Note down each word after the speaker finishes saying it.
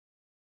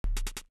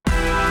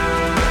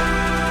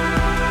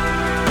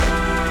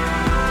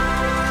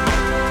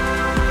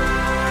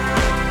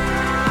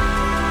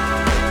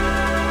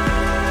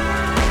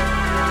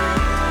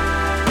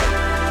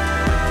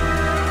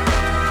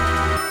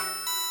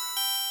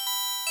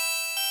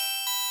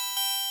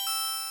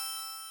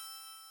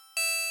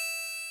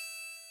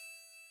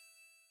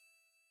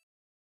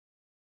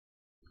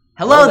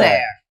Hello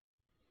there!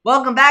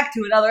 Welcome back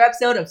to another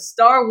episode of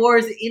Star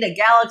Wars in a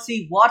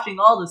Galaxy, watching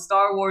all the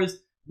Star Wars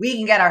we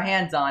can get our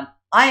hands on.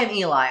 I am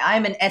Eli. I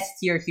am an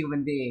S-tier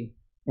human being.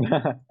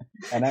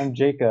 And I'm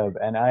Jacob,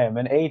 and I am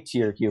an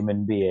A-tier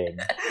human being.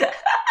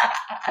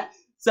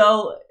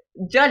 So,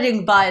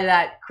 judging by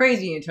that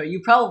crazy intro, you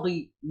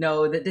probably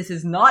know that this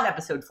is not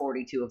episode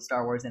 42 of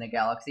Star Wars in a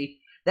Galaxy.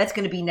 That's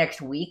going to be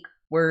next week.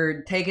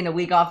 We're taking a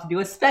week off to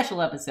do a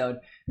special episode.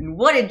 And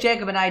what did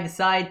Jacob and I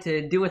decide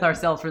to do with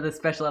ourselves for this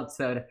special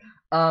episode?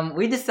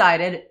 We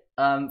decided,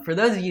 for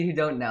those of you who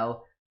don't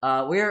know,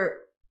 we're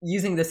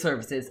using the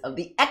services of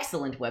the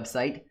excellent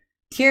website,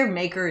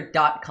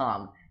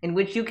 tiermaker.com, in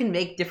which you can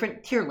make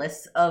different tier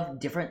lists of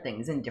different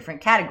things in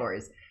different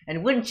categories.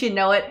 And wouldn't you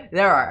know it,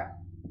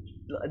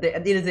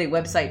 it is a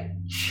website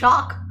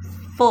chock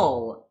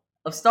full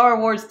of Star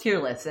Wars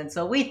tier lists. And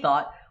so we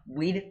thought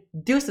we'd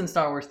do some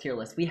Star Wars tier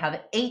lists. We have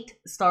 8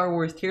 Star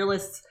Wars tier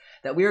lists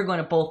that we are going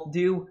to both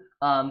do.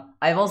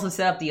 I've also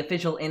set up the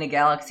official In a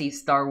Galaxy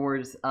Star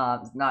Wars,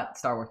 not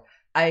Star Wars.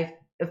 I've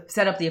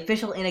set up the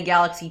official In a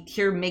Galaxy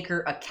tier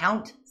maker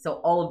account, so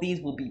all of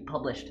these will be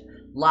published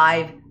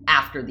live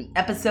after the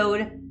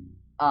episode.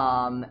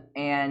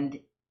 And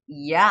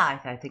yeah,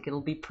 I think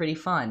it'll be pretty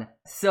fun.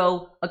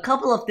 So, a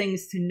couple of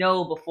things to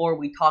know before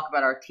we talk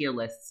about our tier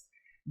lists.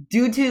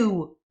 Due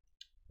to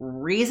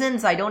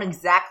reasons, I don't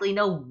exactly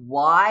know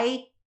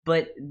why,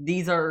 but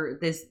this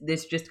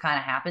just kind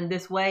of happened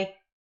this way.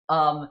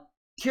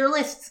 Tier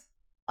lists,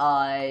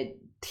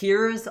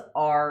 tiers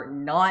are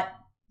not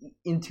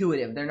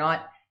intuitive. They're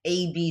not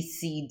A, B,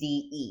 C, D,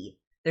 E.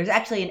 There's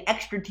actually an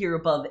extra tier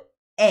above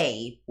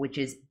A, which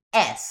is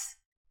S,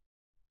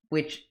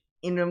 which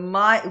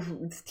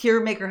Tier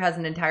Maker has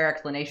an entire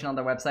explanation on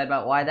their website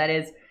about why that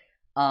is.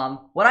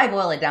 What I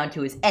boil it down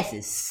to is S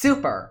is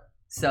super.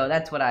 So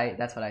that's what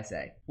I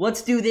say.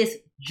 Let's do this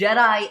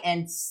Jedi's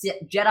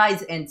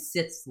and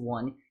Siths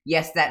one.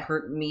 Yes, that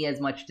hurt me as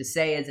much to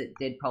say as it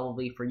did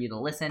probably for you to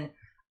listen.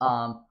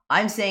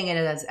 I'm saying it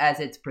as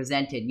it's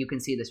presented. You can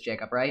see this,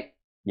 Jacob, right?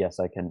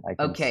 Yes, I can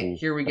okay, see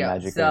here we the go.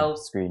 magic So, of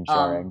screen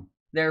sharing.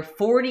 There are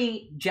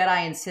 40 Jedi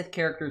and Sith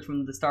characters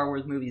from the Star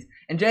Wars movies,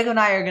 and Jacob and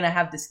I are going to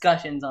have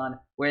discussions on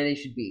where they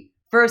should be.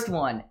 First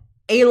one,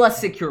 Aayla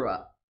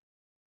Secura.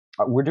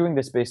 We're doing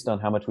this based on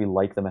how much we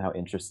like them and how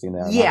interesting they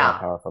are, yeah. not how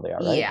powerful they are,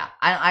 right? Yeah,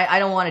 I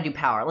don't want to do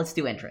power. Let's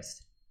do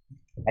interest.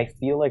 I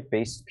feel like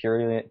based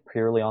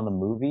purely on the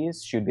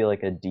movies, she'd be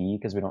like a D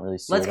because we don't really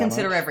see. Let's her that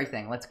consider much.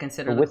 everything. Let's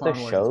consider but the with Clone the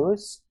Wars.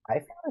 shows. I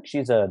feel like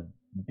she's a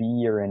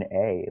B or an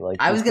A. Like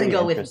I was gonna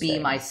go with B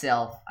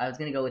myself.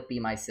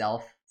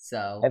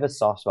 So I have a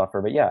soft spot for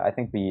her, but yeah, I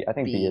think B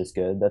B is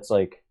good. That's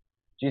like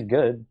she's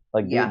good.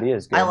 Like yeah, B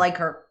is good. I like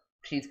her.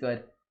 She's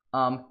good.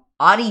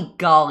 Adi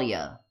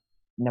Gallia.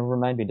 Now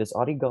remind me, does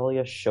Adi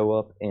Gallia show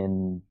up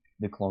in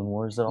the Clone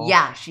Wars at all?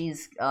 Yeah,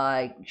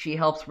 she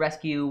helps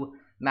rescue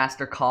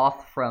Master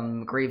Koth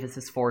from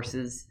Grievous's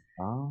forces.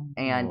 Oh.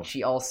 And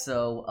she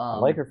also I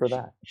like her for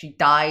that. She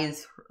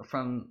dies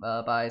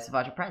by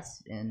Savage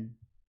Press, and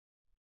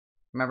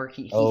remember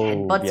he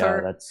headbutts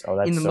her that's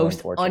in the so most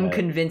unfortunate.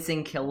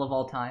 unconvincing kill of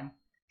all time.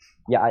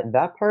 Yeah,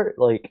 that part,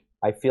 like,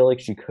 I feel like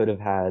she could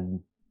have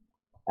had.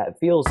 It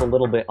feels a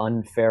little bit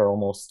unfair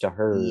almost to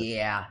her.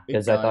 Yeah,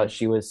 because I thought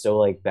she was so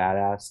like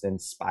badass,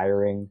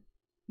 inspiring.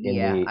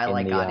 I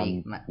like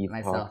Adi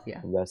myself.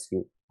 Yeah,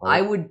 rescue. I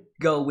would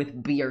go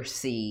with B or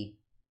C.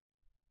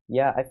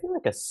 Yeah, I feel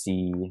like a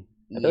C.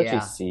 I feel like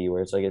she's C,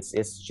 where it's like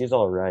she's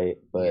all right,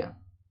 but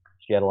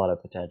she had a lot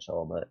of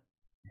potential. But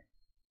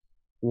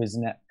who is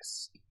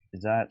next?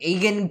 Is that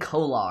Agen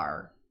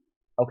Kolar?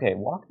 Okay,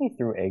 walk me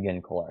through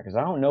Agen Kolar because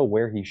I don't know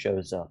where he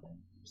shows up.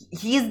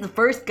 He is the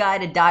first guy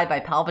to die by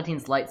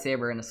Palpatine's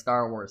lightsaber in a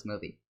Star Wars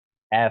movie.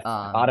 F.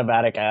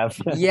 Automatic F.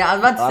 Yeah, I was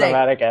about to say,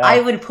 F. I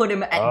would put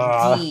him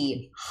at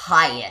D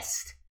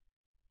highest.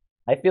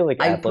 I feel like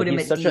F. Put him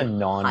he's at such D a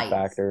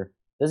non-factor.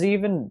 Does he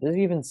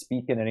even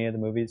speak in any of the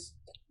movies?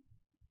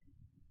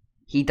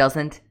 He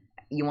doesn't.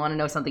 You want to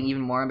know something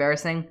even more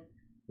embarrassing?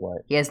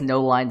 What? He has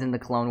no lines in the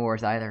Clone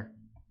Wars either.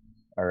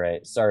 All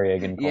right, sorry,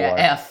 Agen Kolar. Yeah,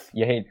 F.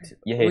 You hate to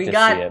see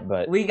it,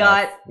 but we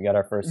got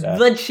our first F.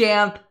 the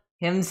champ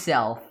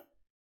himself,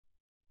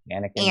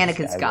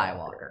 Anakin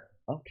Skywalker.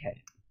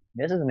 Okay,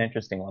 this is an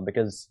interesting one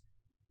because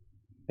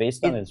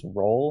based on his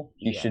role,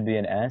 he should be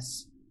an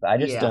S, but I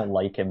just don't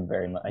like him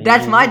very much.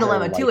 That's my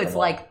dilemma too. It's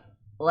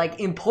like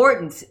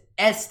importance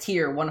S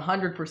tier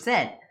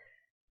 100%.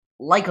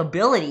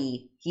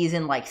 Likability, he's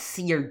in like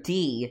C or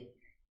D,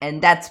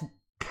 and that's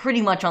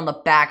pretty much on the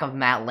back of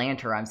Matt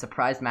Lanter. I'm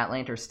surprised Matt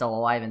Lanter's still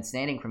alive and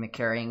standing from it,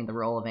 carrying the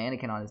role of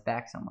Anakin on his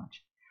back so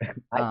much.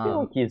 I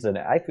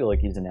feel like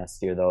he's an S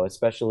tier though,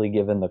 especially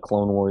given the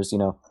Clone Wars.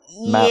 Matt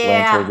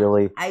Lanter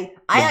really. I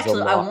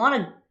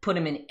want to put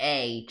him in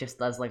A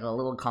just as like a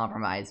little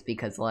compromise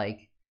because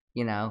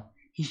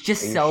he's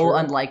just so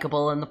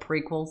unlikable in the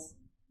prequels.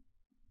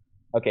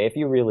 Okay, if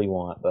you really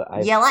want, but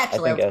let's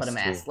put him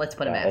S. Let's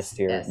put him S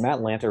tier. Matt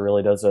Lanter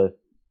really does I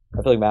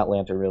feel like Matt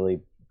Lanter really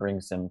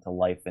brings him to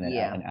life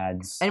and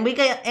adds. And we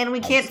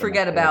can't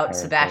forget about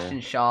Sebastian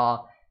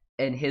Shaw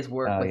and his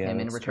work with him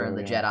in that's Return of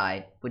true, the yeah.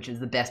 Jedi, which is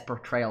the best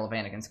portrayal of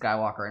Anakin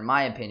Skywalker, in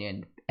my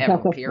opinion, ever,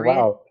 period.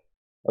 Wow.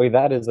 I mean,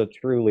 that is a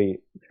truly,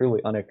 truly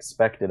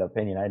unexpected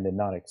opinion. I did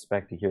not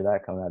expect to hear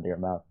that come out of your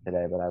mouth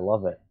today, but I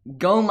love it.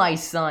 Go My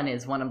Son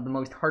is one of the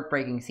most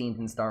heartbreaking scenes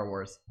in Star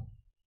Wars.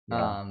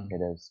 Yeah,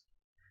 it is.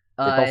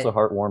 It's also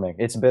heartwarming.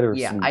 It's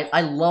bittersweet. Yeah,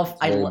 I love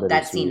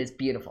that scene is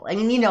beautiful. I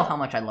mean, you know how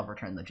much I love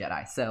Return of the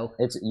Jedi, so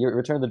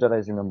Return of the Jedi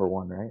is your number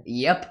one, right?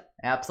 Yep,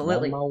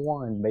 absolutely. Number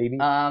one, baby.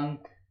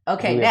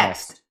 Okay,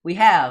 next we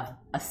have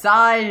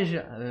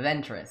Asajj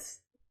Ventress.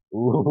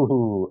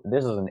 Ooh,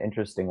 this is an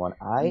interesting one.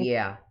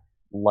 I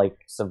like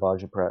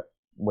Savage Press.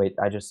 Wait,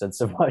 I just said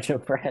Savage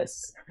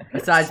Press.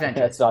 Asajj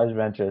Ventress. Asajj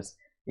Ventress.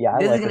 Yeah,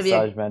 this I like is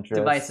Asajj Ventress.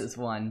 Devices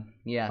one.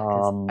 Yeah,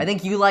 I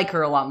think you like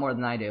her a lot more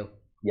than I do.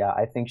 Yeah,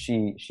 I think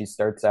she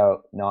starts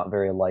out not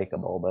very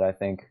likable, but I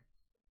think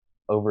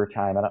over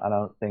time, I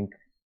don't think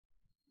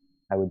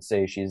I would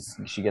say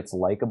she gets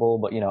likable,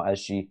 but as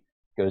she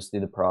goes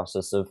through the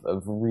process of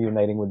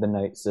reuniting with the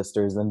Night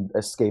Sisters and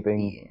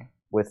escaping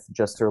with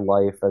just her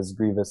life as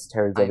Grievous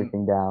tears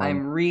everything down.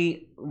 I'm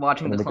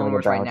re-watching the Clone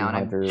Wars right now, and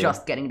I'm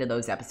just getting to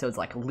those episodes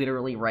like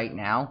literally right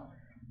now.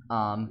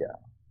 I'm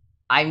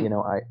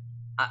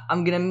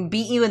gonna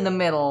beat you in the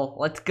middle.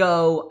 Let's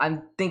go.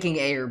 I'm thinking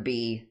A or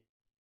B.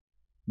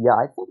 Yeah,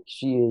 I think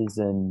she is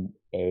an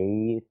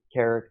A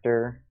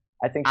character.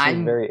 I think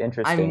she's very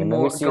interesting. I'm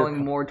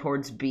going more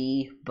towards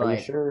B, but... Are you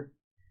sure?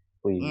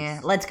 Please.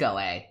 Yeah, let's go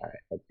A. Alright,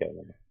 let's go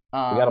then.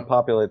 We gotta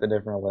populate the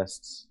different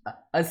lists.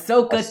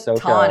 Ahsoka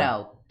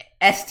Tano.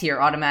 S tier,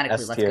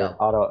 automatically. S-tier, let's go.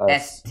 Auto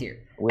S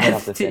tier. We don't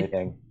have to say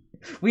anything.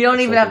 We don't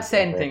even have to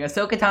say anything.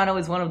 Ahsoka Tano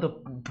is one of the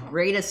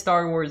greatest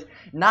Star Wars,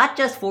 not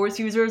just Force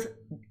users,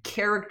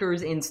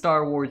 characters in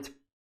Star Wars,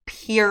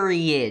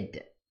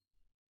 period.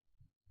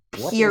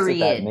 What is it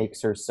that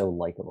makes her so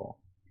likable?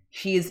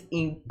 She is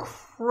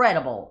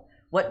incredible.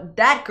 What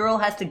that girl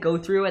has to go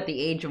through at the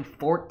age of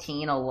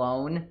 14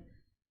 alone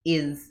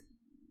is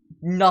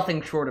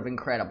nothing short of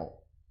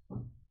incredible.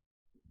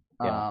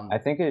 Yeah, I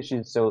think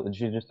she's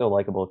just so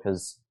likable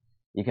because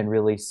you can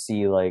really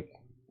see like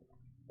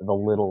the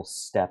little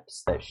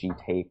steps that she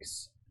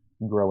takes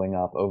growing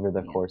up over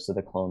the course of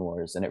the Clone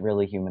Wars, and it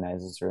really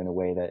humanizes her in a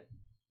way that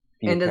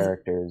few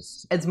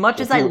characters. As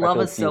much as I love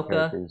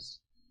Ahsoka,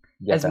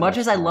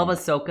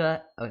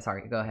 oh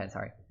sorry, go ahead.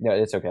 Sorry. No,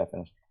 it's okay. I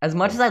finished. As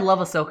much as I love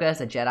Ahsoka as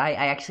a Jedi,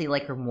 I actually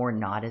like her more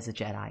not as a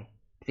Jedi.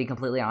 To be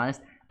completely honest,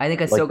 I think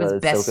Ahsoka's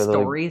best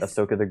stories.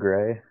 Ahsoka the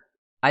Grey.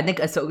 I think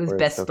Ahsoka's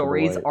best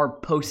stories are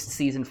post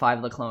Season 5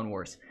 of the Clone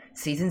Wars.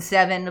 Season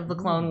 7 of the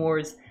Clone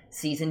Wars,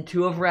 Season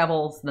 2 of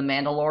Rebels, The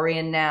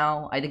Mandalorian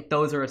now. I think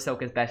those are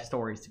Ahsoka's best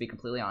stories, to be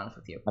completely honest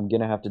with you. I'm going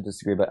to have to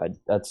disagree, but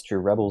that's true.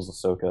 Rebels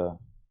Ahsoka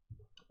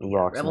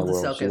rocks in the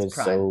world. She was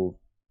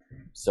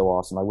so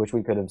awesome. I wish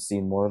we could have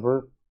seen more of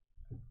her.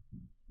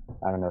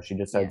 I don't know. She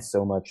just had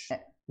so much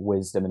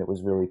wisdom, and it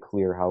was really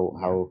clear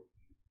how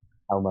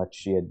much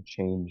she had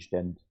changed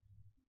and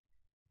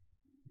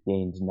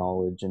gained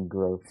knowledge and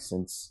growth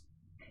since.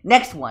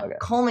 Next one,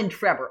 Coleman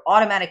Trevor,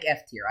 automatic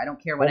F tier. I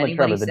don't care what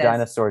anybody says. The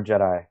dinosaur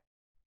Jedi.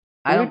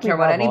 I don't care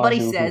what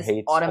anybody says.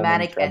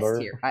 Automatic S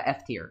tier,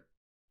 F tier.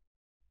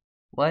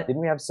 What?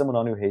 Didn't we have someone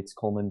on who hates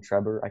Coleman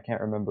Trevor? I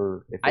can't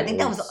remember if I think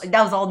that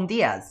was Alden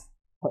Diaz.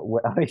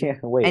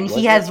 Wait, and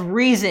he has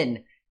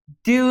reason,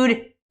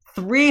 dude.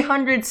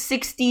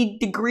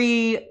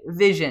 360-degree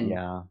vision.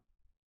 Yeah.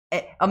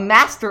 A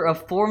master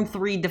of Form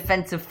 3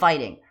 defensive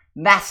fighting.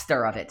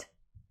 Master of it.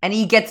 And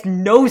he gets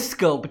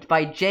no-scoped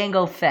by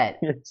Jango Fett.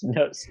 It's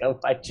no-scoped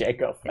by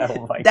Jango Fett.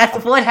 Oh my That's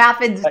God. what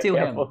happens to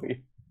him.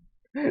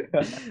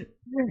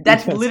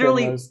 That's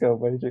literally... He's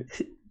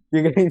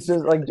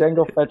just like,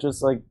 Jango Fett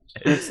just like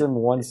shoots him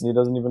once and he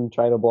doesn't even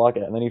try to block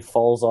it. And then he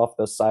falls off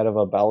the side of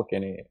a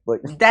balcony.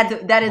 Like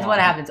that is what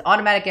happens.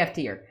 Automatic F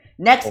tier.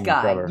 Next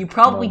guy, you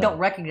probably don't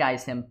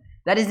recognize him.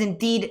 That is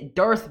indeed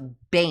Darth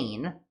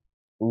Bane.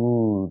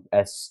 Ooh,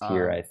 S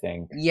tier, I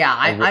think. Yeah,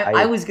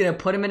 I was gonna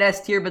put him in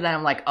S tier, but then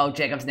I'm like, oh,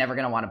 Jacob's never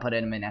gonna want to put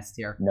him in S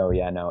tier. No,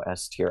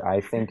 S tier. I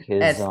think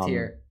his S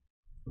tier.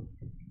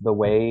 The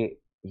way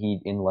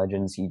in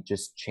Legends he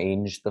just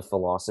changed the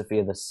philosophy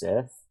of the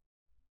Sith,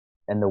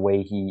 and the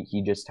way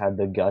he just had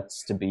the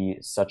guts to be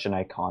such an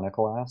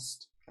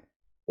iconoclast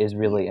is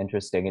really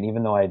interesting. And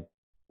even though I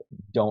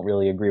don't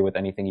really agree with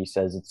anything he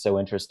says, it's so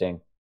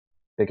interesting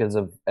because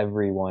of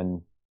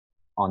everyone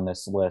on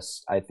this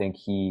list. I think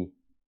he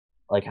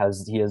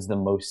has the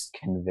most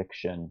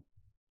conviction.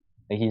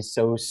 He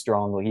so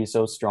strongly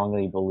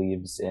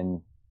believes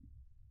in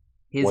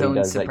his what own he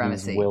does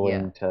supremacy. That he's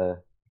willing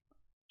to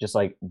just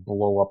like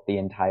blow up the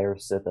entire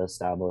Sith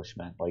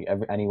establishment, like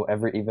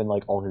even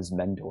like all his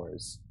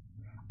mentors.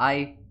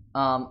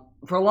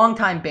 For a long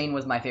time, Bane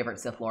was my favorite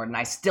Sith Lord, and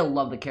I still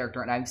love the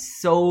character, and I'm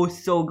so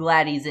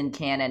glad he's in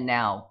canon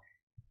now.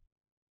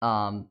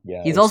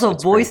 He's also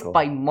voiced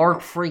by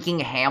Mark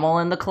freaking Hamill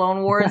in the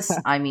Clone Wars.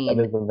 I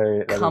mean,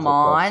 come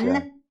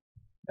on.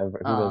 Who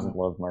doesn't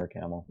love Mark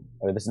Hamill?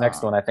 This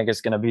next one I think is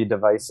going to be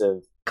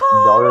divisive.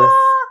 Darth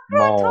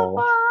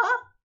Maul.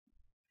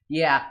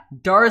 Yeah,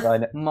 Darth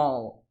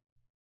Maul.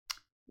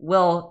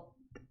 Well,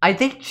 I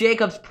think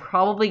Jacob's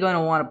probably going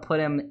to want to put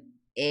him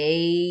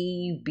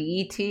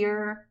A-B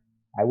tier.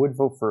 I would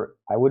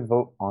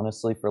vote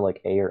honestly for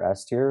like A or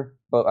S tier,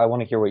 but I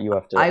want to hear what you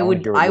have to. I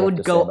would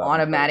go about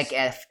automatic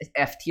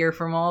F tier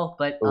for Maul,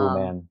 but oh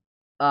man,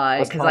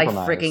 because I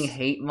freaking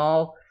hate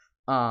Maul.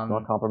 You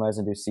want to compromise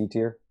and do C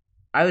tier?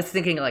 I was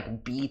thinking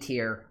like B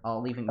tier.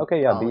 I'll even B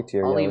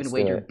tier. I'll even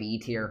wager B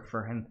tier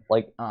for him.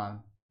 Like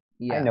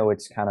yeah. I know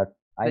it's kind of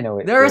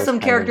There are some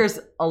characters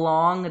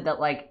along that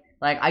like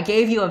I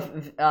gave you a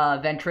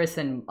Ventress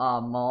and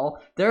Maul.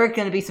 There are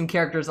going to be some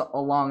characters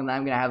along that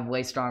I'm going to have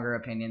way stronger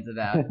opinions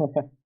about.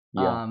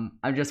 Yeah.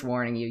 I'm just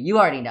warning you. You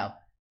already know.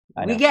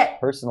 We get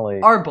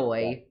personally our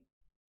boy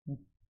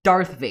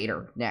Darth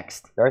Vader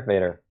next. Darth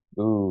Vader.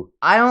 Ooh.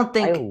 I don't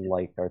think I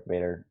like Darth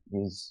Vader.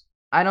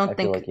 I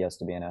think like he has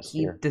to be an S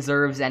tier. He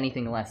deserves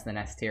anything less than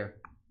S tier.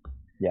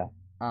 Yeah.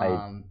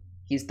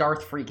 He's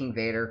Darth freaking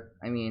Vader.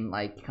 I mean,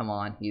 like, come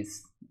on,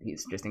 he's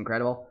just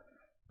incredible.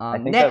 I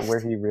think that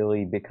where he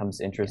really becomes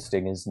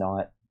interesting is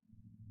not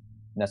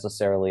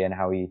necessarily in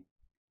how he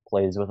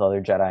plays with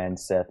other Jedi and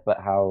Sith, but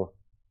how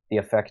the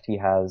effect he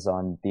has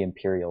on the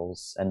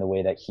Imperials and the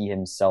way that he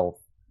himself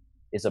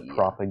is a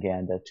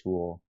propaganda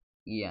tool.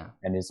 Yeah.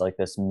 And is like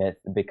this myth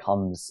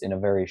becomes in a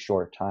very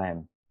short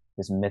time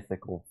this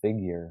mythical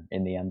figure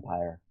in the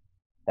Empire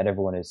that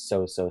everyone is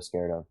so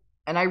scared of.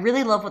 And I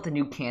really love what the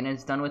new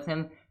canon's done with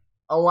him.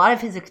 A lot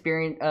of his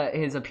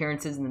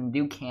appearances in the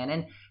new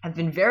canon have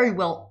been very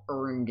well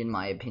earned, in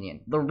my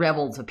opinion. The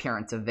Rebels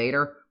appearance of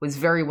Vader was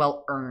very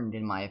well earned,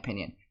 in my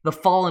opinion. The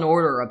Fallen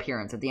Order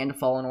appearance at the end of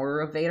Fallen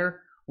Order of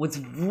Vader was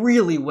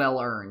really well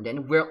earned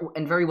and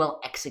very well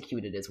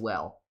executed as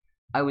well.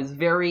 I was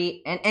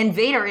very and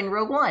Vader in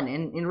Rogue One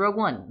in Rogue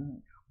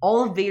One,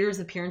 all of Vader's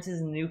appearances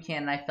in the new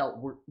canon I felt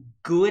were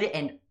good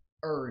and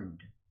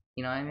earned.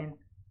 You know what I mean?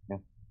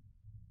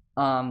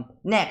 Yeah.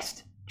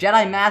 Next,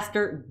 Jedi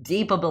Master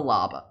Deepa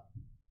Billaba.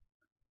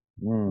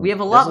 We have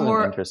a lot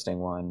more interesting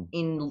one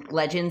in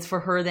Legends for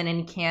her than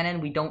in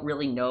canon. We don't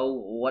really know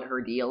what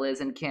her deal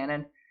is in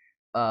canon.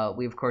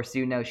 We of course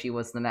do know she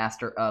was the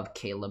master of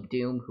Caleb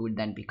Doom, who would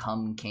then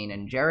become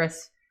Kanan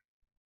Jarrus.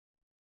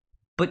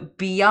 But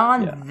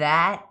beyond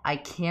that, I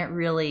can't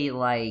really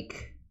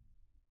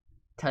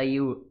tell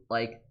you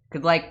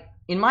because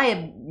in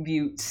my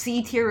view,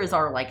 C tier is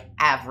our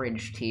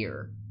average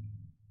tier,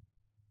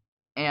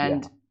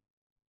 and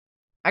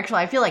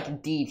actually I feel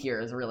like D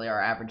tier is really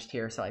our average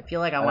tier. So I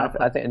feel like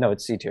I think no,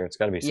 it's C tier. It's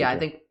got to be C tier. I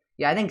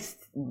think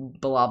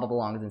Billaba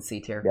belongs in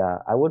C tier. Yeah,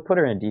 I would put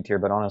her in D tier,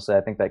 but honestly,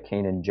 I think that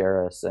Kanan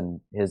Jarrus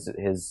and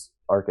his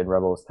arc in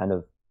Rebels kind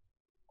of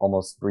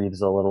almost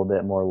breathes a little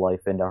bit more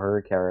life into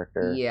her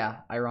character. Yeah,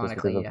 ironically,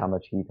 just because of how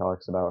much he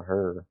talks about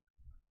her.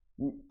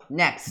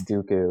 Next,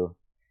 Dooku.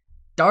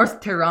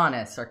 Darth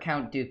Tyrannus, or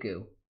Count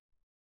Dooku.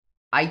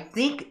 I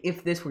think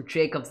if this were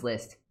Jacob's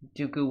list,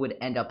 Dooku would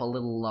end up a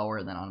little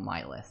lower than on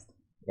my list.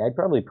 Yeah, I'd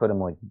probably put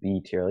him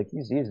B tier.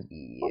 He's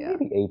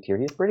maybe A tier.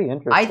 He's pretty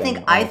interesting. I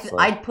think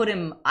I'd put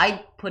him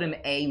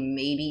A,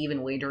 maybe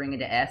even wagering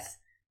into S.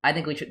 I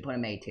think we should put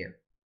him A tier.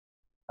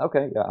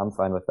 Okay, yeah, I'm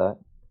fine with that.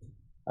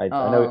 I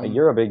know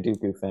you're a big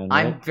Dooku fan,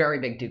 right? I'm a very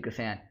big Dooku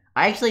fan.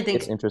 I actually think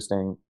it's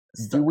interesting.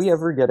 Do we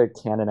ever get a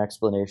canon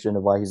explanation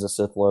of why he's a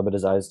Sith Lord but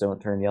his eyes don't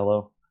turn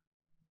yellow?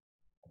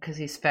 Because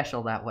he's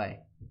special that way.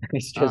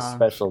 He's just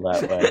special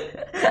that way.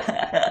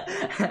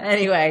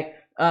 Anyway,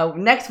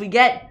 next we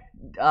get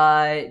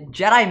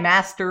Jedi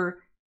Master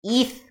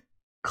Eeth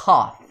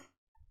Koth.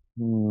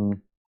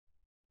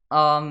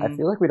 I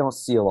feel like we don't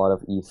see a lot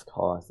of Eeth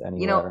Koth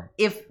anywhere.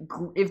 You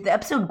know, if the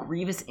episode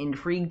Grievous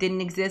Intrigue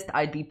didn't exist,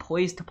 I'd be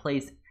poised to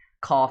place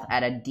Koth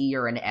at a D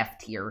or an F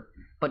tier.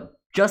 But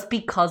just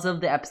because of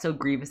the episode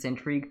Grievous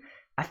Intrigue,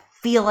 I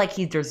feel like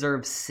he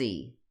deserves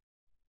C.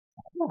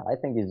 Yeah, I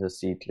think he's a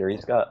C tier.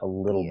 He's got a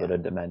little bit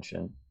of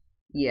dimension.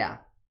 Yeah.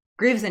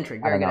 Grievous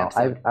Intrigue, very good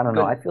episode. I don't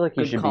know. I feel like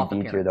he should be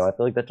D tier, though. I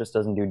feel like that just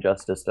doesn't do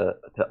justice to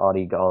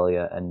Adi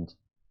Gallia and...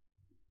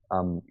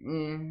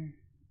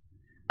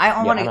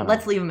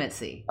 Let's leave him at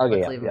C.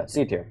 Okay, yeah,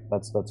 C tier.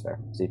 That's fair.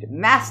 C tier.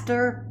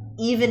 Master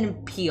Even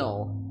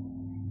Peel.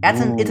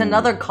 It's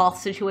another Koth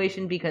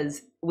situation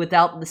because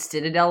without the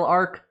Citadel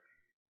arc,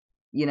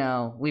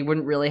 we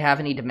wouldn't really have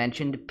any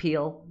dimension to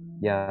Peel.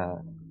 Yeah.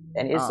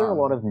 And is there a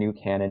lot of new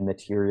canon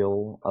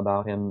material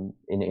about him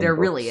in there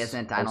really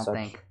isn't, I don't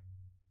think.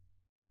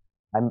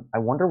 I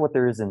wonder what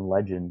there is in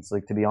Legends.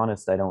 To be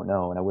honest, I don't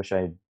know, and I wish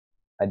I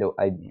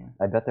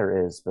bet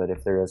there is, but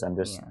if there is, I'm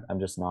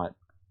just not.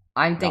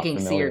 I'm thinking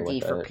C or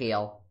D for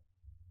Peel.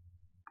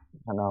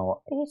 I don't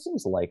know. He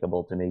seems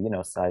likable to me.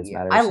 Size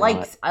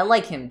matters. I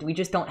like him. We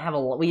just don't have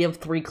we have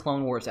 3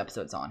 Clone Wars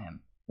episodes on him.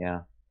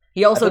 Yeah.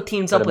 He also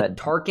teams up with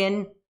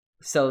Tarkin,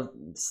 so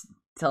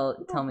tell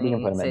me. You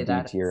can put him say at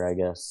that. D tier, I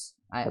guess.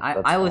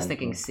 I was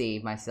thinking C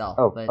myself.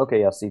 Oh, but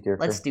okay, yeah, C tier.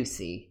 Let's do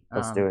C.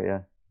 Let's do it, yeah.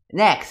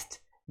 Next,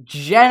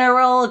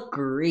 General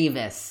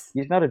Grievous.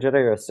 He's not a Jedi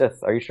or a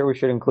Sith. Are you sure we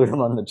should include him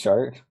on the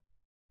chart?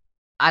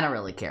 I don't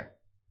really care.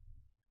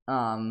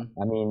 I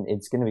mean,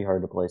 it's gonna be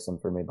hard to place him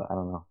for me, but I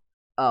don't know.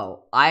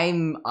 Oh,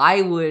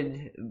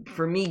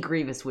 for me,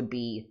 Grievous would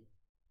be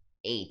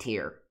A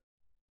tier.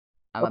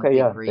 I'm a Okay, big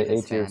yeah, the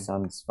Grievous A tier fan.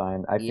 sounds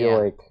fine. I feel Yeah,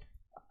 like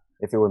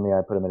if it were me,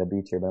 I'd put him in a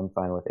B tier, but I'm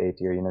fine with A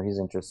tier. You know, he's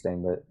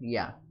interesting, but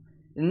yeah.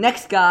 The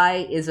next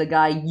guy is a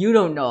guy you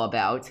don't know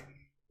about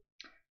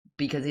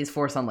because he's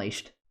Force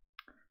Unleashed.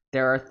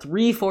 There are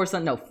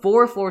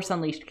four Force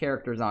Unleashed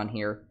characters on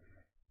here.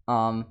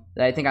 That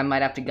I think I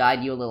might have to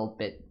guide you a little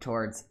bit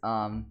towards.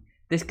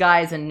 This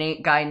guy is a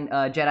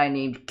Jedi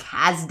named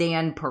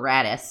Kazdan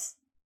Paratus.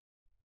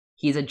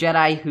 He's a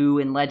Jedi who,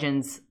 in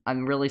Legends,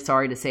 I'm really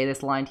sorry to say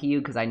this line to you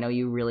because I know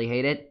you really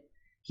hate it.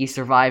 He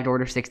survived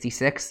Order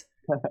 66.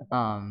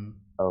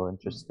 oh,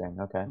 interesting.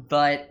 Okay.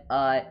 But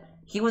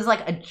he was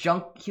like a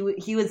junk. He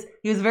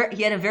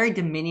had a very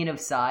diminutive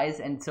size,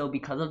 and so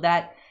because of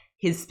that,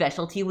 his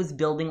specialty was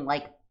building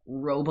like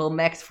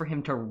robomechs for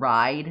him to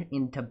ride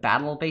into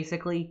battle,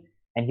 basically.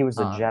 And he was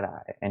a Jedi,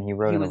 and he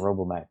rode in a was-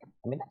 robomech.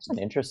 I mean, that's an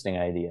interesting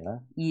idea.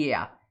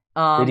 Yeah.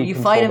 Did he You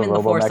control fight him in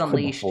the Force robomech with the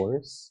Unleashed.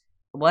 Force?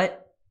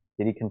 What?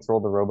 Did he control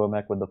the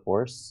robomech with the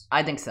Force?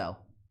 I think so.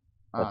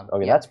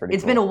 Okay, that's pretty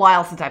It's cool. been a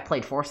while since I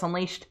played Force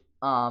Unleashed.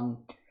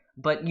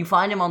 But you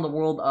find him on the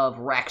world of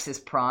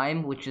Raxus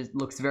Prime, which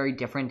looks very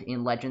different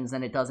in Legends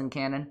than it does in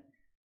canon.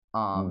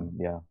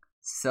 Yeah.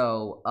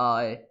 So,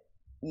 I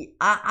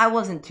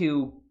wasn't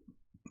too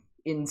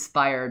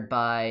inspired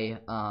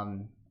by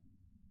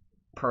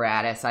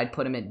Paratus. I'd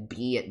put him at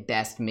B at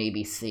best,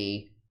 maybe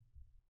C.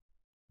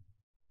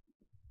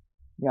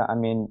 Yeah, I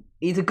mean,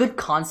 He's a good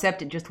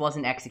concept. It just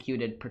wasn't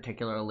executed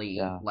particularly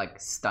Yeah.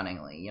 like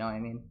stunningly. You know what I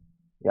mean?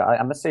 yeah, I'm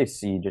gonna say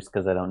C just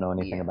because I don't know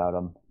anything Yeah. about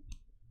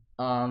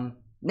him.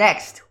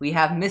 Next we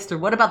have Mr.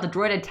 What about the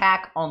droid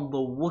attack on the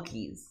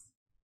Wookiees?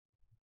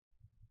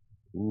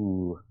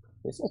 Ooh,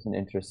 this is an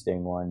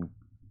interesting one.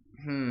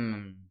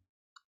 I'm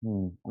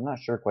not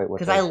sure quite what.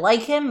 Because I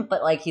like him,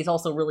 but like he's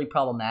also really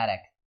problematic.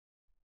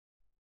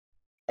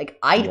 Like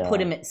I'd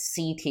put him at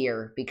C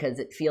tier because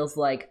it feels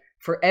like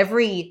for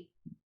every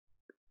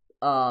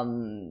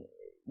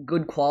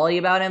good quality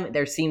about him,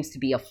 there seems to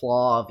be a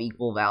flaw of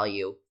equal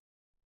value.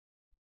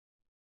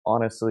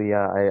 Honestly,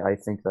 yeah, I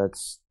think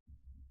that's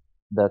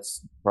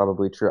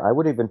probably true. I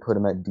would even put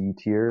him at D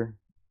tier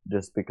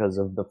just because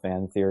of the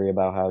fan theory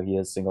about how he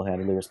is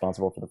single-handedly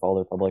responsible for the fall of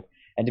the Republic.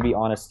 And to be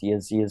honest, he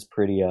is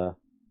pretty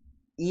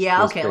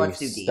Yeah, okay, let's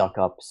do D. stuck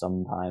up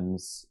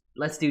sometimes.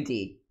 Let's do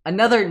D.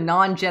 Another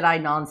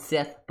non-Jedi,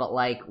 non-Sith, but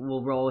like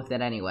we'll roll with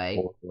it anyway.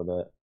 With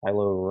it.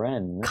 Kylo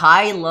Ren.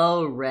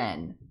 Kylo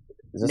Ren.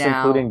 Is this Now-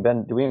 including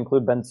Ben? Do we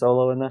include Ben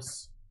Solo in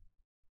this?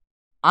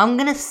 I'm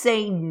gonna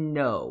say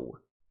no.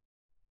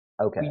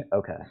 Okay.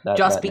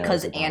 Just that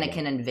because narrows it down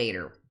Anakin and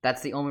Vader.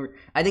 That's the only.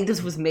 I think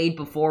this was made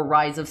before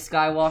Rise of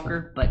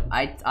Skywalker, but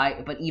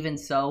but even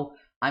so,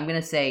 I'm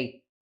gonna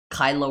say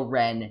Kylo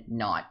Ren,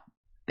 not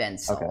Ben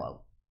Solo. Okay.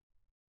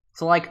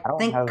 So like,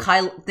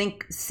 I don't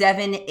think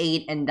 7,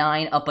 8, and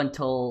 9 up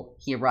until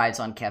he arrives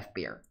on Kef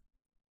Bir.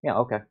 Yeah.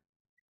 Okay.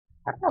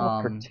 I don't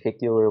have a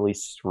particularly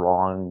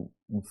strong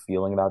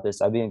feeling about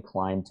this. I'd be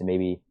inclined to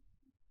maybe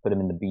put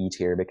him in the B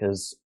tier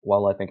because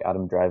while I think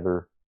Adam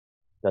Driver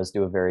does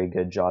do a very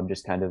good job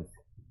just kind of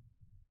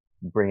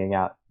bringing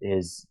out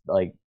his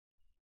like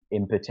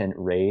impotent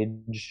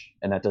rage,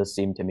 and that does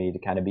seem to me to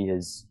kind of be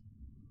his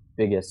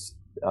biggest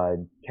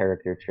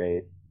character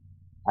trait.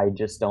 I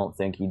just don't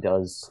think he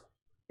does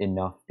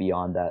enough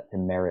beyond that to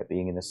merit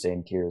being in the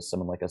same tier as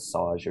someone like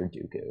Asajj or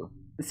Dooku.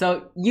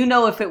 So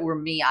if it were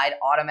me, I'd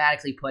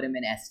automatically put him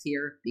in S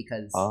tier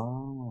because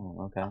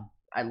okay.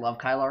 I love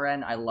Kylo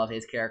Ren. I love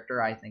his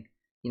character. I think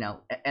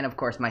and of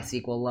course my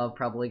sequel love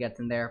probably gets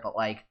in there, but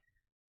like.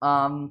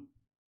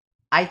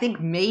 I think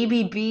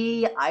maybe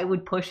B. I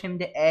would push him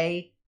to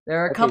A.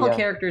 There are a couple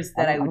characters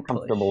that I'm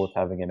comfortable with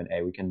having him in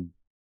A.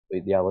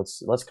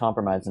 Let's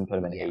compromise and put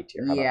him in A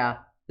tier. Yeah.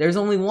 There's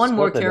only one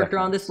more character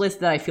on difference. this list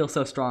that I feel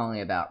so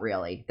strongly about,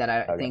 really, that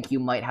I think you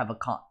might have a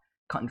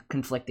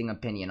conflicting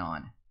opinion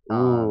on.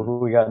 Ooh, who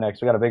we got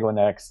next? We got a big one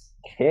next.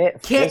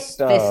 Kit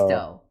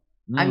Fisto.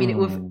 I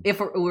mean,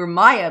 if it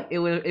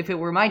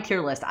were my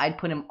tier list, I'd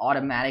put him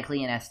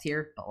automatically in S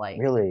tier. But like,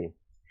 really.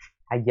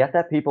 I get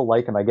that people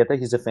like him. I get that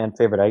he's a fan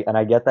favorite.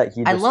 I get that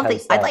he. I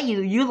thought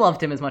you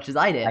loved him as much as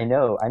I did. I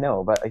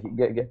know, but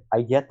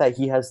I get that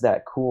he has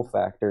that cool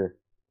factor.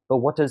 But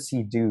what does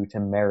he do to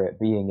merit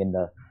being in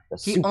the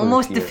he super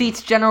almost tier?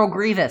 defeats General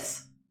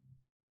Grievous.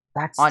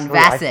 That's on true.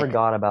 Vasek. I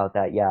forgot about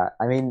that. Yeah,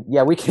 I mean,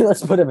 yeah,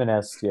 let's put him in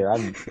S tier.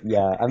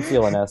 I'm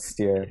feeling S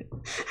tier.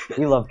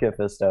 We love Kit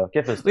Fisto.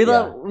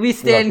 We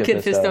stand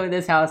Kit Fisto in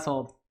this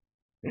household.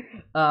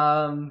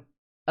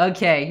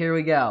 Okay, here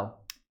we go.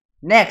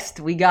 Next,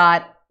 we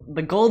got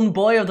the golden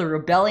boy of the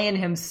rebellion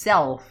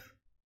himself,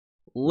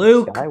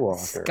 Luke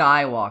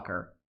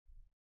Skywalker.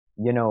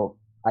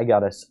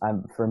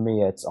 For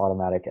me, it's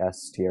automatic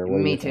S tier.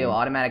 Me too,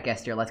 automatic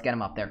S tier. Let's get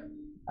him up there.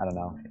 I don't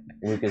know.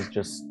 Luke is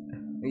just...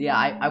 Yeah,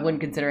 I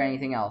wouldn't consider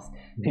anything else.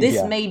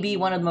 This may be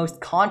one of the most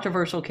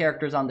controversial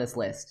characters on this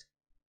list.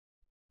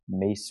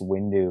 Mace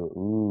Windu.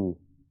 Ooh.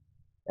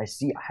 I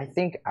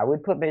think I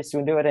would put Mace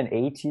Windu at an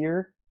A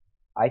tier.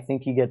 I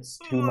think he gets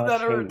too much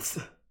that hate. hurts.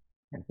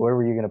 Where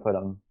were you gonna put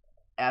him?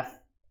 F.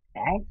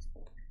 F?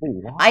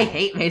 Ooh, wow. I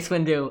hate Mace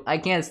Windu. I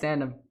can't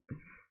stand him.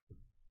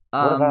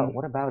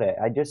 What about it?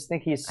 I just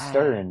think he's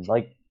stern.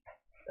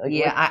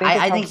 Yeah,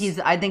 I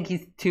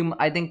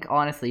think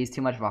honestly he's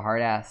too much of a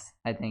hard ass.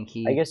 I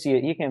guess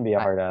he can be a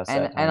hard ass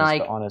at times,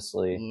 but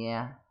honestly,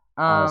 yeah.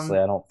 Honestly,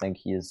 I don't think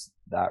he's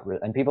that.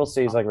 And people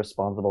say he's like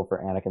responsible for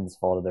Anakin's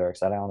fall to the dark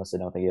side. I honestly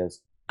don't think he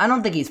is. I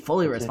don't think he's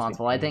fully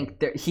responsible. I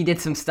think he did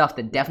some stuff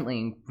that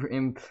definitely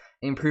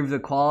improved the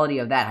quality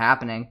of that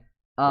happening.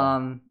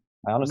 I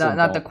honestly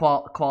not the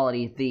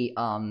quality, the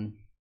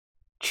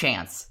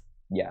chance.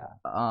 Yeah.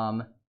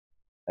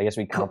 I guess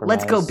we compromise.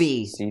 Let's go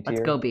B. C-tier? Let's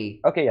go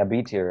B. Okay, yeah,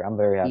 B tier. I'm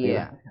very happy.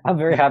 Yeah. I'm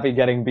very happy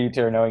getting B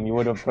tier, knowing you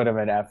would have put him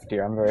in F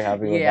tier. I'm very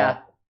happy with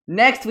that.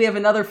 Next, we have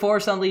another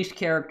Force Unleashed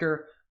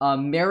character,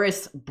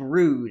 Maris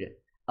Brood.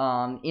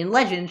 In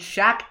Legends,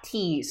 Shaak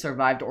Ti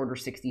survived Order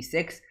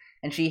 66,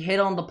 and she hid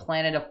on the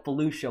planet of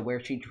Felucia,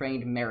 where she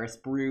trained Maris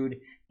Brood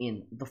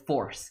in the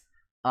Force.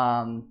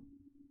 And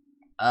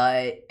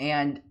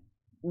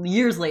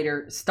years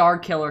later,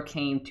 Starkiller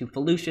came to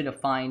Felucia to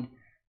find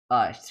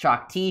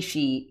Shaak Ti.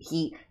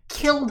 He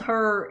killed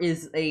her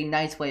is a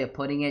nice way of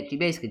putting it. She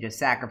basically just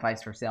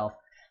sacrificed herself.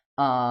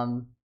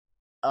 And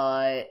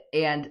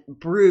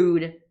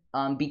Brood,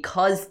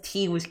 because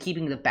T was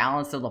keeping the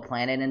balance of the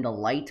planet in the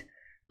light,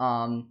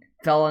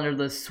 fell under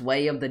the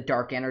sway of the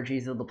dark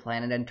energies of the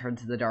planet and turned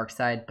to the dark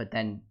side, but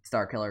then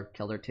Starkiller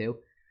killed her too.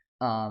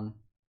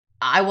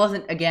 I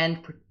wasn't,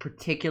 again,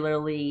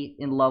 particularly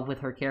in love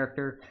with her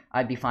character.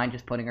 I'd be fine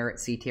just putting her at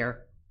C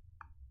tier.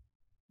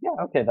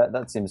 Yeah, okay,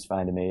 that seems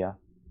fine to me, yeah.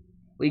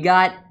 We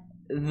got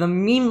the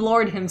meme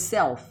lord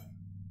himself,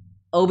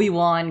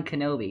 Obi-Wan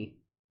Kenobi.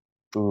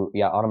 Ooh,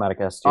 yeah,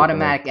 automatic S tier.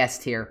 Automatic S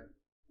tier.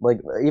 Like,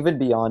 even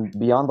beyond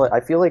I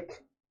feel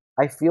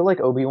like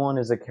Obi-Wan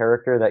is a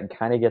character that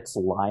kind of gets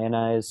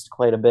lionized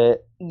quite a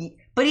bit.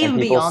 But even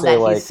beyond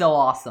that, he's so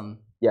awesome.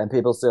 Yeah, and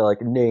people say,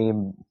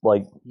 name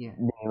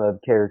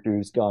of character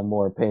who's gone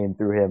more pain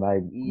through him,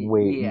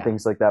 and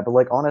things like that.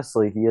 But,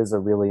 honestly, he is a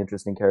really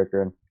interesting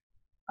character, and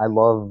I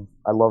love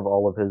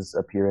all of his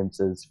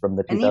appearances from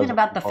the 2000s. And even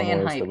about the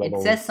fan hype,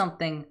 it says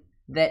something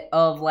that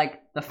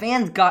the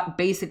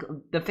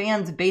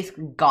fans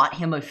basically got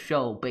him a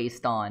show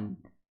based on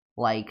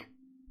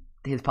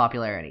his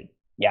popularity.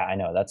 Yeah, I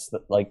know. That's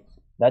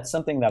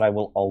something that I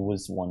will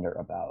always wonder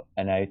about,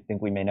 and I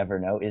think we may never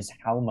know, is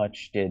how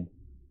much did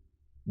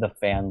the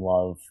fan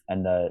love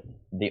and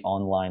the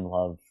online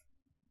love,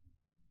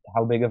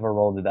 how big of a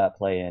role did that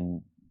play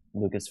in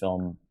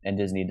Lucasfilm and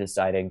Disney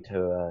deciding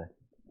to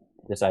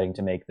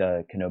make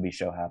the Kenobi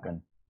show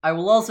happen? I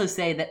will also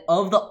say that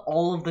of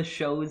all of the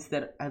shows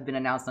that have been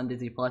announced on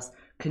Disney Plus,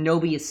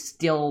 Kenobi is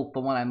still the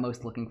one I'm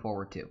most looking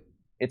forward to.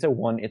 It's a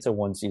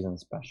one season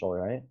special,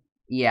 right?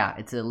 Yeah,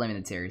 it's a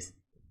limited series.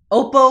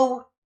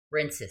 Oppo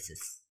Rensis.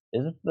 Is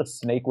it the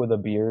snake with a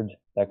beard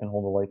that can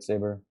hold a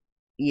lightsaber?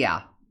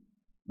 Yeah.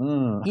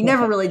 He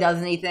never really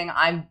does anything.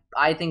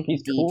 I think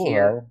he's D cool,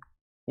 tier.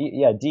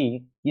 Yeah,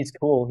 D. He's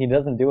cool. He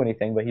doesn't do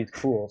anything, but he's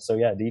cool. So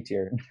yeah, D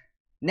tier.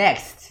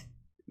 Next,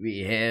 we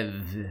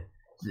have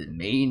the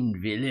main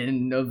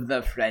villain of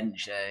the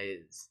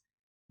franchise.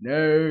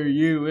 Now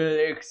you will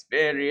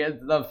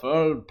experience the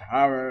full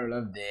power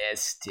of the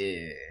S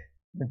tier.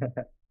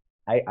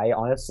 I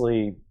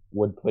honestly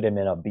would put him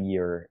in a B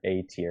or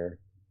A tier,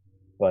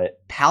 but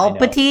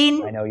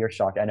Palpatine. I know you're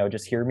shocked. I know.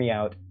 Just hear me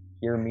out.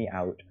 Hear me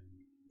out.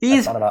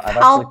 He's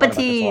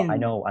Palpatine. I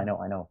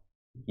know.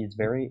 He's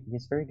very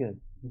good.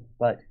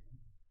 But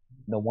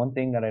the one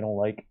thing that I don't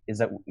like is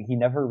that he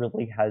never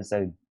really has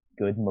a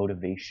good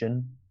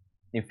motivation.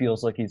 It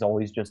feels like he's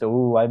always just,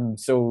 oh, I'm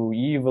so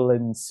evil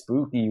and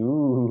spooky.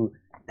 Ooh.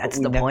 That's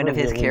the point of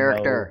his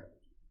character.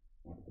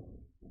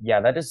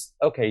 Yeah, that is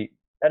okay.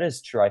 That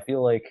is true. I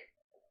feel like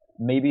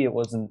maybe it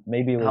was.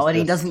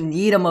 Palpatine doesn't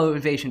need a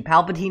motivation.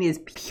 Palpatine is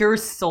pure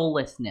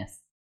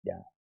soullessness. Yeah.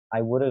 I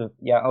would have,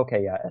 yeah,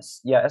 okay, yeah,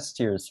 S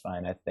tier is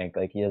fine. I think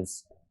he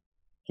is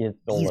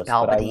soulless,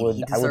 but I would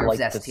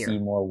like to see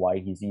more why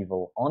he's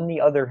evil. On the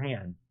other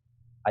hand,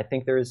 I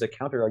think there is a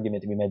counter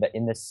argument to be made that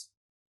in this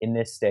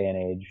day and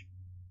age,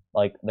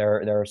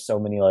 there are so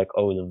many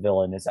the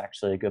villain is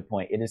actually a good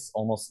point. It is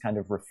almost kind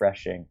of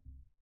refreshing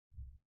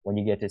when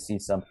you get to see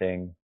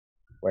something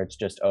where it's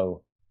just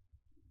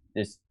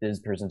this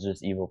person's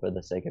just evil for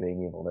the sake of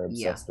being evil. They're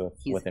obsessed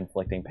with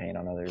inflicting pain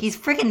on others. He's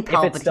freaking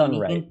Palpatine.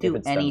 He can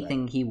do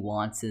anything he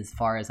wants, as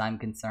far as I'm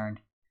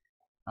concerned.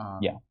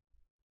 Yeah.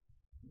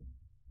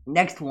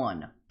 Next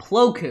one,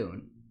 Plo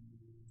Koon.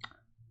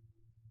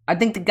 I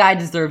think the guy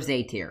deserves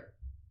A tier.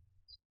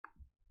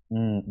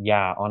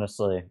 Yeah,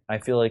 honestly, I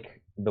feel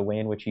like the way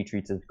in which he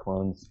treats his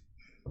clones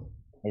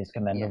is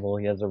commendable.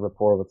 Yeah. He has a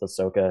rapport with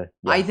Ahsoka.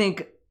 Yeah. I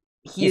think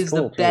he's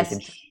the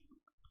best.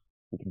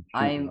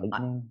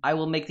 I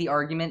will make the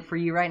argument for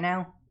you right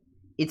now.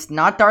 It's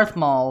not Darth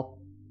Maul.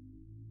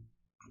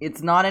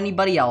 It's not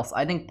anybody else.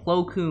 I think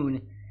Plo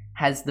Koon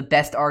has the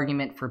best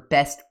argument for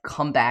best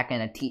comeback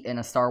in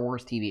a Star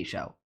Wars TV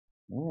show.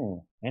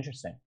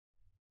 Interesting.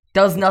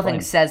 Does nothing,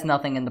 Explain. says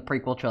nothing in the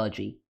prequel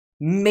trilogy.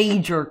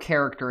 Major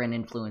character and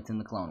influence in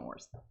the Clone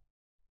Wars.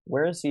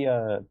 Where is he?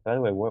 By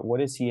the way,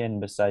 what is he in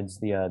besides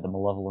the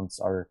Malevolence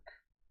arc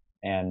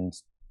and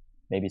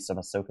maybe some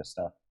Ahsoka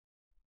stuff?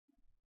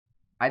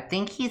 I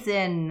think he's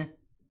in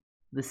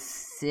the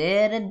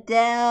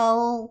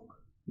Citadel,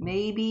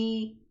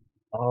 maybe.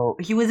 Oh,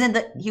 He was in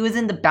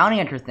the Bounty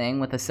Hunter thing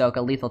with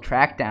Ahsoka, Lethal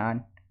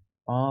Trackdown.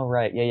 all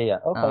right. Yeah.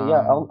 Okay,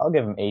 yeah. I'll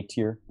give him A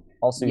tier.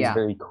 Also, he's yeah.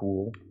 very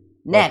cool.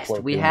 Next,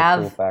 Like, we the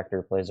have cool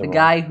factor plays a the role.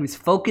 guy whose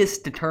focus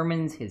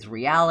determines his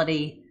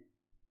reality,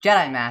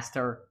 Jedi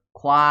Master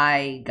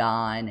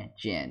Qui-Gon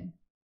Jinn.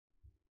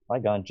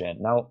 Qui-Gon Jinn.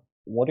 Now,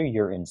 what are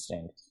your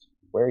instincts?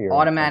 Where are your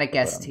Automatic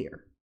instincts S for him?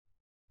 tier.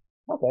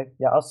 Okay,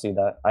 yeah, I'll see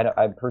that.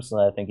 I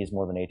personally, I think he's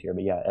more of an A tier,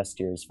 but yeah, S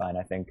tier is fine.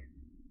 I think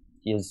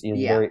he is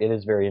Yeah. very. It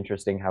is very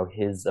interesting how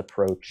his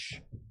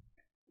approach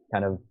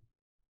kind of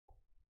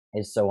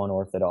is so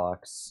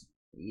unorthodox,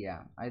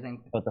 Yeah, I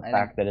think. but the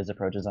fact that his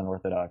approach is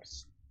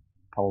unorthodox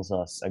tells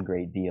us a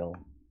great deal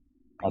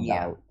about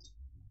Yeah.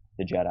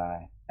 the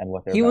Jedi and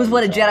what their He was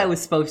what a values are. Jedi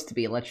was supposed to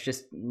be. Let's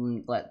just.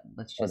 Oh,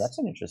 that's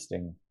an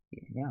interesting.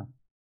 Yeah,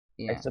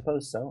 Yeah. I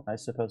suppose so.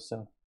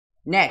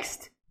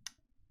 Next,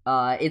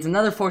 it's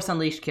another Force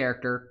Unleashed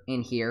character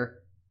in here.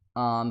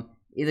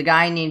 Is a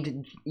guy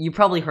named, you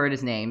probably heard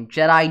his name,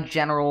 Jedi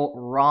General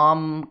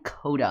Ram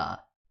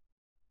Koda.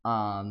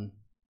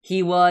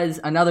 He was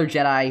another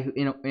Jedi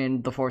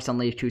in the Force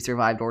Unleashed who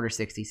survived Order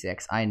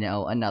 66. I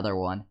know, another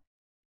one.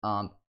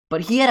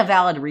 But he had a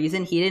valid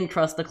reason. He didn't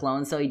trust the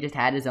clones, so he just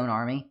had his own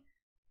army.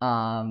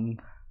 That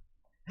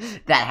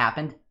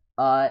happened.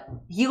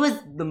 He was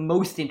the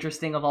most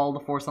interesting of all the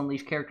Force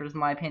Unleashed characters, in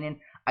my opinion.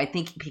 I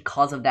think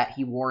because of that,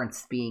 he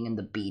warrants being in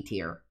the B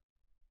tier.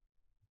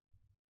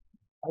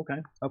 Okay.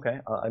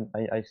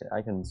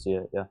 I can see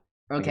it. Yeah.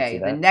 Okay, see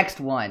the that. next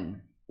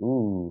one.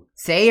 Ooh.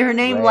 Say her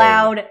name Rey.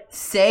 loud.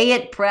 Say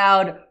it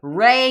proud.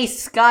 Rey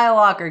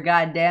Skywalker.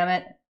 God damn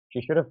it!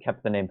 She should have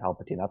kept the name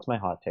Palpatine. That's my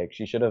hot take.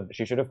 She should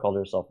have called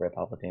herself Rey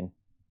Palpatine.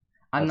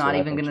 I'm That's not what I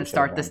even think going to she should've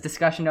start this done.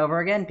 discussion over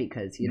again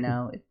because it I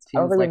don't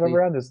feels think like we've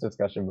ever had this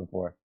discussion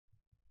before.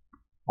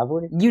 Have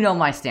we? you know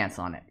my stance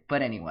on it.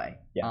 But anyway,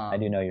 Yeah, I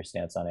do know your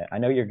stance on it. I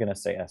know you're gonna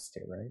say S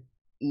tier,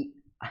 right?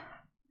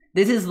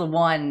 This is the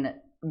one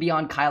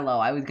beyond Kylo.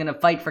 I was gonna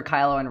fight for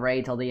Kylo and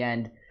Rey till the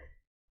end.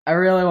 I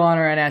really want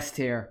her in S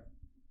tier.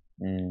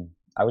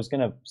 I was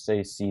gonna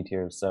say C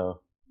tier,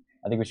 so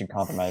I think we should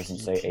compromise and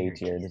say A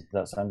tier. Does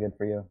that sound good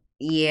for you?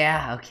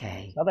 Yeah.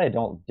 Okay. Not that I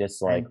don't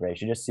dislike Rey.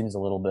 She just seems a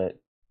little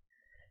bit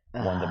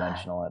Uh,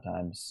 one-dimensional at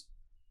times.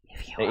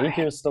 If you The were A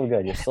tier is still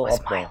good. You're if still it was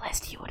up my there.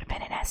 list, you would have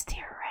been an S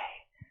tier, Rey.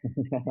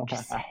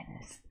 Just saying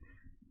this.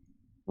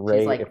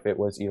 Rey, like- if it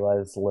was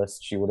Eli's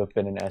list, she would have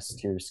been an S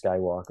tier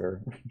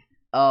Skywalker.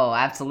 Oh,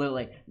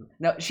 absolutely.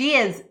 No, she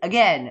is,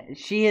 again,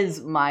 she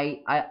is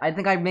my, I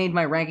think I made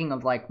my ranking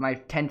of, like, my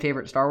 10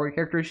 favorite Star Wars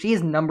characters. She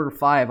is number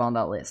 5 on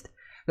that list.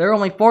 There are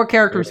only 4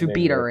 characters who You're a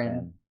beat big her Rey in.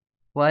 fan.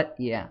 What?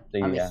 Yeah.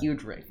 So, I'm yeah. a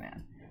huge Rey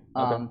fan.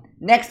 Okay.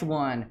 Next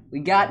one,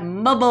 we got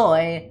my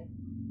boy,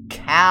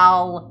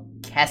 Cal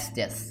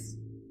Kestis.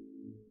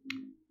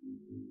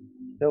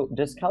 So,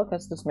 does Cal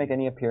Kestis make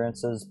any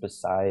appearances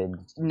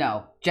besides...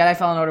 No, Jedi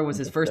Fallen Order was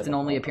his Just first Jedi and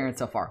only Fallen Order. appearance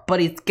so far. But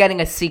he's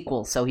getting a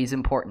sequel, so he's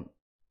important.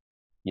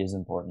 He is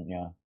important,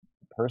 yeah.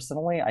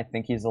 Personally, I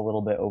think he's a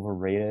little bit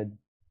overrated.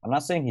 I'm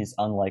not saying he's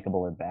unlikable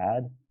or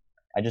bad.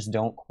 I just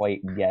don't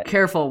quite get...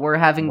 Careful, we're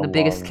having the The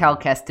biggest love. Cal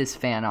Kestis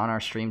fan on our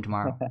stream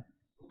tomorrow.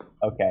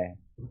 Okay.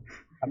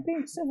 I'm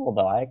being civil,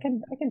 though. I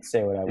can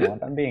say what I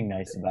want. I'm being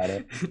nice about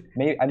it.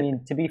 I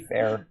mean, to be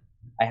fair,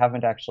 I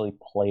haven't actually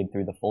played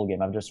through the full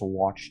game. I've just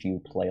watched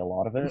you play a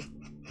lot of it.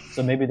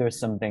 So maybe there's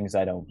some things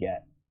I don't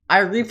get.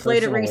 I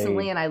replayed it Personally-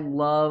 recently, and I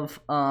love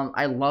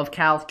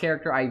Cal's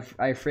character. I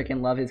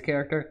freaking love his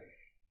character.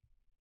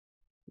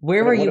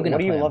 Where were you gonna What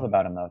do you play him? love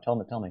about him, though? Tell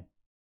me.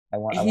 I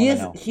want He to is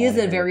know. he is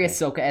a very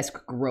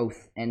Ahsoka-esque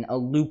growth and a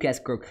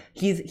Luke-esque growth.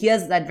 He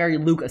has that very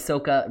Luke,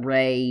 Ahsoka,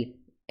 Rey,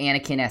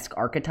 Anakin-esque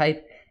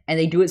archetype, and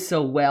they do it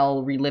so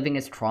well, reliving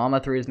his trauma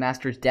through his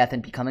master's death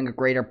and becoming a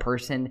greater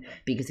person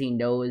because he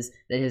knows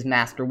that his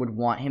master would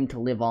want him to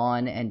live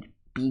on and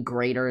be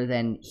greater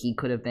than he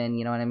could have been.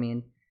 You know what I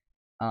mean?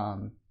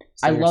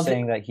 So I you're love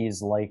saying that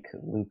he's like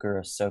Luke or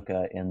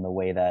Ahsoka in the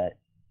way that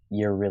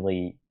you're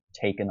really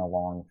taken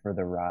along for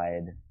the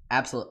ride.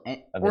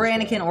 Absolutely, Of or his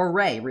Anakin story. or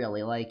Rey,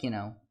 really. Like, you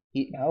know,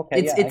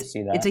 Okay, I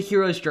see that. It's a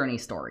hero's journey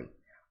story.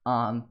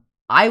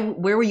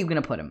 Where were you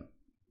gonna put him?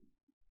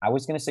 I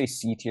was gonna say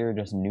C tier,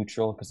 just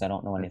neutral, because I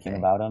don't know anything Okay.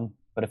 about him.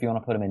 But if you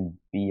want to put him in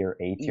B or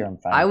A tier, I'm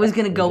fine. I with was that.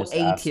 gonna We go just A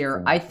asked tier.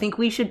 for I nothing. think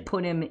we should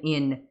put him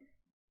in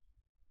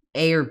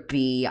A or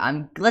B.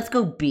 Let's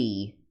go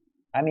B.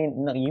 I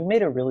mean, no, you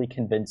made a really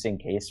convincing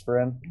case for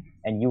him,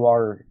 and you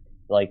are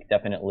like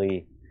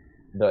definitely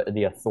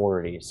the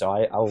authority. So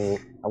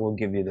I will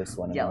give you this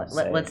one. and Yeah, I'll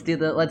say, let's do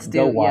go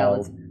yeah, wild,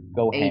 let's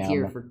go A ham,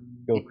 tier for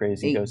go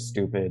crazy, A- go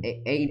stupid.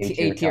 A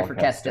tier for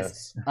Cal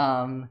Kestis.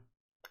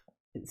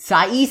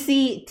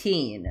 Saisi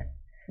Teen.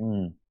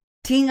 Mm.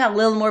 T got a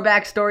little more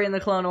backstory in the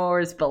Clone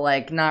Wars, but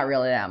like not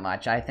really that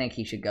much. I think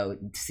he should go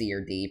C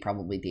or D,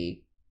 probably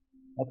D.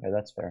 Okay,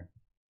 that's fair.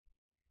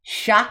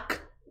 Shak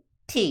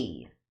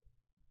T.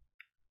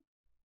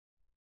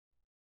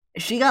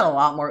 She got a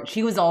lot more.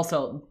 She was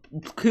also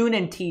Kun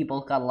and T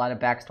both got a lot of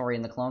backstory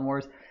in the Clone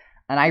Wars,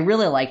 and I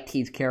really like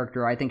T's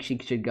character. I think she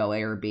should go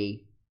A or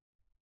B.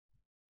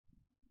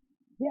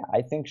 Yeah,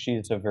 I think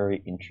she's a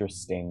very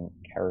interesting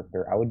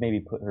character. I would maybe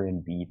put her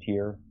in B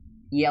tier.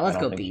 Yeah, let's I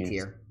go don't think B she's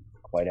tier.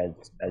 Quite as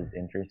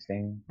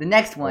interesting. The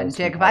next one, Most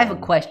Jacob, I have a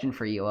compelling. question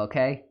for you,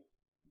 okay?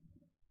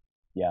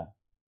 Yeah.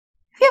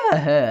 Have you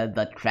ever heard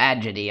the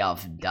tragedy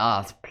of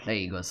Darth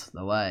Plagueis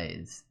the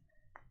Wise?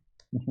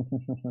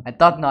 I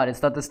thought not.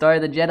 It's not the story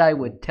the Jedi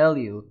would tell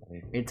you.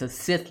 It's a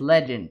Sith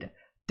legend.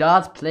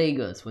 Darth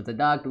Plagueis was the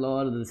Dark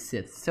Lord of the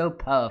Sith, so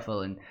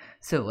powerful and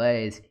so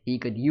wise, he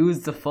could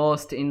use the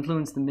Force to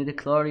influence the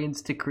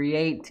midichlorians to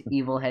create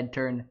evil head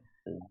turn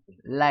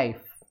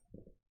life.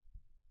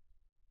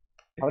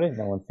 How did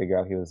no one figure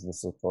out he was the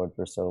Sith Lord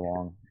for so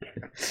long?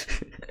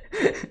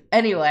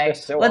 Anyway,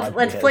 It's so let's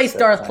obvious place that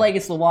Darth time.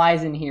 Plagueis the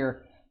Wise in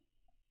here.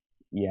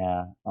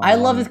 Yeah. I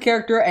love his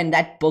character, and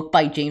that book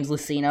by James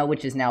Luceno,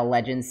 which is now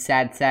Legends,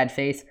 sad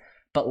face,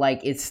 but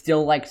like it's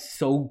still like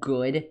so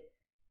good.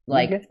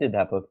 Like you gifted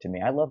that book to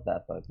me. I love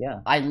that book. Yeah.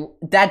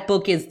 That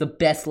book is the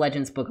best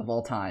Legends book of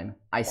all time.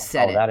 I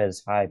said it. That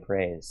is high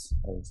praise.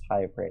 That is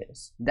high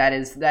praise.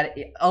 That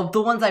of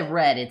the ones I've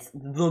read, it's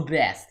the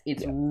best.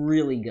 It's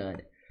really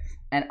good.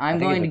 And I'm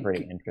going he's to.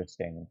 pretty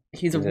interesting.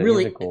 He's a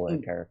really cool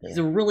character. He's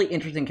a really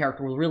interesting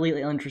character with a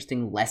really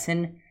interesting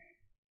lesson.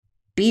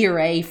 B or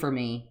A for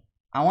me.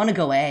 I want to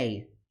go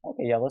A.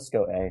 Okay, yeah, let's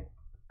go A.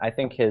 I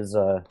think his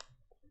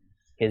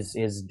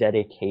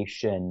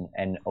dedication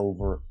and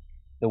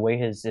the way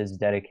his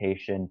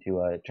dedication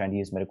to trying to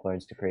use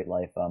midichlorians to create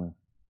life.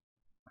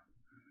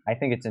 I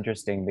think it's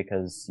interesting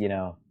because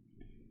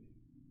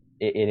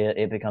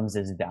it becomes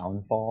his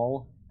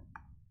downfall,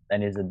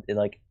 and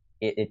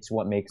it's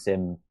what makes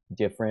him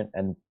different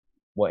and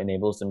what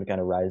enables him to kind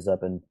of rise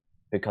up and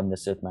become the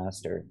Sith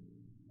Master.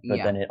 But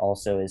then it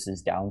also is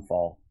his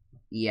downfall.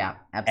 Yeah,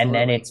 absolutely.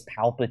 And then it's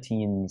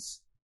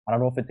Palpatine's. I don't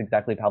know if it's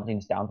exactly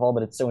Palpatine's downfall,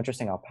 but it's so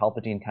interesting how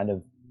Palpatine kind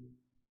of,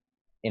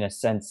 in a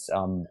sense,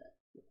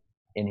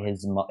 in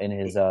his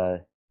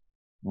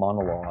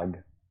monologue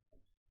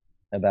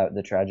about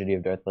the tragedy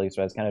of Darth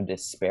Plagueis, kind of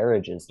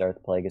disparages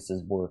Darth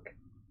Plagueis' work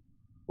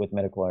with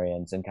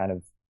midichlorians and kind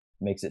of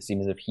makes it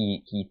seem as if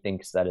he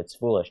thinks that it's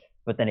foolish.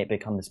 But then it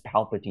becomes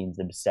Palpatine's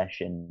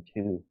obsession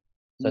too.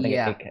 So I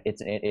think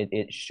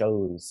it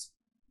shows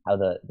how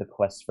the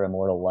quest for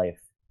immortal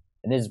life,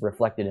 and is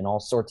reflected in all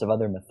sorts of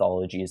other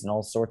mythologies and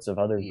all sorts of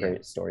other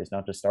great stories,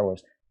 not just Star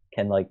Wars,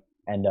 can like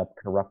end up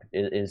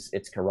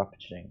it's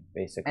corrupting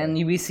basically. And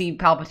we see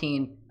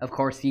Palpatine, of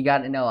course. You got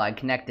to know I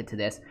connected to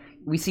this.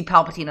 We see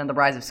Palpatine on The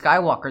Rise of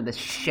Skywalker, the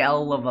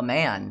shell of a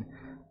man.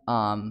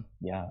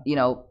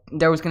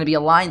 There was going to be a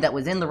line that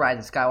was in The Rise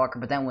of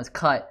Skywalker, but then was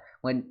cut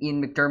when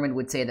Ian McDiarmid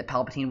would say that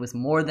Palpatine was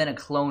more than a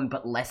clone,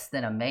 but less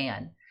than a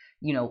man.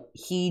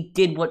 He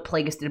did what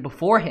Plagueis did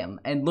before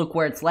him, and look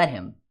where it's led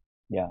him.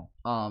 Yeah.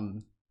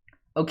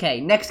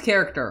 Okay, next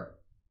character.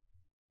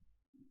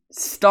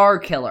 Star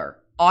Killer.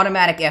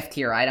 Automatic F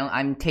tier.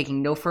 I'm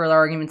taking no further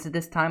arguments at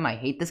this time. I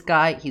hate this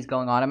guy. He's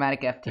going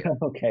automatic F tier.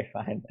 Okay,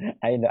 fine.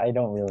 I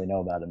don't really know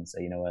about him, so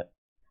you know what?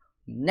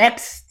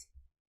 Next,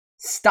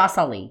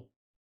 Stasali.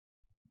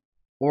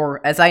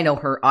 Or, as I know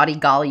her,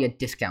 Adigalia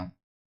Discount.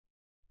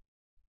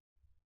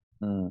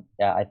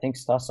 Yeah, I think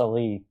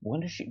Stasali.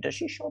 When does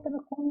she show up in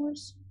the Clone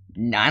Wars?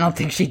 No, I don't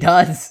think she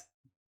does.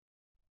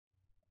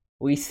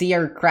 We see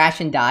her crash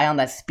and die on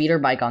that speeder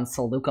bike on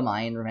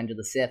Saleucami in Revenge of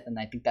the Sith, and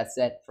I think that's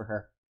it for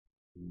her.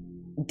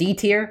 D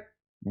tier?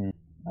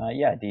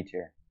 Yeah, D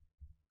tier.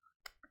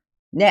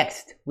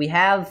 Next, we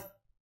have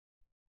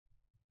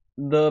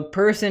the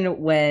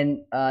person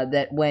when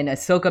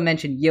Ahsoka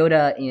mentioned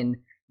Yoda in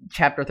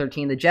Chapter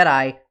 13, The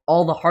Jedi,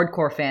 all the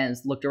hardcore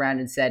fans looked around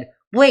and said,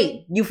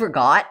 "Wait, you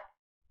forgot?"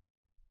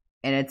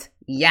 And it's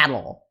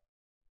Yaddle.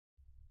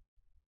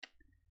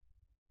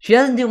 She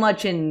doesn't do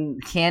much in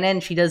canon.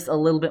 She does a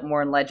little bit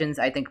more in Legends.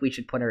 I think we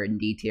should put her in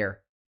D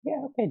tier. Yeah,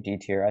 okay, D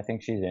tier. I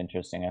think she's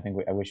interesting.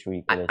 I wish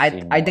we could have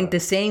seen I think the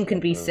same can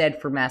be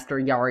said for Master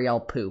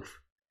Yarael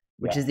Poof,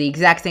 which is the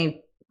exact same.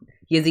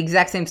 He has the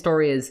exact same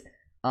story as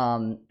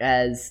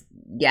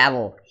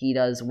Yaddle. He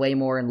does way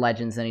more in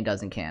Legends than he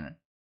does in canon.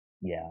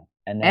 Yeah,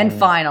 and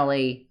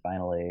finally,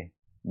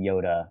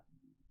 Yoda.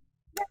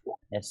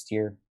 S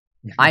tier.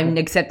 I'm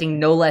accepting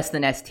no less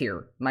than S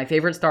tier. My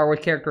favorite Star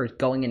Wars character is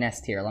going in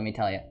S tier. Let me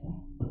tell you.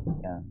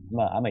 Yeah,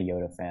 I'm a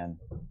Yoda fan.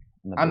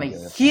 I'm a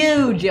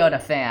huge Yoda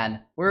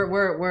fan.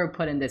 We're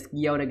putting this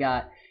Yoda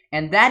guy,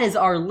 and that is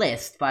our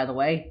list. By the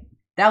way,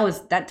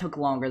 that took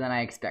longer than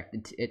I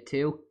expected it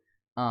to.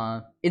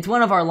 It's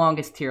one of our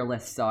longest tier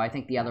lists, so I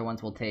think the other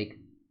ones will take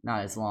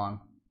not as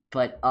long.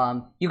 But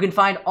you can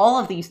find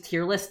all of these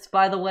tier lists,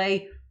 by the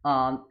way,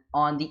 on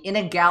the In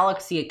a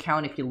Galaxy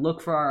account. If you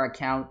look for our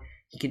account,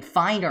 you can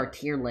find our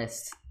tier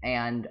lists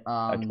and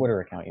a Twitter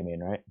account. You mean,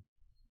 right?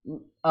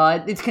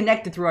 It's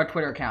connected through our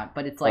Twitter account,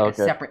 but it's like a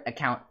separate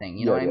account thing.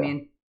 You know what I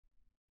mean?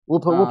 We'll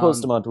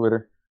post them on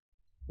Twitter.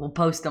 We'll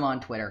post them on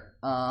Twitter.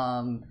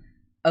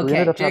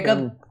 Okay,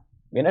 Jacob.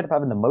 We ended up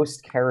having the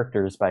most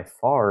characters by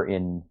far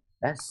in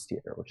S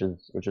tier, which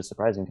is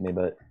surprising to me,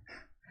 but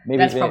maybe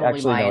that's probably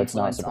actually my no, influence, it's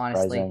not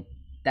surprising. Honestly.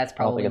 That's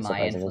probably I don't think it's my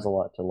surprising. influence. There's a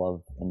lot to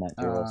love in that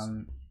tier list.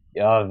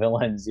 Yeah,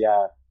 villains,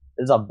 yeah.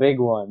 This is a big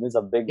one.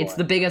 It's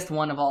the biggest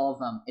one of all of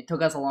them. It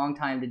took us a long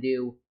time to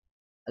do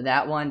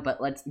that one,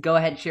 but let's go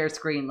ahead, share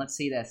screen. Let's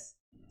see this.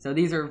 So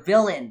these are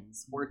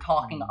villains. We're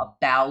talking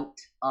about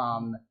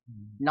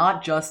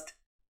not just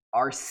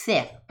our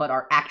Sith, but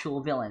our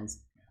actual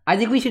villains. I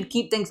think we should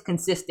keep things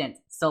consistent.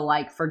 So,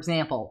 like, for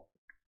example,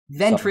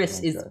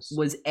 Ventress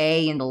was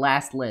A in the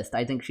last list.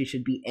 I think she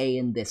should be A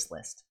in this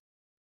list.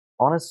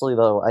 Honestly,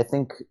 though, I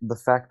think the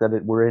fact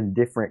that we're in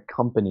different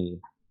company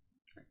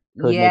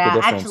could make a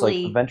difference.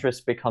 Actually, like,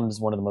 Ventress becomes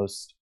one of the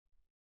most,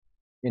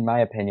 in my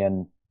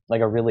opinion,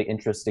 like a really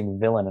interesting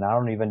villain, and I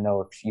don't even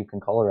know if you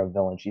can call her a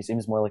villain. She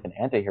seems more like an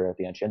anti-hero at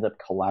the end. She ends up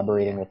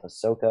collaborating with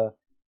Ahsoka.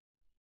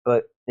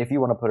 But if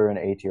you want to put her in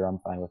A tier, I'm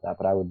fine with that.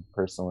 But I would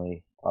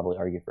personally probably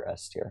argue for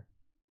S tier.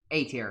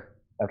 A tier.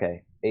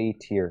 Okay, A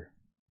tier.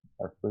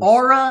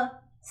 Aurra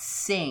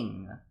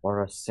Sing.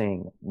 Aurra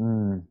Sing.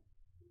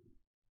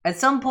 At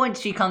some point,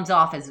 she comes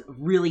off as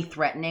really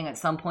threatening. At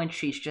some point,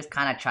 she's just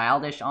kind of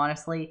childish,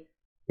 honestly.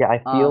 Yeah, I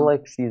feel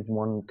like she's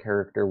one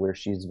character where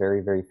she's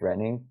very, very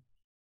threatening,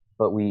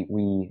 but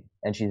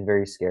and she's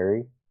very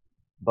scary,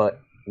 but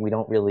we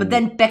don't really... But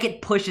then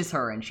Beckett pushes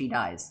her and she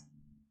dies.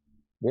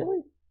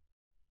 Really?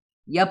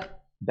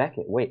 Yep.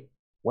 Beckett, wait.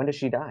 When does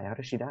she die? How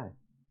does she die?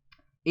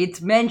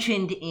 It's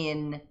mentioned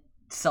in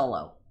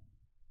Solo.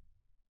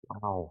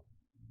 Wow.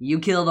 You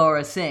killed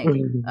Aurra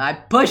Sing. I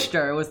pushed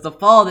her. It was the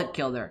fall that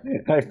killed her.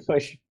 I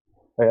pushed.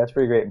 Right, that's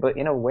pretty great. But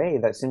in a way,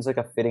 that seems like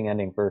a fitting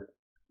ending for...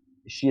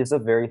 She is a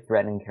very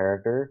threatening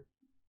character,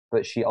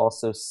 but she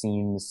also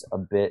seems a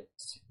bit...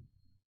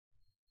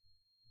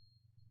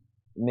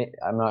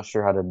 I'm not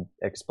sure how to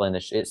explain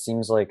this. It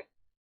seems like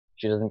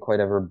she doesn't quite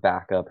ever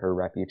back up her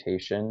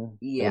reputation.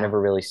 Yeah. You never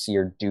really see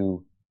her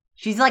do...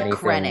 She's like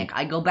Krennic.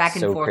 I go back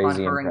and forth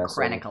on her impressive.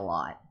 and Krennic a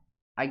lot.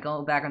 I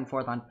go back and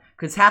forth on...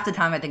 Because half the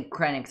time I think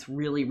Krennic's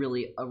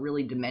a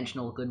really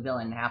dimensional good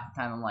villain, and half the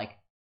time I'm like,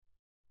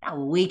 that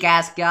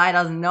weak-ass guy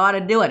doesn't know how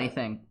to do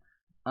anything.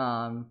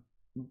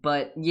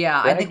 But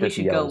yeah, I think we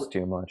should go...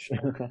 too much.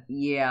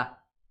 Yeah.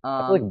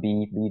 I feel like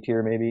B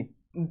tier, maybe.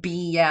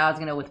 B, yeah, I was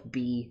gonna go with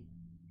B.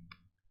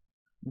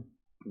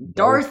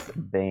 Darth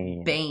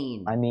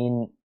Bane. I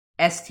mean...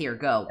 S tier,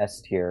 go.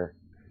 S tier.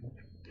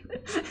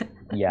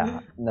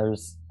 Yeah,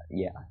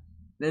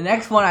 The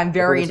next one I'm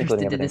very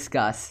interested to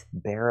discuss.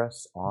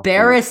 Barriss Offee.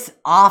 Barriss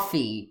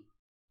Offee.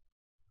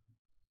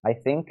 I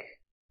think...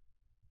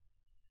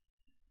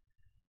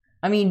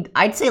 I mean,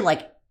 I'd say,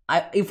 like,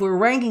 if we're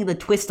ranking the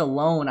twist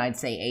alone, I'd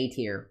say A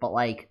tier. But,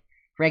 like,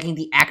 ranking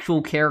the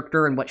actual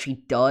character and what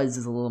she does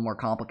is a little more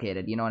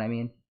complicated. You know what I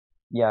mean?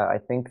 Yeah, I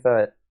think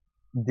that...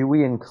 Do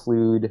we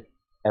include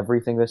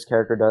everything this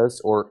character does,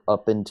 or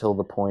up until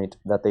the point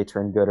that they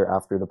turn good, or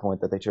after the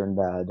point that they turn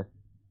bad?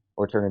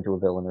 Or turn into a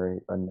villain or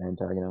an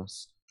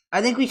antagonist?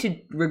 I think we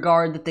should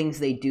regard the things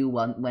they do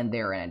when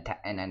they're an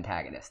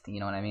antagonist. You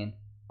know what I mean?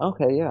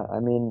 Okay, yeah. I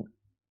mean,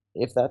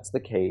 if that's the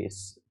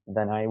case,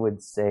 then I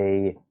would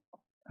say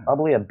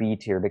probably a B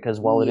tier, because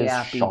while it is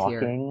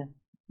shocking,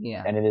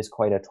 and it is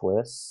quite a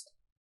twist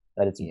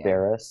that it's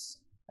Barriss,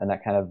 and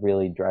that kind of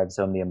really drives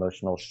home the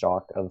emotional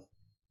shock of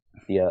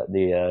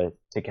the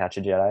To Catch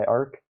a Jedi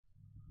arc,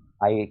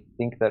 I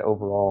think that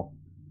overall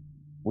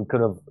we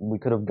could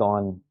have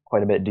gone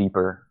quite a bit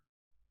deeper.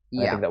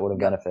 I think that would have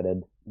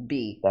benefited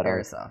B that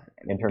arc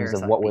in terms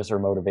of what was her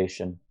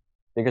motivation,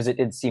 because it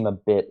did seem a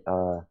bit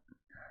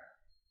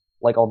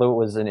like, although it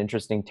was an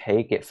interesting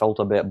take, it felt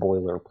a bit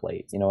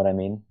boilerplate. You know what I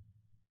mean?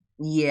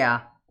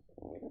 Yeah.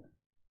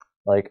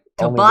 Like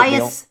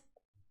Tobias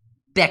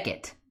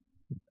Beckett.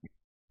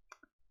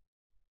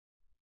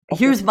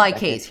 Here's my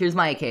case.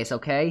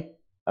 Okay.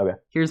 Okay.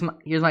 Here's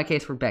my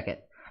case for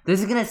Beckett. This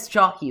is gonna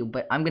shock you,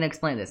 but I'm gonna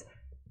explain this.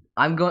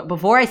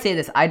 Before I say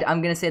this,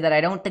 I'm gonna say that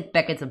I don't think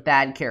Beckett's a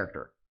bad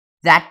character.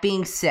 That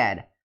being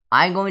said,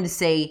 I'm going to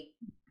say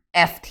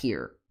F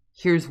tier.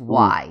 Here's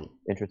why.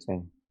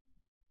 Interesting.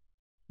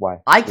 Why?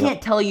 I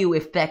can't tell you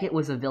if Beckett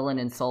was a villain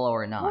in Solo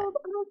or not. Well,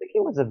 I don't think he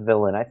was a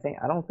villain. I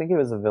don't think he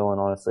was a villain,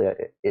 honestly.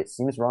 It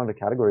seems wrong to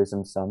categorize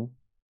him some.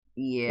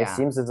 Yeah. It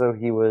seems as though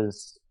he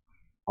was,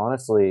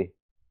 honestly,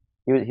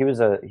 he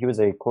was a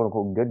quote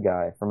unquote good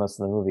guy for most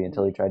of the movie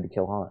until he tried to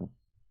kill Han.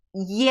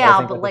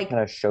 Yeah, but like,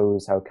 kind of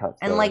shows how cutthroat.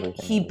 And like,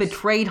 he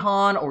betrayed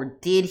Han, or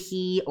did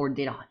he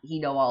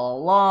know all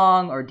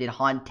along, or did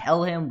Han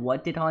tell him?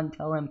 What did Han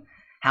tell him?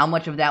 How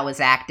much of that was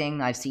acting?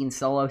 I've seen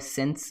Solo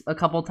since a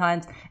couple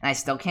times, and I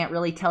still can't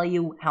really tell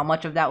you how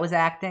much of that was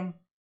acting.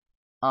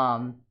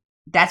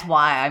 That's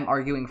why I'm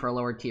arguing for a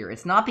lower tier.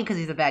 It's not because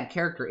he's a bad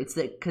character, it's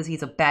because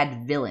he's a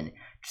bad villain.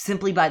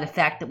 Simply by the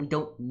fact that we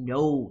don't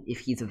know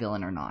if he's a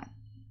villain or not.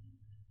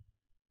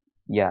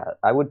 Yeah,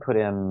 I would put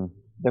him...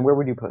 Then where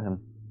would you put him?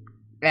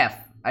 F.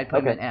 I'd put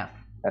him Okay. in F.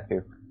 F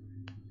tier.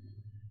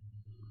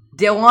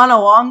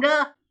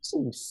 Dewanawonga?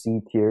 C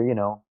tier, you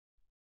know.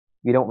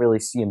 You don't really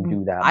see him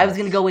do that. I was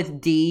gonna go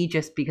with D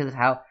just because of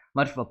how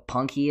much of a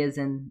punk he is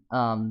in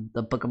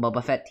the Book of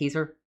Boba Fett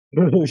teaser.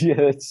 Yeah,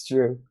 that's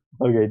true.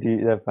 Okay,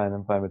 D. That's fine.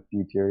 I'm fine with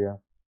D tier.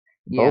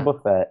 Yeah. Yeah.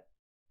 Boba Fett.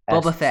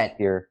 Boba S Fett.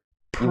 tier.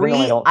 Even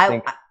though I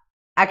don't think.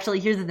 Actually,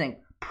 here's the thing.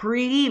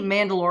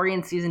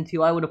 Pre-Mandalorian season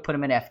 2, I would have put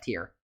him in F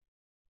tier.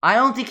 I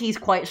don't think he's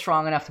quite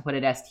strong enough to put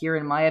it S tier,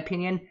 in my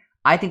opinion.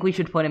 I think we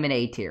should put him in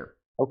A tier.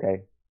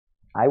 Okay.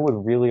 I would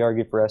really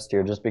argue for S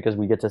tier just because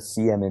we get to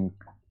see him and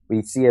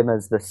we see him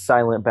as the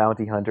silent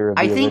bounty hunter of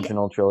the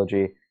original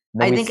trilogy.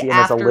 And then we see him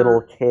as a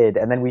little kid,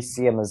 and then we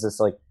see him as this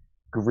like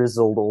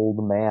grizzled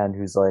old man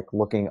who's like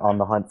looking on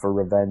the hunt for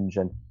revenge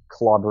and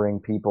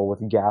clobbering people with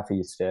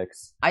gaffy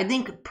sticks. I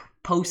think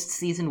post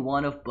season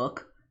 1 of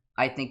Book,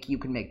 I think you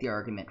can make the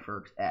argument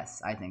for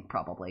S. I think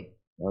probably.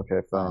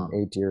 Okay, fine.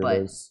 A tier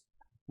it is.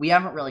 We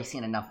haven't really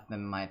seen enough of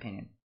him, in my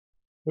opinion.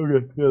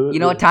 Okay. Yeah, you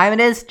know what time it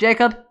is,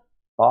 Jacob?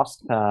 Boss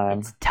time.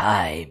 It's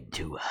time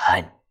to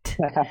hunt.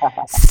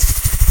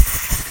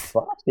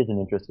 Bosk is an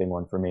interesting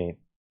one for me.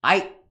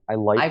 I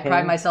like him.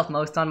 pride myself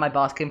most on my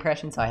Bosk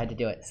impression, so I had to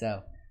do it.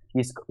 So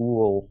he's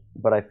cool,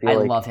 but I feel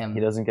like love him. He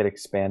doesn't get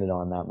expanded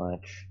on that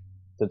much.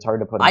 So it's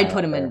hard to put him. I'd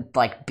put him in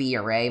like B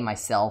or A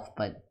myself,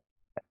 but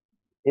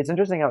it's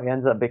interesting how he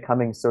ends up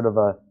becoming sort of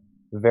a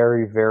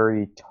very,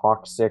 very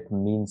toxic,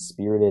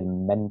 mean-spirited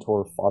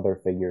mentor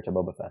father figure to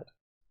Boba Fett.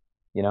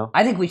 You know?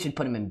 I think we should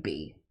put him in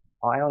B.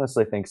 I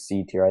honestly think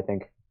C tier. I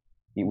think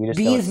we just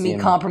B is me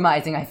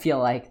compromising. I feel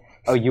like.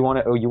 Oh, you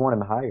want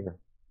him higher?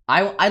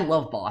 I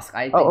love Bosk.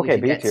 I think we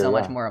should get so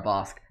much more of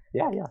Bosk.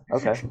 Yeah.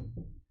 Okay.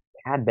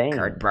 Cad Bane.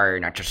 Cad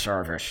Bane at your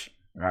service.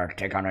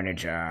 Take on any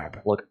job.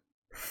 Look.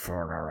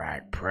 For the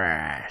right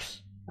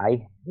price.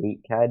 I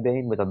hate Cad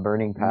Bane with a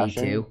burning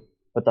passion. Me too.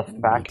 But the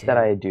fact that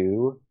I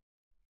do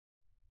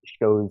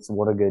shows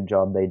what a good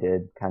job they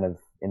did kind of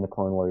in the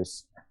Clone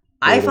Wars.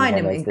 I find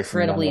him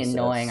incredibly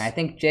annoying. I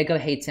think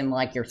Jacob hates him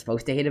like you're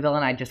supposed to hate a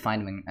villain. I just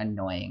find him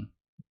annoying.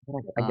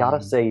 I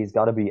gotta say he's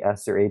gotta be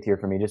S or A tier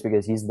for me just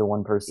because he's the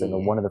one person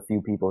or one of the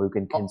few people who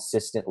can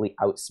consistently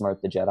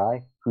outsmart the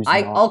Jedi.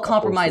 I'll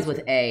compromise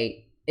with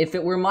A. If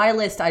it were my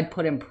list, I'd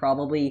put him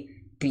probably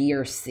B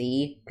or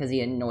C because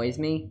he annoys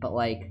me. But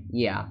like,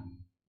 yeah.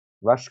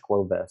 Rush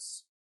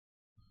Clovis.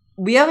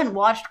 We haven't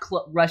watched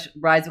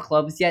Rise of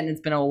Clovis yet, and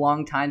it's been a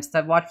long time since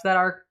I've watched that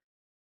arc.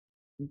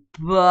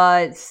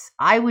 But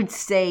I would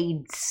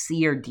say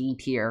C or D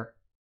tier.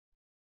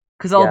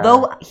 Because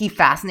although he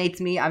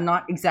fascinates me, I'm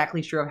not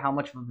exactly sure of how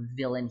much of a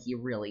villain he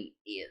really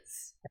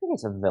is. I think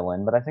he's a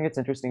villain, but I think it's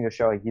interesting to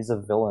show he's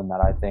a villain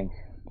that I think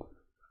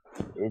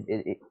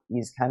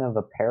he's kind of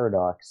a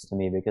paradox to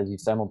me because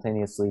he's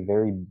simultaneously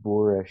very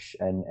boorish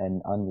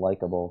and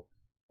unlikable,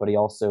 but he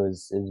also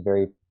is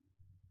very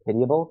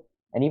pitiable.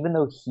 And even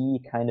though he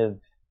kind of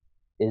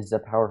is a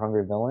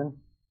power-hungry villain,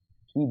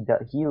 he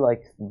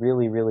like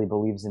really, really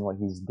believes in what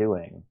he's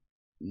doing.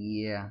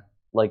 Yeah.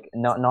 Like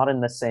not in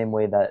the same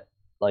way that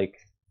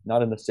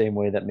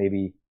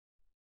maybe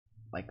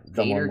like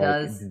Vader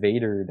does.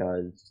 Vader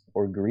does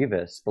or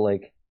Grievous, but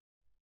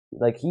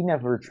like he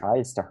never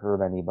tries to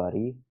hurt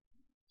anybody.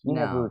 He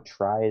never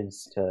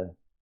tries to.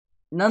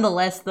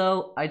 Nonetheless,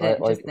 though, I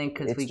just think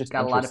because we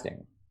got a lot of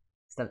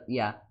stuff.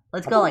 Yeah,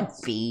 let's go like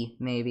B,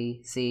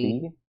 maybe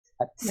C.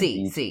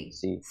 C.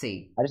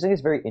 I just think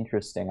it's very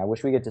interesting. I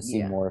wish we get to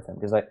see more of him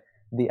because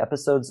the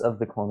episodes of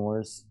the Clone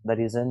Wars that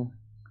he's in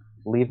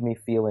leave me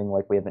feeling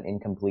like we have an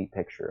incomplete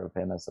picture of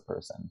him as a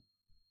person.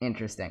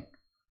 Interesting.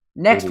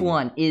 Next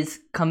one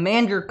is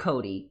Commander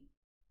Cody.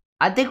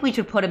 I think we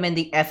should put him in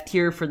the F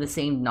tier for the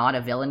same not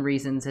a villain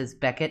reasons as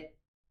Beckett.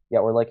 Yeah,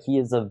 or like he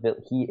is a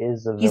villain.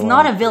 He's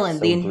not a villain.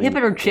 The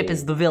inhibitor chip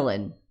is the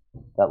villain.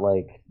 That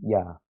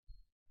yeah.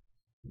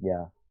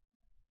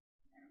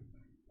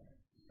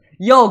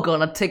 You're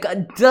gonna take a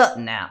dirt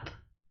nap.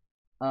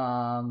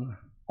 I'm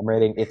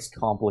rating it's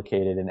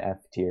complicated in F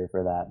tier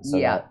for that. So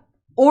yeah.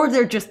 Or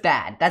they're just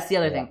bad. That's the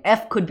other thing.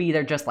 F could be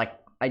they're just like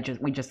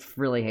we just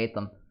really hate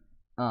them.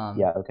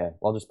 Yeah, okay.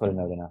 I'll just put a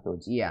note in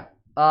afterwards. Yeah.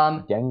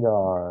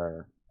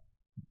 Gengar.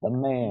 The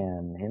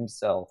man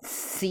himself.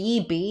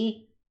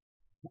 CB?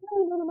 I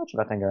don't know much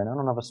about Dengar, and I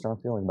don't have a strong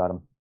feeling about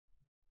him.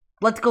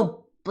 Let's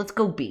go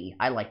B.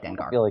 I like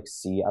Dengar. I feel like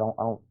C. I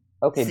don't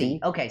okay, C. B.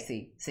 Okay,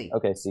 C.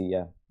 Okay, C,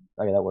 yeah.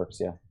 Okay, that works,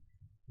 yeah.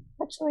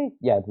 Actually,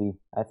 yeah, B.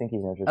 I think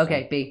he's interesting.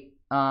 Okay, B.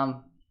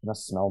 He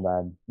must smell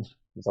bad.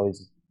 He's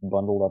always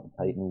bundled up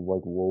tight and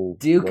like wool.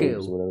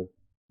 Dooku. Or whatever.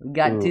 We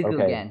got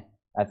Dooku again.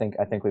 I think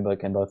we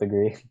can both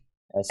agree.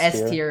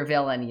 S tier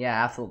villain,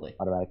 yeah, absolutely.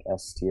 Automatic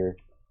S tier.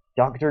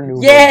 Dr. New.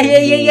 Yeah.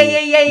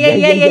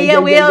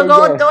 We are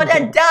going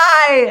to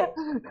die.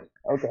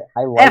 Okay,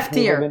 I like F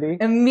tier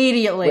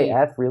immediately. Wait,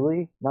 F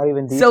really? Not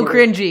even D. So tier?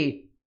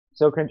 cringy.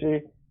 So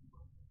cringy.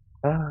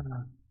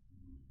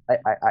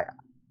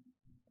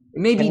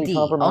 Maybe D.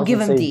 I'll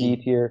give him D.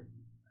 D tier.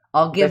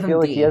 I'll give him D. I feel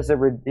like he has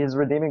his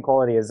redeeming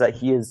quality is that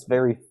he is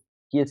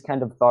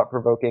kind of thought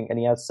provoking and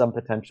he has some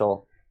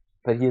potential,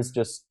 but he is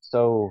just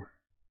so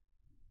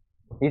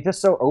He's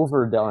just so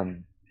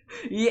overdone.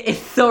 Yeah, he's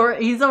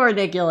so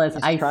ridiculous.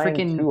 He's I trying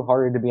freaking too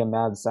hard to be a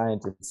mad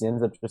scientist. He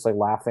ends up just like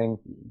laughing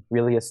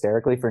really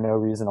hysterically for no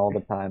reason all the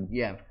time.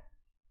 yeah.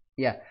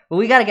 Well,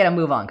 we got to get a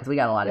move on because we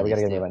got a lot Yeah, of we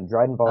these. gotta get him.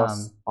 Dryden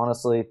Voss, Um,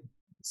 honestly,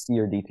 C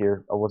or D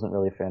tier. I wasn't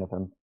really a fan of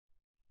him.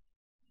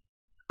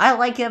 I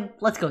like him.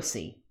 Let's go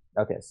C.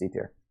 Okay, C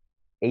tier.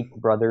 Eighth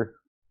brother,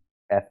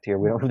 F tier.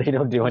 They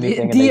don't do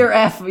anything. and D they, or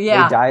F.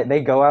 Yeah. They die.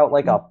 They go out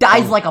like a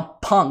Dies punk. like a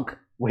punk.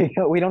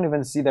 We don't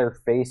even see their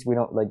face. We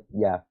don't like.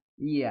 Yeah.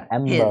 Yeah.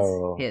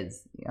 Embo.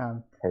 His.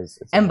 It's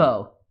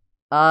Embo.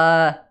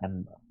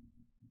 Embo.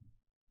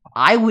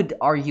 I would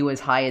argue as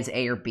high as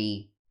A or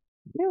B.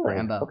 Really?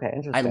 Embo. Okay,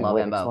 interesting. I love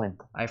Wait, Embo. explain.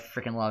 I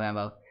freaking love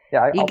Embo.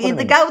 Yeah, I'll put him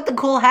The in- guy with the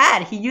cool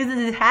hat. He uses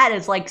his hat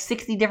as like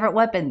 60 different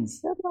weapons.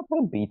 Yeah, I'll put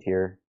him B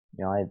tier.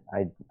 You know,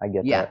 I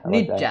get Yeah. that. I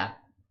like Ninja.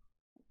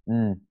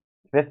 that.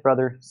 Fifth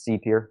brother, C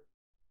tier.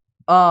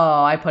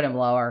 Oh, I put him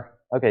lower.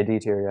 Okay, D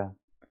tier. Yeah.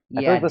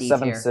 I Yeah, feel like the D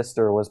seventh tier.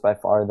 sister was by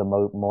far the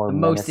most most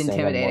menacing and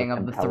intimidating more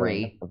of the compelling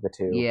three. of the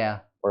two. Yeah.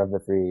 Or of the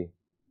three.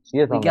 She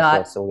is We on got- the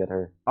list, so we'll get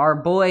her. Our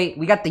boy,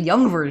 we got the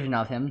young version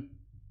of him.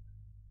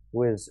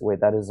 Who is? Wait,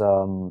 that is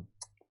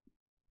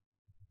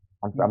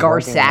I'm Gar blanking on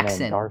the name.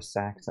 Saxon. Gar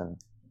Saxon.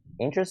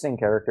 Interesting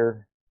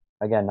character.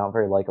 Again, not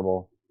very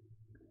likable,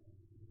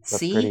 but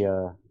C?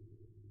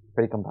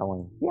 pretty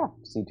compelling. Yeah,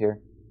 C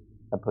tier.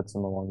 That puts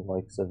him along the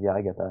likes of. Yeah,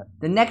 I get that.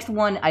 The next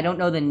one, I don't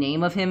know the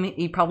name of him.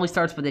 He probably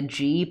starts with a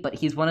G, but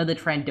he's one of the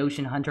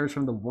Trandoshan hunters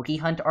from the Wookiee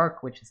Hunt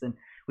arc, which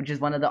is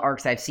one of the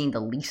arcs I've seen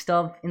the least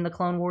of in the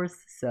Clone Wars.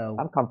 So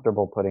I'm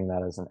comfortable putting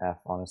that as an F,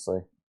 honestly.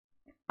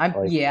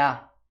 yeah.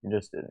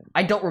 Just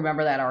I don't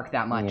remember that arc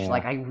that much. Yeah.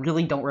 Like I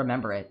really don't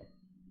remember it.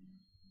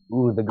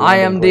 ooh, the Grand I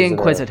am the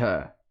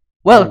Inquisitor.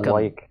 Welcome.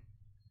 Like,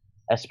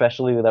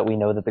 especially that we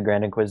know that the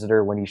Grand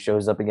Inquisitor, when he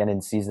shows up again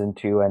in season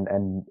 2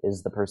 and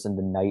is the person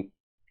to knight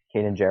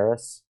Kanan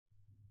Jarrus,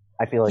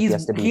 I feel like he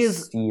has to be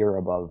C or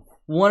above.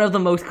 One of the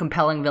most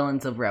compelling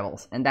villains of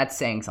Rebels, and that's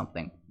saying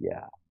something.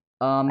 Yeah.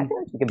 I feel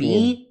like he could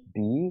B? be a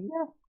B.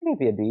 Yeah, he could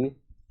be a B.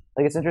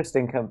 Like, it's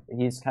interesting.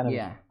 He's kind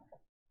of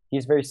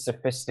he's very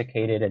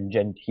sophisticated and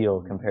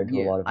genteel compared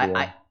to a lot of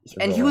the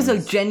and he was a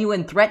villains.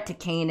 genuine threat to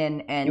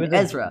Kanan and He was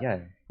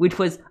Ezra, which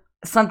was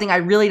something I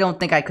really don't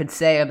think I could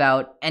say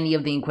about any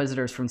of the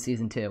Inquisitors from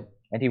season 2.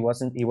 And he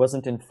wasn't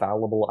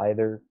infallible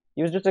either.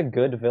 He was just a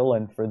good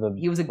villain for the.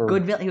 He was a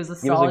good villain. He was a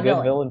He was solid a good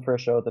villain. villain for a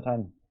show at the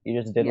time. He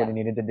just did what he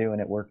needed to do,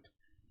 and it worked.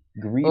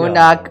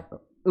 Greedo.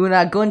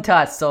 Una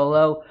gunta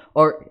solo,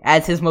 or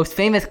as his most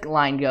famous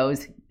line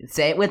goes,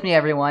 say it with me,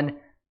 everyone,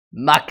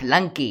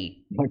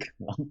 McClunky.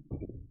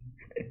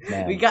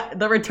 Man. We got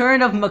the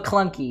return of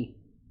McClunky.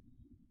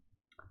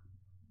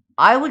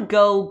 I would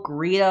go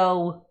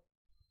Greedo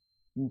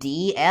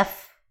DF.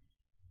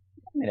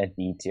 I'm in a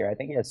D tier. I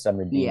think he has some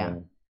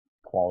redeeming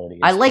qualities.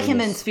 I like him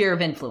in Sphere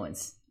of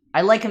Influence.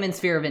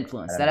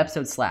 That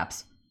episode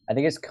slaps. I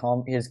think his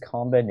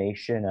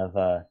combination of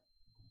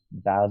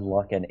bad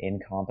luck and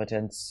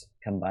incompetence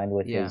combined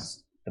with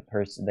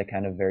the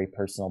kind of very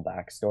personal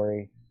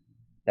backstory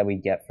that we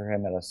get for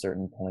him at a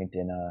certain point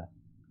in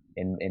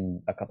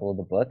a couple of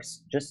the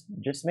books just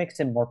makes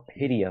him more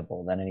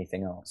pitiable than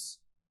anything else.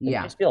 You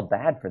just feel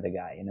bad for the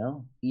guy, you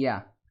know?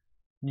 Yeah.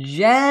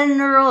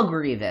 General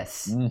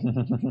Grievous.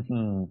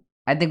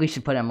 I think we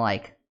should put him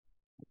like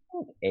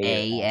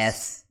A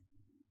S.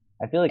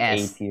 I feel like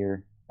S. A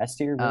tier. S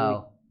tier, really?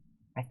 Oh.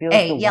 I feel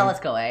like A, let's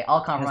go A.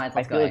 I'll compromise,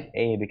 let's go I feel like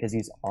A because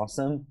he's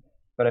awesome,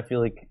 but I feel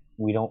like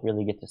we don't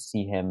really get to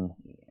see him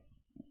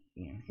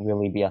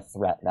really be a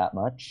threat that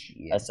much,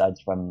 aside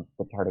from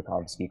the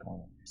Tartakovsky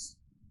corners.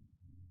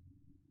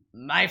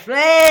 My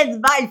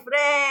friends!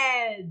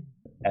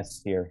 S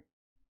tier.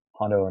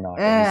 Hondo Ohnaka.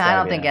 I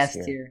don't think S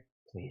tier.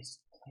 Please.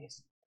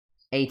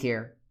 A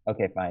tier.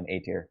 Okay, fine. A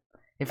tier.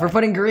 If we're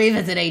putting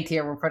Grievous at A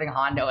tier, we're putting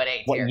Hondo at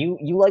A tier.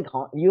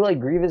 What, you like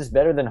Grievous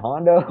better than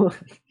Hondo?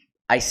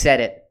 I said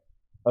it.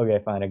 Okay,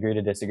 fine. Agree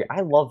to disagree. I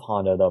love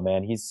Hondo though,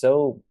 man. He's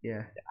so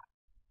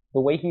the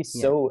way he's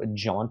so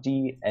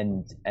jaunty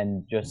and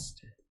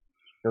just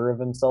sure of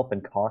himself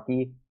and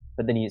cocky,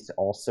 but then he's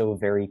also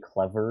very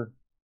clever.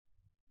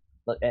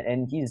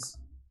 And he's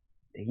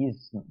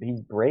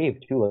brave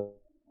too.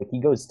 Like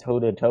he goes toe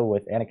to toe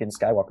with Anakin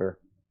Skywalker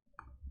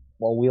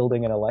while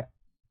wielding an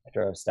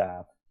electro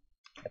staff.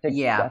 I think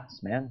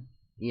guts, man.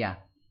 Yeah.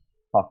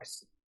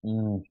 Hux.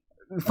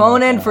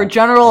 Phone in for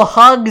General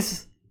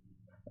Hugs.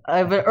 I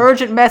have an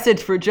urgent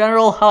message for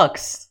General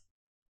Hux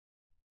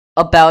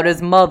about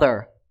his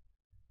mother.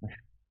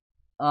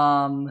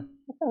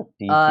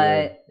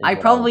 I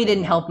probably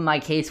didn't help my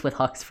case with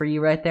Hux for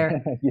you right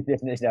there. You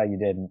didn't. No, you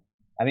didn't.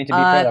 I mean, to be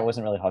fair, that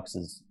wasn't really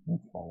Hux's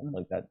fault.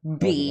 Like that.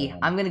 B.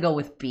 I'm gonna go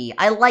with B.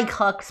 I like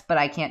Hux, but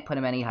I can't put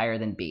him any higher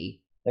than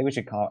B. I think we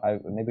should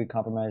maybe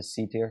compromise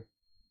C tier.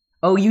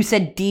 Oh, you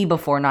said D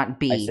before, not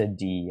B. I said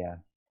D. Yeah.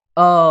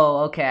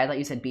 Oh, okay. I thought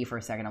you said B for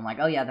a second. I'm like,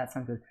 oh yeah, that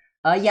sounds good.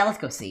 Yeah, let's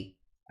go C.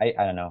 I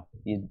don't know.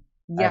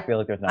 I feel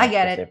like there's not. I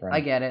get it.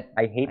 I get it.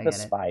 I hate the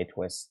spy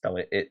twist though.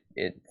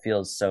 It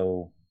feels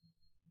so.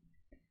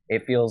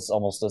 It feels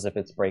almost as if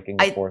it's breaking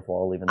the fourth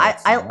wall, even though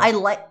I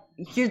like.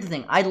 Here's the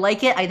thing. I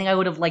like it. I think I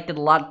would have liked it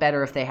a lot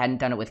better if they hadn't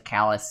done it with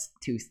Callus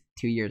 2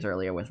 years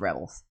earlier with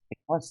Rebels.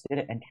 Callus did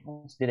it, and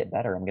Callus did it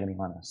better. I'm gonna be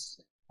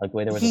honest. Like the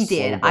way there was He a slow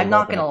did. I'm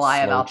not build-up and gonna a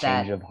lie slow about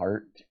change that. of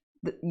heart.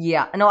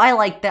 Yeah, no, I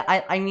like that.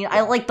 I mean,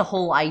 I like the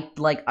whole. I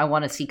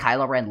want to see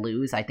Kylo Ren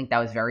lose. I think that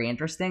was very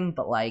interesting.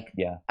 But like,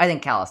 Yeah. I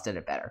think Callus did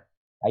it better.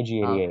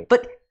 IG-88.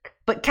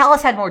 But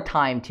Callus had more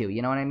time too.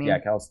 You know what I mean? Yeah,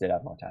 Callus did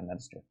have more time.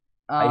 That's true.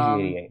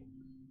 IG-88.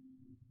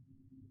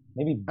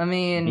 Maybe I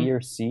mean, B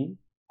or C.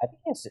 I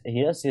think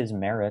he has his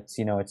merits.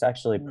 You know, it's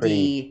actually pretty.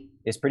 D.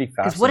 It's pretty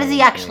fascinating. Because what does he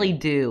actually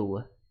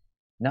do?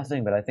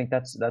 Nothing, but I think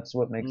that's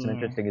what makes him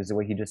interesting is the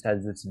way he just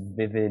has this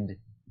vivid,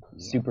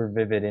 super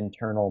vivid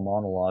internal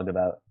monologue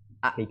about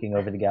taking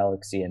over the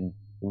galaxy and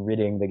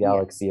ridding the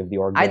galaxy of the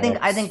organic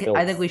I think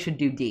filth. we should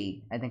do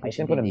D. I think we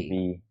should put do him D.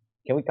 B.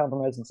 Can we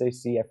compromise and say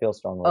C? I feel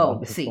strongly. Oh,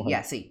 about this C. one.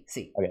 Yeah, C.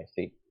 C. Okay,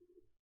 C.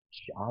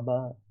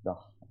 Jabba the.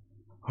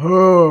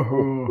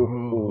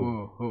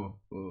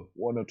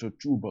 Wanna to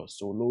Juba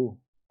Solo?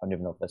 I don't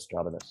even know if that's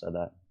Jabba that said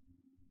that.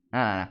 I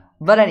don't know.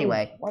 But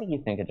anyway. What do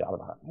you think of Jabba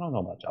the Hutt? I don't know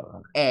about Jabba the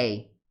Hutt.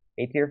 A.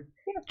 A tier?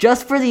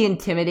 Just for the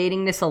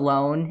intimidatingness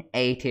alone,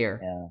 A tier.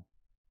 Yeah.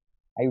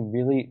 I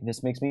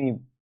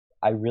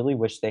really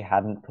wish they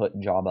hadn't put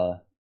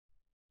Jabba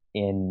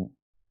in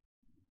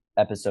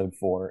episode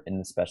 4 in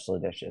the special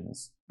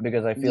editions.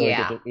 Because I feel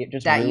like it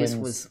just that ruins, use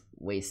was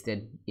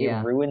wasted. It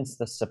Yeah. ruins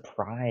the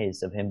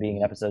surprise of him being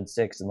in episode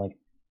 6 and like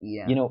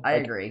Yeah. you know, I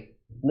like, agree.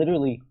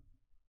 Literally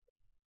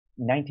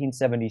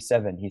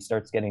 1977 he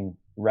starts getting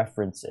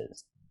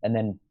references and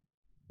then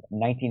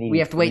 1983 we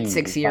have to wait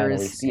 6 we finally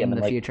years see him, in and,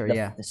 the like, future,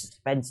 the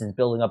suspense is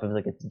building up of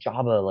like it's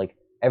Jabba, like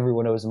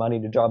everyone owes money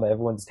to Jabba,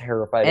 everyone's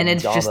terrified and of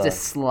it's Jabba, just a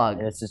slug.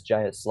 and it's this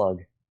giant slug.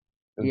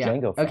 Yeah.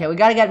 Jango Fett. Okay, we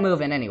gotta get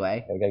moving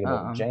anyway. We gotta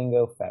get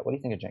Jango Fett. What do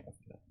you think of Jango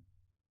Fett?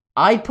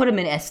 I'd put him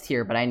in S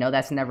tier, but I know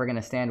that's never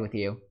gonna stand with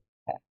you.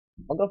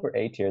 I'll go for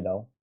A tier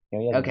though.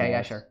 You know, Okay,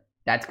 yeah, sure.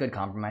 That's good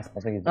compromise. I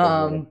think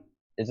he's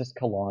is this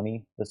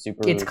Kalani, the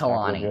super? It's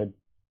Kalani.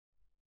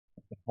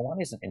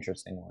 Kalani's an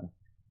interesting one.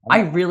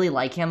 I really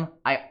like him.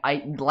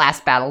 I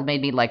Last Battle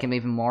made me like him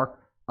even more.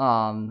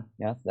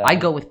 Yeah, I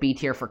go with B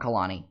tier for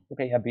Kalani.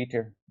 Okay, yeah, B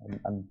tier.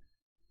 I'm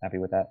happy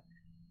with that.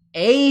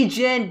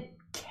 Agent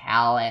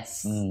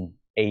Callus.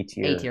 A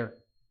tier. A tier.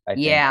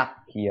 Yeah.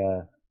 He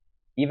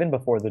even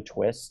before the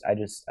twist, I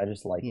just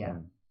like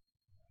him.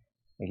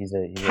 He's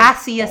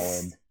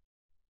Cassius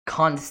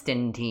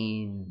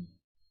Constantine.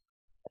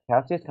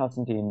 Cassius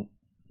Constantine.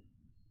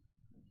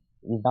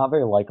 He's not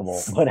very likable,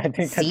 but I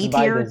think that's C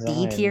by tier,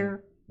 design. D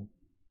tier.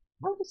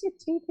 I would say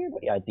C tier,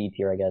 but yeah, D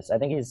tier, I guess. I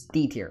think he's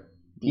D tier.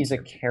 He's a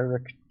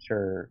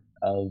caricature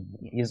of.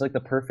 He's like the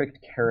perfect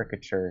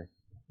caricature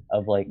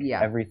of like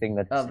everything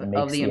that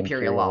makes the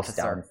Imperial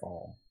officer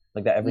downfall.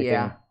 Like that everything.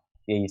 Yeah,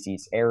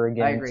 he's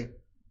arrogant. I agree.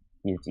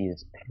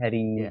 He's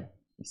petty. Yeah.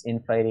 He's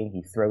infighting.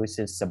 He throws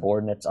his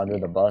subordinates under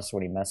the bus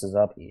when he messes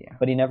up. Yeah.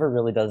 But he never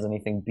really does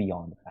anything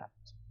beyond that.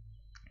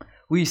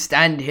 We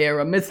stand here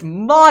amidst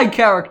my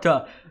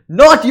character,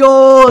 not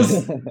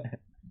yours. We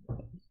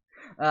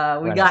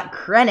got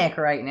Krennic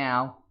right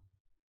now.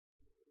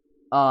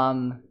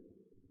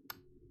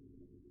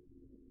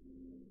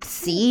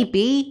 C,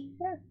 B?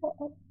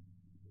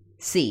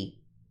 C.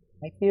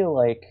 I feel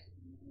like,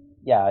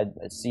 yeah,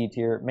 C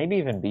tier, maybe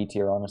even B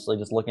tier, honestly,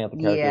 just looking at the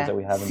characters that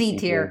we have in C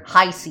tier.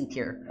 High C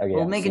tier. Okay,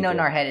 we'll make a note in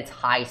our head, it's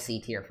high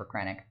C tier for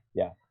Krennic.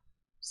 Yeah.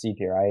 C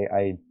tier.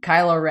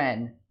 Kylo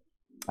Ren.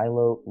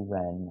 Kylo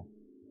Ren.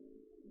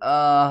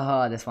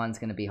 This one's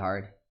gonna be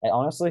hard. I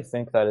honestly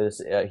think that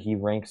is he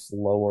ranks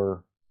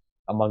lower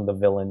among the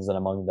villains than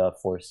among the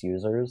Force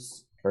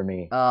users for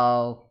me.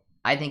 Oh,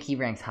 I think he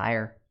ranks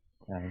higher.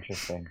 Yeah,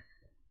 interesting.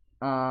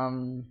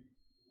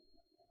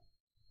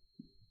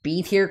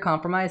 B tier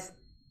compromise.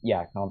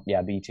 Yeah,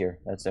 B tier.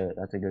 That's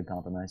a good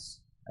compromise.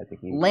 I think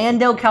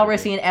Lando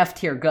Calrissian F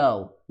tier.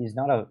 Go. He's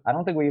not a. I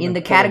don't think we even in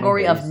the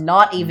category of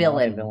not a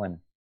villain. Not a villain.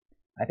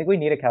 I think we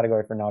need a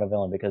category for not a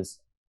villain because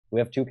we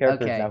have 2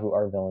 characters now who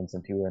are villains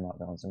and 2 who are not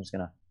villains. I'm just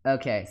gonna.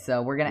 Okay,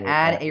 so we're gonna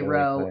add a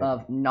row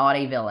of not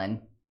a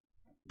villain.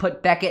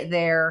 Put Beckett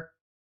there.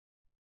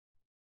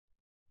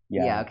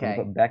 Yeah. Okay.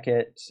 Put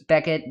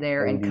Beckett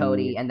there, Cody. And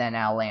Cody, and then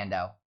now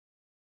Lando.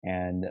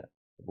 And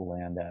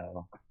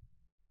Lando.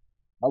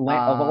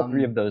 Of all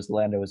 3 of those,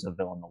 Lando is a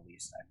villain the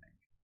least, I think.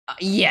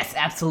 Yes,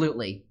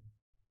 absolutely.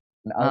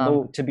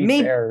 Although, to be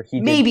fair, he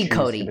did maybe choose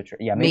Cody. To betray.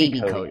 Yeah,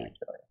 maybe Cody.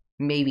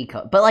 Maybe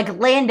Cody. But, like,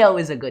 Lando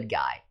is a good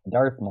guy.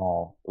 Darth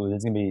Maul. Ooh, this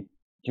is going to be...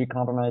 Do you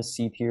compromise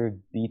C tier,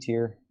 B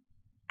tier?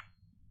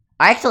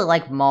 I actually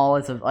like Maul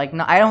as a... Like,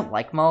 no, I don't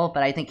like Maul,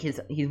 but I think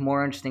he's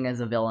more interesting as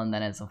a villain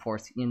than as a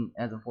Force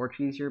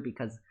user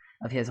because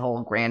of his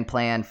whole grand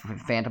plan for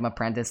Phantom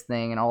Apprentice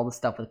thing and all the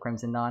stuff with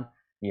Crimson Dawn.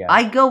 Yeah.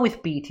 I go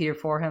with B tier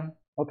for him.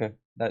 Okay.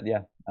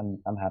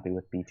 I'm happy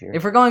with B tier.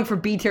 If we're going for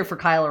B tier for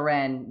Kylo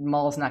Ren,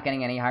 Maul's not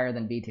getting any higher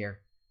than B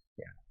tier.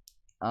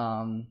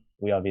 Yeah.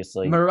 We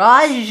obviously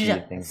Mirage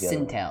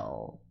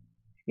Sintel.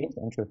 She's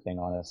interesting,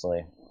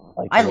 honestly.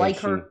 I like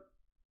her.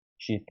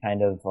 She's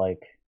kind of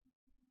like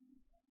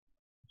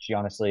she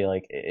honestly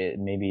like it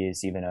maybe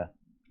is even a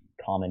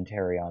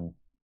commentary on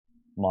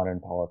modern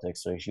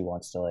politics. So she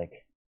wants to like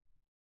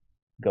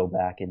go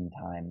back in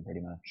time,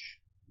 pretty much.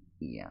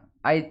 Yeah,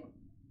 I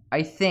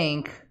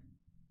think,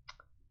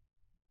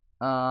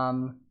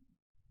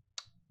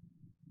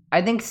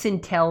 I think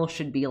Sintel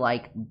should be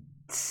like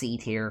C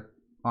tier.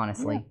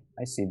 Honestly, Yeah,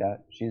 I see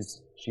that.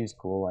 She's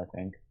cool. I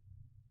think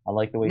I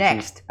like the way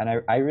Next. she and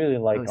I really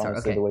like Oh, sorry,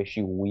 honestly okay. the way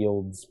she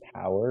wields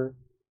power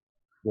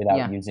without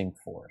Yeah. using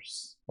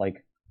force.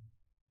 Like,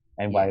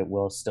 and Yeah. why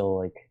Will still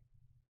like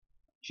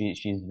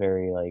she's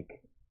very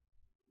like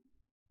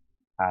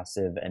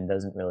passive and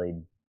doesn't really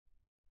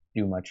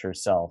do much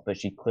herself, but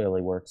she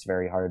clearly works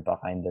very hard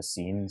behind the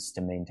scenes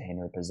to maintain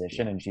her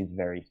position, and she's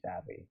very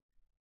savvy.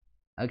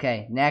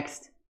 Okay,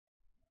 next.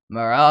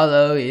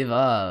 Moralo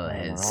Eval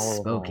has Moralo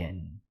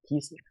spoken.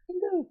 He's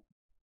kind of,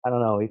 I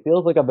don't know, he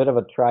feels like a bit of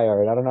a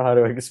tryhard. I don't know how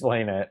to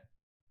explain it.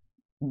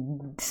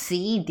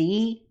 C,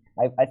 D?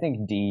 I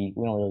think D.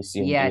 We don't really see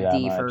him do Yeah, that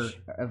D much.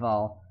 for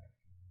Eval.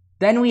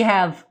 Then we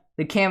have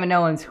the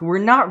Kaminoans, who were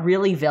not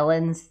really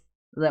villains.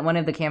 That one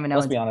of the Kaminoans,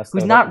 Let's be honest,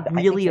 who's though, not I think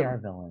really they a... are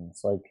villains.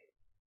 Like,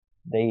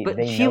 they But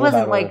they she know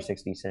wasn't, about like- Order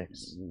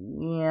 66.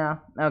 Yeah,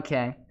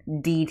 okay.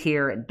 D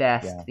tier at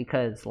best, Yeah.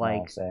 because, like,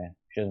 Nala Se.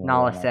 She doesn't really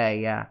Nala do much. Se,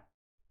 yeah.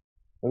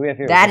 What do we have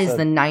here? That Just is a-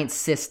 the ninth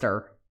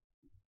sister.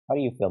 How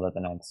do you feel about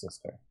the ninth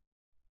sister?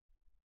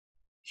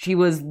 She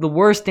was the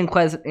worst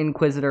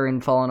Inquisitor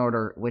in Fallen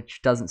Order,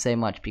 which doesn't say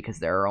much because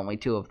there are only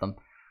two of them.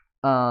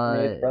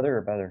 The eighth brother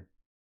or better?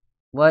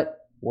 What?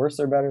 Worse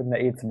or better than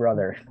the eighth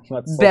brother?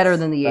 Better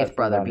than the let's eighth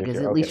brother, round it because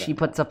here. at Okay, least she then.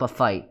 puts up a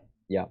fight.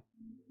 Yeah.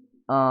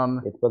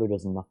 Um, Eighth brother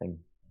does nothing.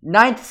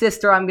 ninth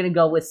sister, I'm gonna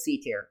go with C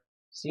tier.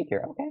 C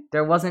tier, okay.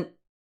 There wasn't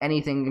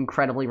anything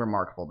incredibly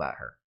remarkable about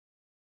her.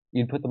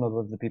 You'd put them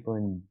above the people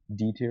in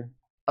D tier?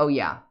 Oh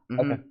yeah.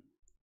 Mhm.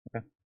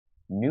 Okay.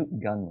 Newt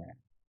Gunray.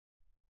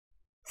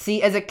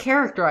 See, as a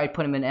character, I'd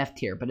put him in F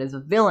tier, but as a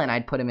villain,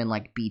 I'd put him in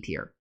like B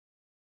tier.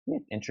 Yeah,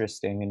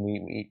 interesting,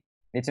 and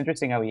it's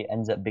interesting how he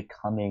ends up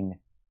becoming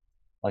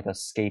like a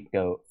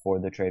scapegoat for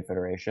the Trade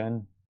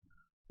Federation.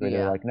 Where Yeah.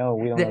 they're like, no,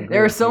 we don't agree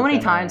There are with so Newt many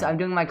Gunray. times I'm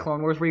doing my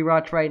Clone Wars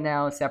rewatch right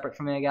now, separate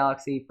from the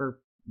Galaxy for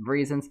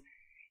reasons.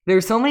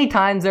 There's so many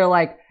times they're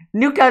like,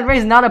 Newt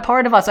Gunray's not a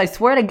part of us. I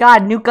swear to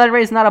God, Newt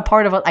Gunray's not a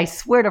part of us. I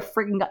swear to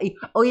freaking God.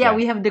 Oh yeah, Yeah.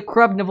 we have the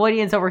corrupt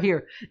Nevoidians over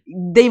here.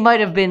 They might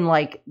have been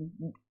like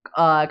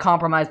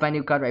compromised by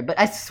Newt Gunray, but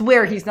I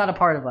swear he's not a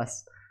part of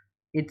us.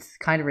 It's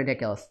kind of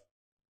ridiculous.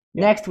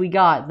 Yeah. Next, we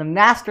got the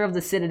Master of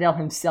the Citadel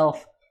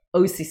himself,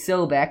 Osi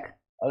Sobek.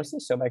 Osi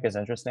Sobek is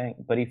interesting,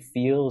 but he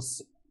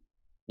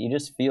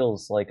just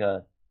feels like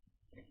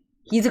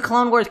He's a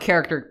Clone Wars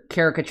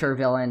caricature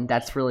villain.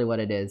 That's really what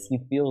it is. he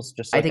feels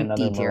just I like think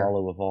another D tier.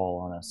 Moralo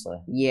Eval, honestly.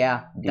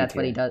 Yeah, D that's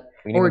what he tier. does.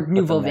 We can Or even put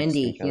Nouveau them next to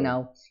Vindi, each you other.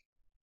 know.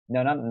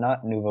 No,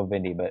 not Nouveau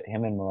Vindi, but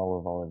him and Moralo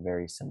Eval are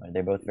very similar.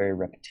 They're both very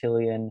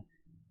reptilian.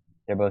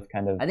 They're both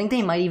kind of. I think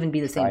they might even be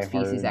the same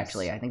species, Tryhards.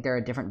 actually. I think they're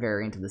a different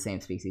variant of the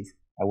same species.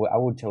 I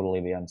would totally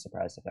be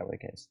unsurprised if that were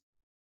the case.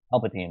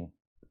 Palpatine.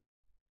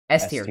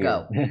 S tier,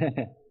 go.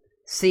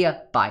 See ya,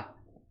 bye.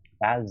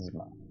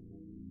 Phasma.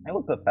 I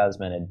would put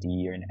Phasma in a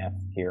D or an F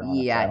tier.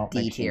 Honestly. I Yeah, don't D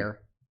think tier.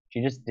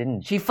 She just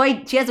didn't. She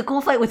has a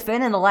cool fight with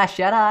Finn in The Last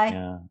Jedi.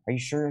 Yeah. Are you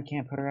sure I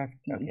can't put her F?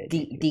 Okay.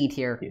 D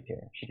tier. D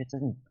tier. She just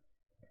doesn't.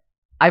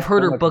 I've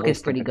heard So her much book is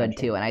wasted pretty good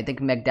potential. too, and I think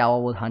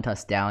McDowell would hunt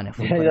us down if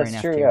we Yeah, put her in that's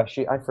F true. tier.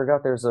 Yeah, I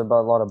forgot there are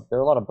a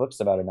lot of books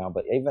about her now.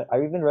 But I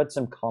even read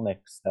some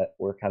comics that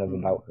were kind of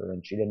about her,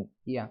 and she didn't.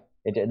 Yeah.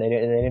 They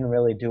didn't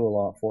really do a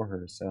lot for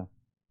her, so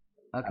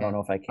Okay. I don't know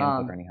if I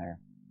can put her any higher.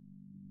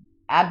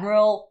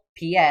 Admiral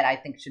Piet, I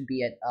think, should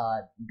be at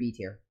B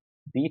tier.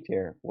 B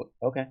tier.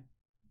 Okay.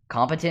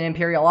 Competent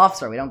Imperial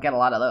officer. We don't get a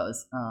lot of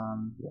those.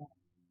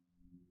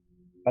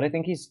 But I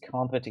think he's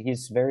competent.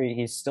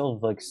 He's still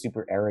like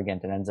super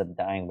arrogant and ends up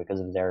dying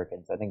because of his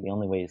arrogance. I think the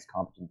only way he's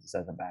competent is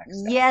as a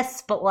backstab.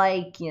 Yes, but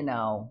like, you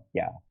know,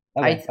 Okay,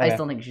 I okay.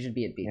 still think she should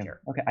be at B Yeah.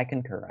 tier. Okay, I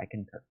concur.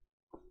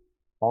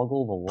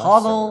 Poggle the Lesser.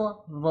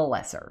 Poggle the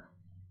Lesser.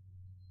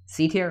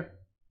 C tier.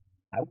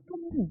 I would put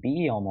him in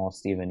B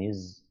almost even.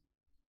 He's.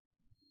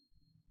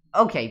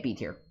 Okay, B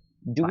tier.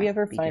 Do we Fine,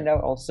 ever B find tier.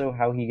 out also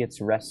how he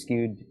gets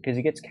rescued? Because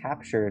he gets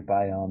captured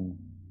by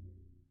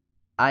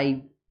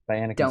I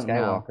Anakin Don't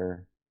know.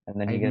 Skywalker, and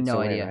then I he have gets no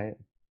away, idea. right?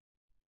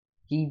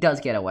 He does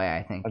get away,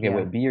 I think. Okay, yeah.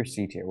 wait, B or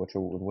C tier? What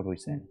are we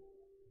saying?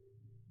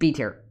 B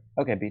tier.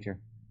 Okay, B tier.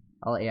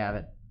 I'll let you have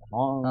it.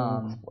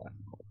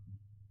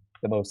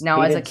 The most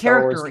Now, as a hated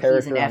Star Wars character,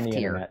 he's an character on F the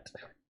tier. internet.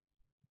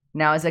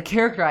 Now, as a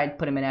character, I'd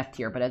put him in F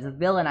tier, but as a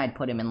villain, I'd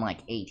put him in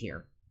like A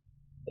tier.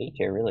 A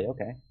tier, really?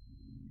 Okay.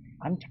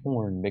 I'm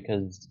torn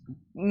because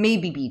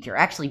Maybe B tier.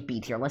 Actually, B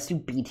tier. Let's do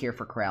B tier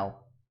for Krell.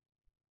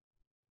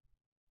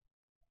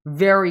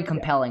 Very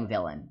compelling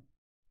villain.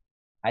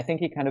 I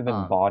think he kind of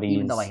even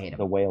embodies though I hate him.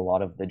 the way a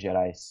lot of the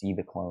Jedi see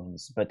the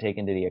clones, but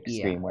taken to the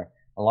extreme, where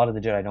a lot of the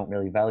Jedi don't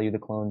really value the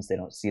clones. They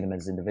don't see them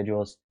as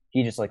individuals.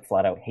 He just like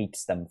flat out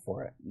hates them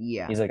for it.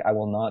 Yeah. He's like, I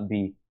will not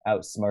be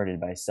outsmarted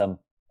by some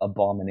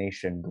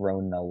abomination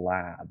grown in a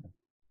lab.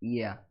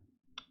 Yeah.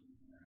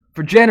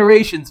 For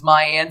generations,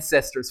 my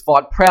ancestors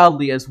fought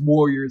proudly as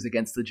warriors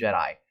against the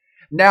Jedi.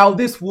 Now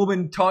this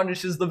woman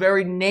tarnishes the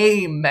very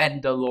name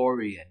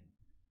Mandalorian.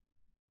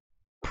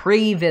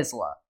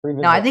 Pre-Vizsla.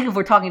 Now, I think if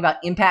we're talking about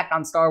impact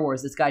on Star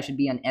Wars, this guy should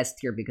be on S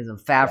tier because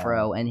of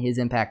Favreau and his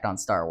impact on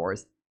Star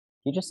Wars.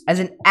 He just As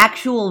an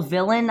actual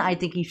villain, I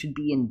think he should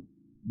be in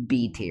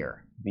B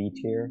tier. B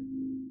tier.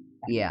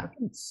 Yeah,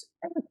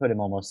 I would put him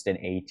almost in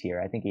A tier.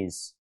 I think he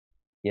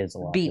has a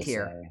lot B to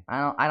tier. say.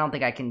 I don't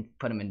think I can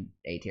put him in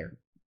A tier.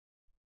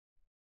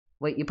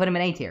 Wait, you put him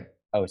in A tier?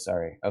 Oh,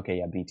 sorry. Okay,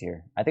 yeah, B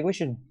tier. I think we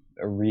should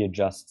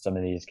readjust some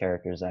of these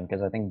characters then,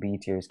 because I think B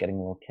tier is getting a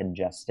little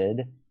congested,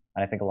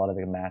 and I think a lot of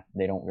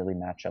they don't really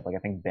match up. Like I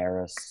think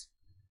Barriss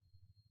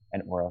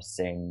and Aura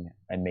Singh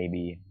and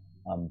maybe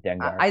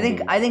Dengar. I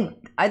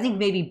think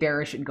maybe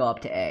Barriss should go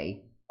up to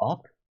A.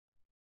 Up.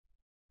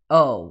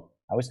 Oh.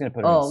 I was gonna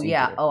put her in C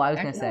yeah. tier. Oh, I was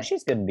gonna No, say.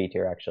 she's good in B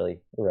tier actually.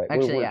 You're right.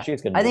 Actually, yeah.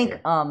 She's good in I B think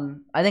tier.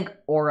 I think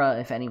Aura,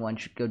 if anyone,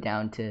 should go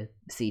down to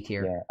C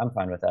tier. Yeah, I'm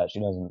fine with that. She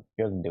doesn't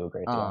do a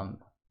great job.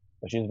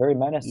 But she's very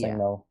menacing yeah.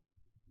 though.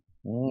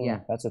 Yeah.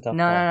 That's a tough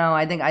No, call. no.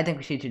 I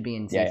think she should be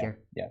in C tier.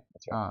 Yeah,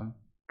 that's right.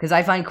 Because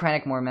I find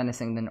Krennic more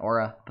menacing than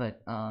Aura, but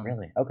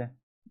Really? Okay.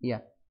 Yeah.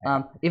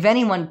 If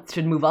anyone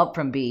should move up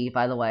from B,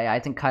 by the way,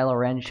 I think Kylo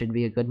Ren should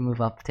be a good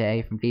move up to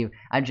A from B.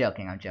 I'm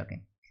joking.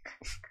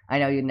 I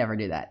know you'd never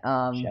do that.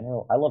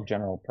 General, I love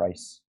General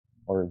Price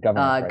or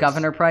Governor Price.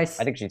 Governor Price.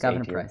 I think she's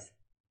Governor A tier. Price.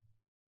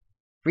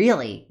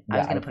 Really? I Yeah,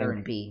 was gonna I put her think-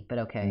 in B, but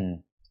okay.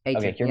 Okay,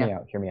 A tier.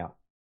 hear me out.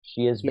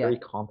 She is very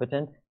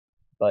competent,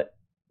 but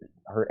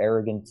her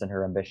arrogance and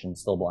her ambition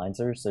still blinds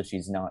her, so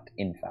she's not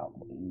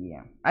infallible.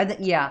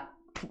 Yeah.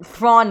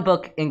 Thrawn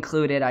book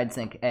included, I'd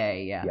think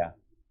A. Yeah. Yeah.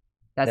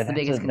 That's the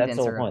biggest That's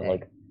the condenser whole point. of A.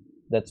 Like,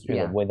 that's true.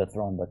 Yeah. The way the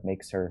Thrawn book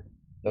makes her,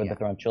 the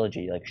Thrawn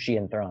trilogy, like she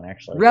and Thrawn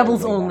actually. go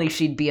Rebels way only, back.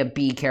 she'd be a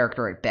B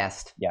character at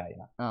best. Yeah.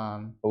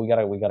 Um. But we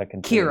gotta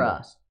consider Kira.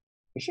 those.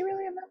 Is she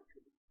really a villain?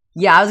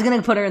 Yeah, I was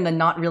gonna put her in the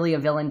not really a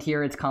villain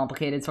tier. It's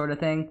complicated sort of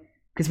thing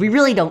because we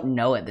really don't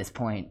know at this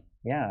point.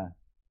 Yeah.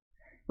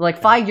 Like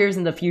 5 years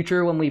in the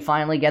future, when we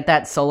finally get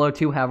that Solo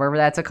 2, however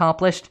that's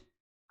accomplished,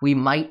 we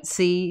might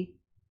see.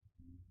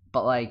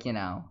 But like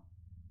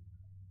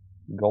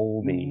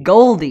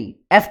Goldie,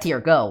 F tier,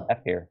 go.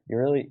 F tier. You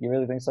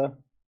really think so?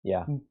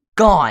 Yeah.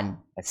 Gone.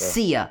 I see.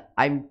 See ya.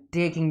 I'm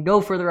taking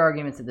no further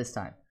arguments at this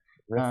time.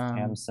 Riff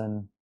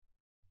Tamsin.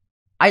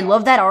 I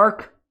love that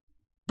arc,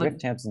 but Riff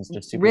Tamsin's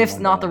just super Riff's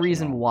not the one-dimensional.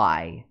 reason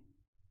why.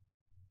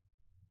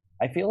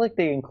 I feel like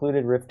they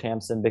included Riff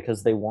Tamsin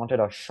because they wanted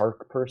a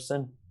shark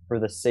person for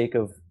the sake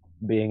of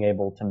being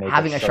able to make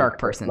Having a shark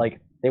person. Like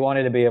they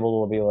wanted to be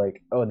able to be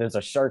like, oh, there's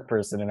a shark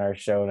person in our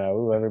show now.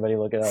 Ooh, everybody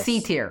look at us. C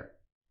tier.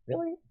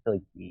 Really? I feel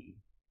like B.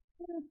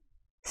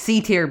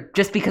 C tier,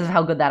 just because of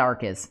how good that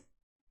arc is.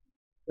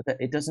 But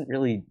it doesn't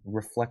really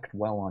reflect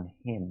well on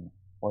him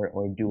or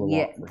do a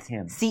lot for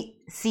him.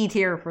 C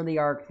tier for the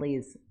arc,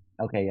 please.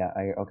 Okay, yeah,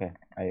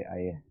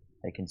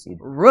 I concede.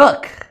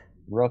 Rook.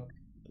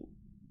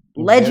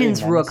 He's Legends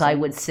very Rook, I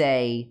menacing. would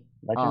say.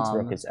 Legends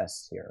Rook is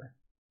S tier,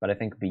 but I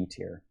think B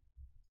tier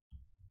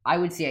I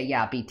would say,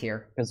 yeah, B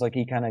tier. because like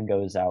he kind of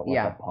goes out like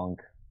Yeah. a punk.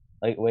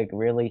 Like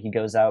really, he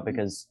goes out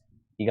because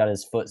he got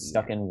his foot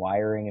stuck in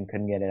wiring and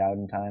couldn't get it out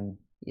in time.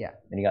 Yeah.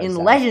 And he got In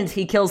zapped. Legends,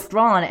 he kills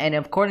Thrawn, and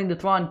according to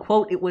Thrawn,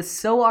 quote, it was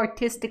so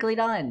artistically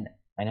done.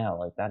 I know,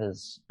 like that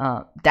is.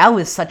 That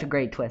was such a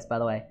great twist, by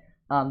the way.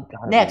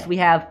 Next, be. we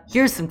have,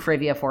 here's some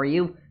trivia for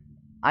you.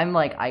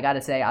 I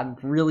gotta say, I'm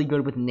really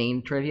good with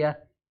name trivia.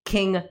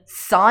 King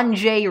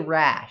Sanjay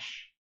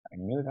Rash. I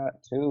knew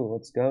that too.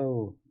 Let's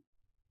go.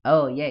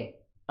 Oh, yay.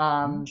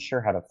 I'm not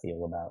sure how to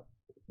feel about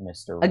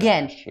Mr.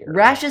 Again, Rash here.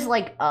 Rash is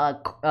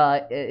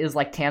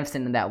like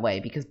Tamsin in that way,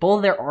 because both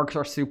of their arcs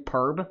are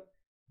superb,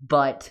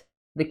 but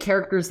the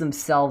characters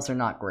themselves are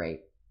not great.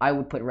 I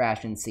would put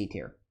Rash in C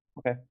tier.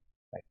 Okay,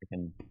 right, we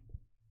can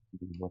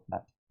with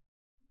that.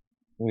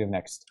 Who we have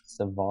next?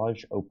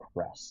 Savage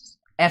Opress.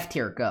 F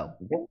tier, go.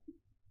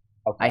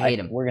 Okay, I hate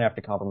him. We're gonna have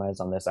to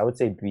compromise on this. I would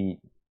say B.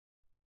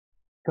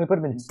 Can we put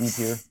him in C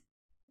tier?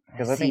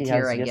 Because I think he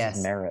has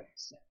his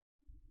merits.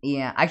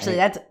 Yeah, actually,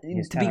 Like, that's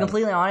he's to be kinda-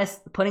 completely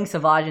honest. Putting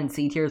Savage in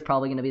C tier is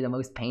probably going to be the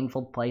most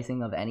painful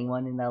placing of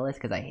anyone in that list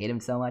because I hate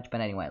him so much.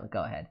 But anyway,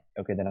 go ahead.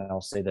 Okay, then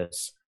I'll say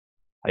this.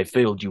 I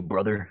failed you,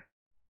 brother.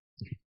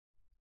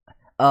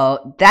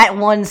 Oh, that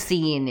one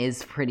scene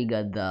is pretty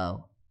good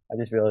though. I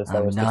just realized that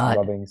I'm was not just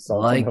rubbing salt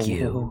in like the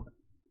you.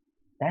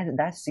 wound.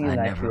 That scene, I I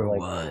never feel like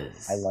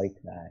was. I like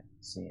that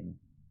scene.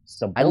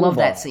 I love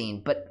that Sebulba.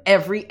 scene, but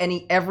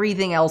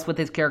everything else with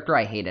his character,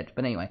 I hate it.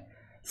 But anyway,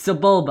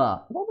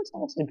 Sebulba. Sebulba's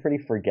honestly pretty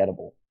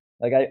forgettable.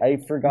 Like I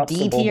forgot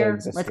D Sebulba tier?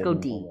 existed Let's go in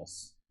D. all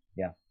this.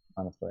 Yeah,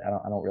 honestly, I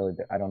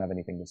don't have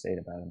anything to say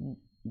about him.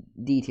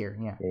 D tier,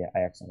 yeah. Yeah, I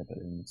accidentally put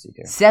it in C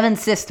tier. Seven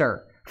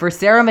Sister. For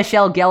Sarah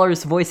Michelle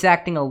Gellar's voice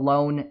acting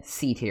alone,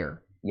 C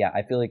tier. Yeah,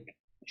 I feel like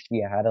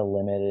she had a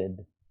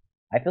limited.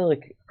 I feel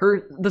like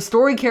The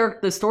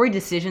story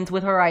decisions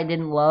with her I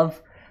didn't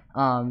love.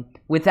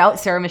 Without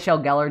Sarah Michelle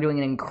Gellar doing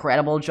an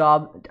incredible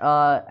job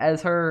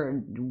as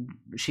her,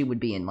 she would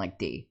be in like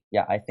D.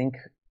 yeah, I think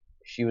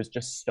she was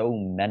just so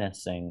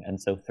menacing and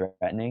so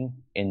threatening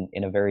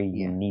in a very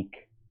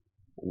unique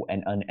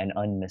and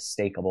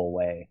unmistakable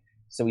way.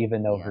 So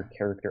even though her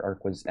character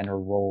arc was and her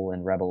role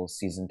in Rebels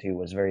season 2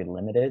 was very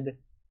limited,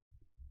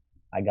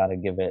 I gotta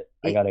give it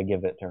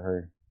to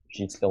her.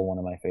 She's still one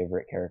of my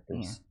favorite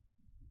characters.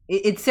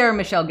 It's Sarah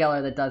Michelle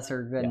Gellar that does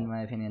her good, in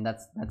my opinion.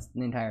 That's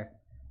the entire.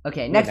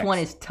 Okay, next one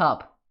is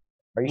Tup,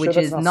 which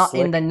is not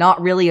in the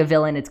not really a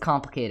villain. It's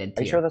complicated.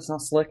 Are you sure that's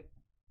not Slick?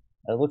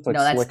 It looked like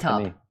no, Slick that's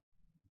Tup. to me.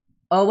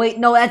 Oh wait,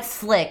 no, that's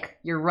Slick.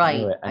 You're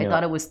right. I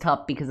thought it was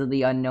Tup because of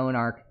the unknown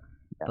arc,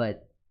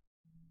 but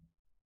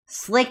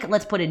Slick.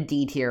 Let's put in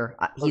D tier.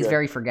 He's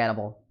very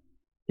forgettable.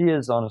 He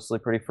is honestly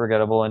pretty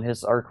forgettable, and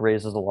his arc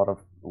raises a lot of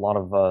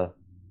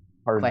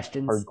hard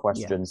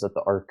questions that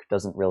the arc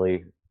doesn't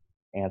really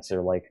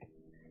answer. Like,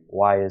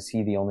 why is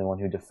he the only one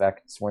who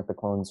defects? Weren't the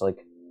clones like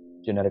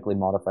genetically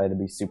modified to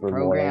be super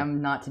programmed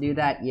loyal? Not to do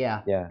that?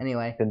 Yeah.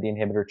 Anyway, couldn't the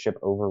inhibitor chip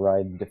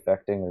override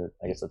defecting? Or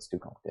I guess that's too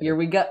complicated. Here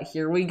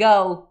we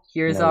go.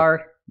 Here's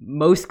our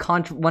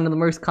one of the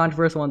most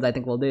controversial ones I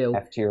think we'll do.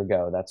 F tier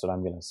go. That's what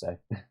I'm gonna say.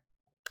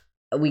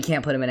 We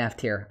can't put him in F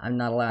tier. I'm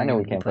not allowing. I know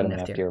we can't put him in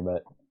F tier,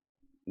 but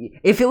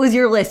if it was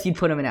your list, you'd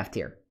put him in F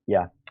tier.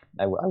 Yeah,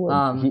 I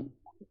would.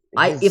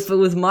 If it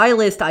was my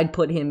list, I'd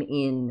put him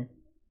in.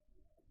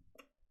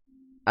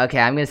 Okay,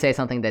 I'm gonna say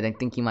something that I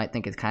think you might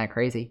think is kind of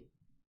crazy.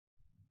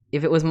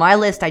 If it was my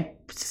list, I'd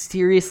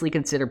seriously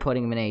consider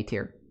putting him in A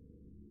tier.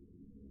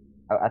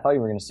 I thought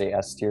you were gonna say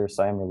S tier,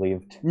 so I'm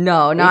relieved.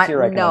 No, not A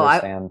tier, I can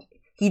understand.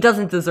 He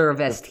doesn't deserve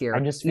S tier.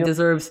 He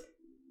deserves.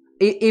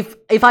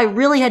 If I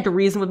really had to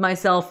reason with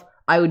myself,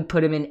 I would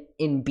put him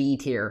in B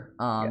tier.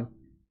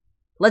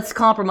 Let's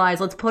compromise.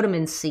 Let's put him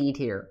in C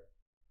tier.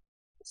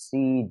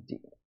 C, D.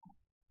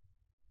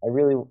 I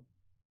really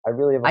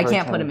have. I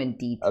can't put him in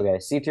D tier. Okay,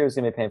 C tier is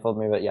gonna be painful to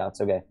me, but yeah, it's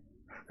okay.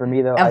 For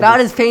me though,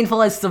 as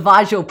painful as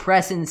Savage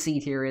Opress in C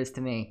tier is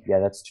to me. Yeah,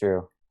 that's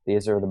true.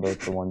 These are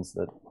both the ones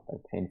that are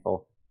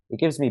painful. It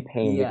gives me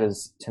pain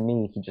because to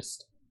me he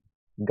just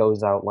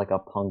goes out like a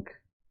punk,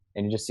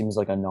 and he just seems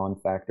like a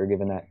non-factor.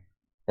 Given that,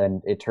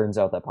 then it turns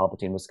out that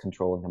Palpatine was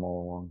controlling him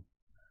all along.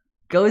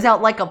 Goes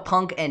out like a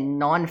punk and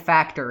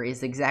non-factor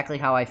is exactly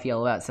how I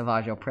feel about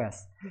Savage Opress.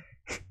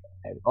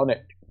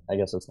 I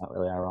guess it's not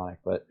really ironic,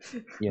 but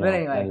but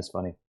anyway, that is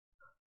funny.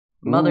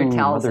 Mother Talzin.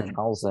 Mother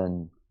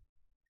Talzin.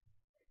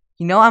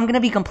 You know, I'm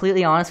gonna be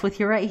completely honest with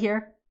you right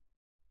here.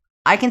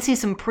 I can see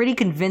some pretty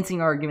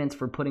convincing arguments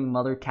for putting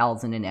Mother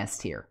Talzin in S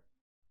tier.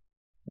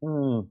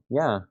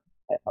 Yeah,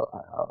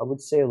 I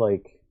would say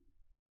like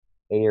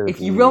A or if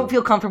B. you don't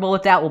feel comfortable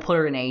with that, we'll put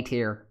her in A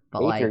tier.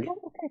 But A tier,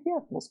 yeah,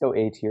 let's go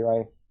A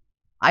tier.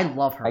 I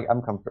love her.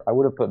 I'm comfortable. I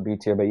would have put B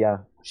tier, but yeah,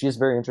 she is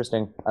very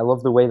interesting. I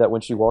love the way that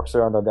when she walks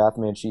around on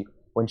Dathomir,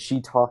 when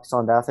she talks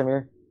on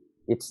Dathomir,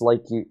 it's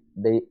like you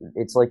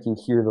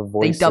hear the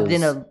voices. They dubbed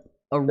in a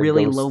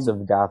really low of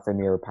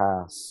Dathomir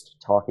past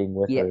talking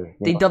with her.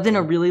 They dubbed in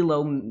a really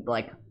low,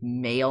 like,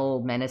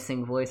 male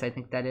menacing voice. I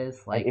think that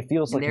is like it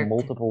feels like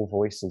multiple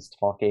voices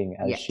talking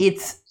as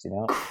it's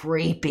talks,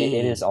 creepy.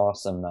 It is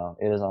awesome though.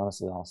 It is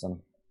honestly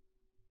awesome.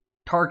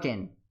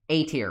 Tarkin,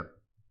 A tier.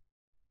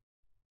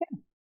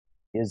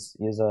 He's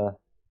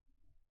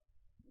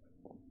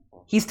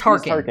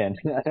Tarkin.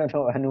 I don't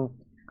know. I know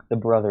the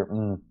brother.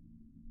 The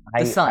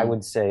son. I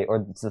would say,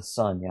 or it's the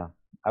son. Yeah,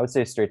 I would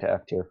say straight to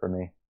F tier for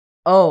me.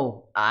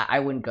 Oh, I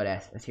wouldn't go to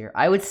S tier.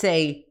 I would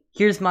say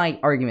here's my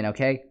argument.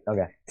 Okay.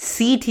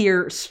 C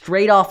tier,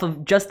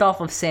 just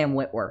off of Sam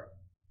Witwer.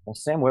 Well,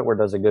 Sam Witwer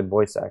does a good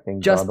voice acting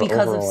just job.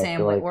 because of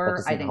Sam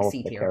Witwer, I think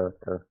C tier.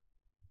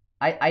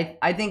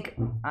 I think.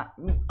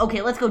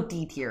 Okay, let's go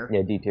D tier.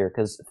 Yeah, D tier.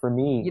 Because for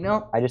me,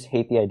 I just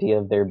hate the idea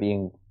of there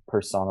being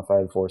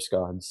personified Force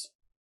gods.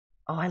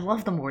 Oh, I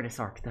love the Mortis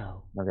arc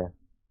though. Okay.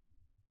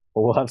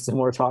 Well, we'll have some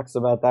more talks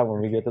about that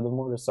when we get to the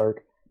Mortis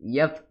arc.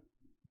 Yep.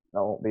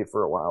 That won't be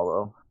for a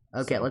while though.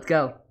 Okay, let's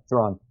go.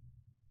 Thrawn.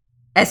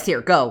 S tier,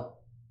 go.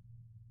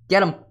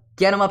 Get him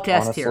up to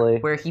S tier,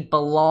 where he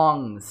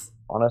belongs.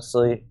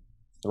 Honestly,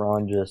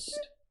 Thrawn just.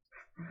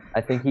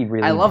 I think he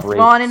really. I love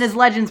Thrawn in his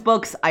Legends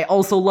books. I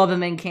also love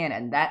him in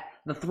canon.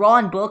 The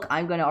Thrawn book,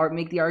 I'm going to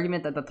make the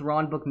argument that the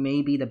Thrawn book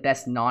may be the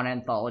best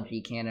non-anthology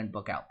canon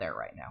book out there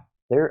right now.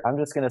 I'm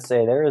just going to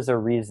say there is a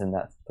reason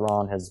that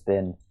Thrawn has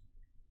been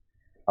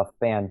a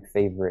fan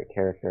favorite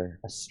character,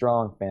 a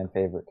strong fan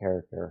favorite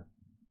character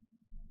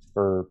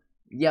for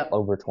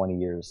over 20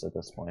 years at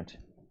this point.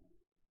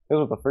 It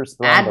was the first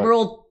Thrawn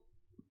Admiral book.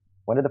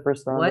 When did the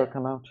first Thrawn book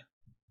come out?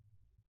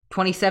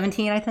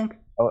 2017, I think.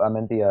 Oh, I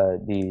meant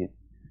the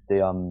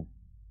Heir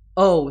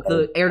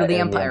to the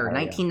Empire,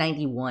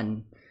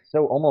 1991.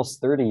 So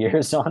almost 30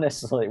 years,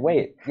 honestly.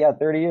 Wait,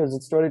 30 years.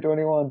 It's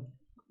 2021.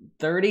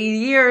 30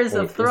 years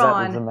of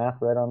Thrawn. Is the math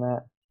right on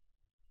that?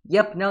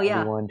 Yep. No.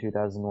 Yeah.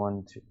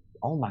 2001.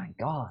 Oh my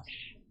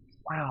gosh!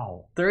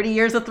 Wow. 30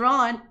 years of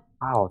Thrawn.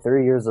 Wow,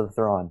 30 years of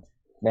Thrawn.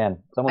 Man,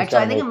 actually,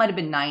 I think it might have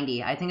been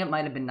 90. I think it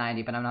might have been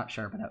 90, but I'm not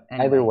sure. But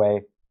anyway. Either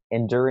way,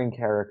 enduring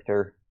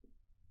character.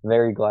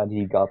 Very glad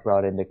he got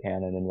brought into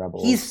canon in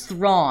Rebels. He's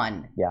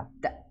Thrawn. Yeah.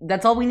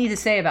 That's all we need to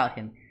say about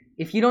him.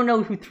 If you don't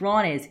know who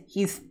Thrawn is,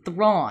 he's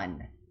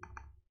Thrawn.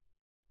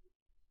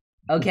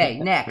 Okay,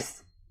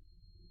 next.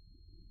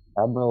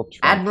 Admiral Trench.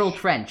 Admiral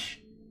Trench.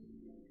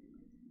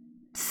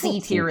 C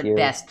tier at C-tier.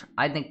 best.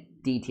 I think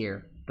D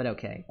tier, but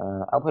okay.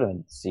 I'll put him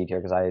in C tier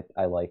because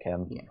I like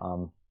him. Yeah.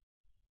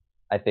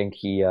 I think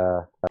he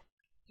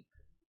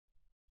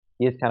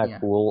is kind of Yeah.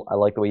 cool. I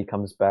like the way he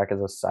comes back as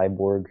a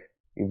cyborg,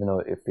 even though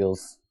it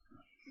feels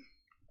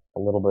a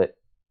little bit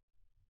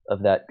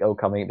of that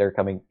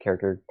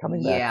character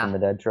coming back Yeah. from the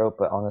dead trope.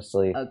 But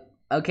honestly,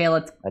 Okay,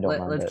 let's I don't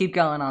mind let's it. keep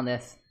going on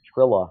this.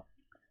 Trilla.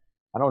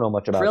 I don't know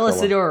much about Trilla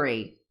Trilla.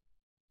 Sidori.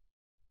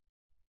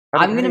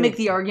 I'm gonna make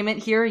the argument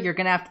here. You're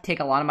gonna have to take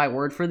a lot of my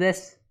word for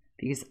this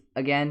because,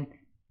 again,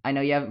 I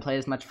know you haven't played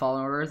as much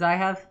Fallen Order as I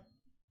have.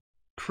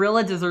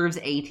 Trilla deserves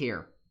A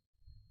tier.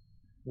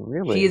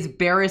 Really? She is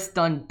Barris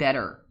done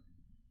better.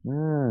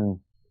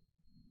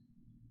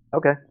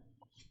 Okay.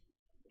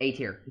 A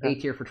tier. Okay. A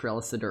tier for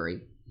Trilla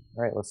Sidori.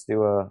 All right. Let's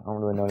do. I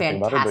don't really know anything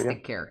about her, but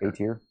Fantastic yeah, character. A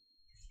tier.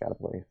 Gotta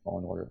play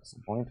Fallen Order at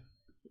some point.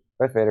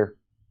 Darth Vader.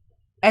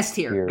 S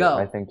tier. Here, Go.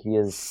 I think he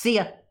is. See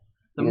ya.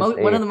 He is One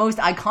A. of the most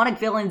iconic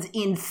villains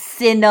in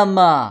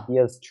cinema. He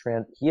has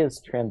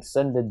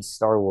transcended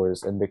Star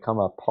Wars and become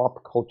a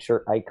pop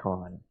culture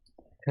icon.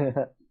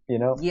 You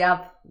know,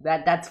 Yep.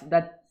 That's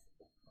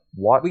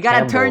Watt we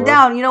gotta turn Tambor.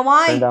 down. You know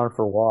why? Turn down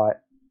for Watt.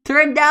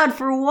 Turn down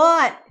for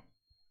what?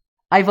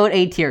 I vote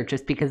A tier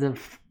just because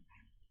of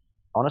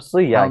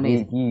Honestly, How yeah,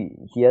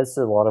 amazing. he has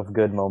a lot of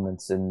good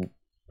moments in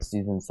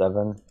season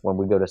 7 when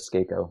we go to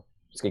Skako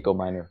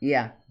Minor.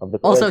 yeah. Of the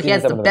Also, he season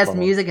has 7 the of best Clone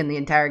Wars. music in the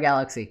entire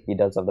galaxy. He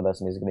does have the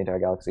best music in the entire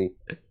galaxy.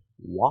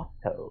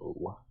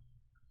 Watto.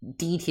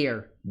 D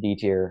tier. D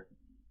tier.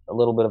 A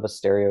little bit of a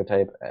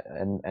stereotype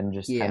and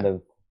just Yeah. kind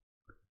of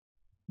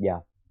yeah.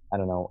 I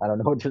don't know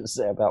what to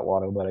say about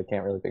Watto, but I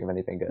can't really think of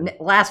anything good.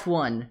 Last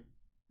one.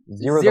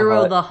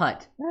 Zero, the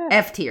Hutt. Eh,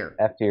 F tier.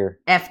 F tier.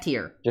 F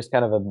tier. Just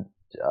kind of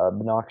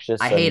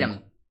obnoxious. I hate and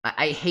him.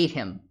 I hate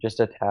him. Just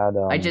a tad.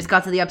 I just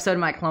got to the episode of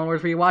my Clone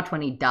Wars rewatch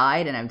when he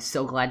died, and I'm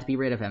so glad to be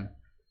rid of him.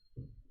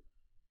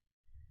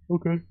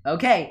 okay.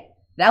 Okay,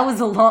 that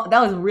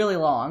was really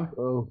long.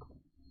 Oh.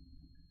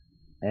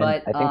 And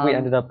But, I think we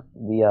ended up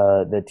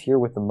the tier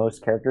with the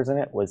most characters in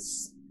it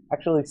was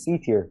actually C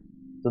tier.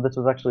 So this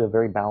was actually a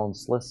very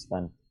balanced list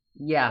then.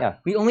 Yeah.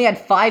 We only had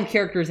 5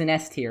 characters in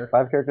S tier.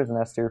 5 characters in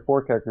S tier,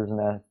 4 characters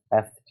in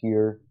F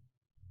tier,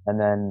 and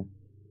then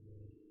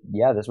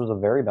yeah, this was a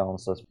very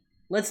balanced list.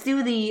 Let's do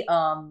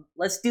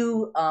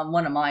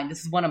one of mine.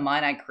 This is one of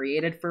mine I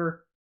created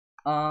for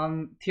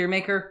Tier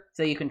Maker,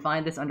 so you can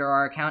find this under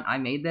our account. I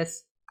made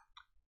this.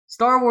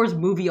 Star Wars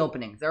movie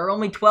openings. There are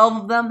only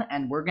 12 of them,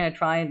 and we're gonna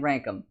try and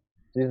rank them.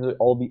 These are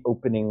all the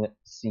opening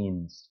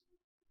scenes.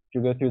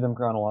 Should we go through them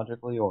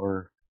chronologically,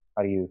 or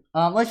how do you?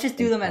 Let's just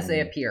do them as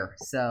they appear.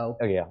 So,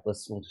 Oh yeah,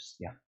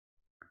 yeah.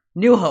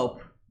 New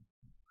Hope,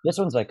 This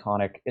one's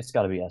iconic. It's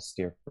got to be S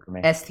tier for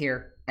me. S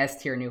tier,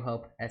 New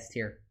Hope, S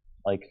tier.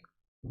 Like,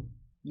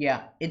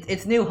 Yeah,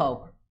 it's New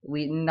Hope.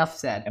 Enough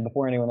said. and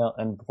before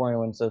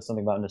anyone says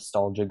something about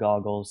nostalgia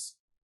goggles,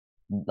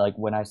 like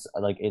when it's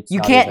You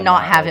not can't even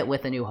not that, have like, it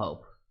with a New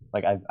Hope.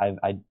 Like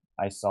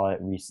I saw it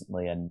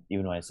recently, and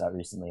even when I saw it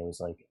recently, it was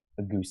like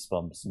a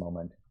goosebumps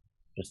moment.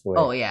 Just where,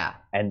 Oh yeah,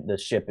 and the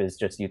ship is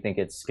just, you think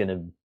it's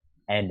gonna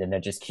end, and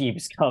it just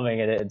keeps coming,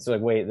 and it's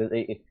like, wait,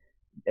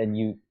 and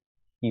you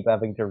keep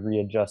having to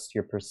readjust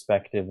your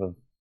perspective of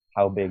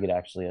how big it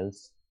actually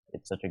is.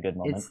 It's such a good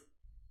moment.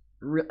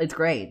 it's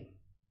great.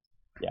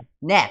 Yeah.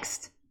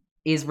 Next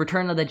is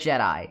Return of the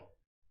Jedi.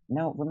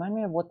 Now, remind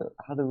me of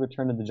how the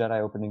Return of the Jedi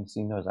opening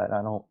scene goes. I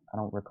don't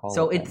recall.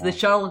 So it it's right the now.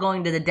 shuttle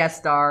going to the Death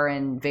Star,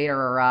 and Vader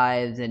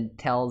arrives and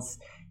tells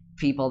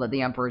people that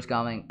the Emperor's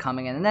coming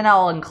in. And then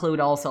I'll include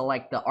also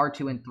like the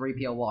R2 and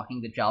 3PO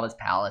walking to Jabba's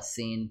palace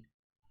scene.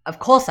 Of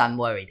course I'm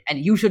worried, and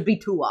you should be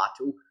too,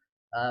 R2.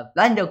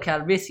 Lando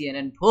Calrissian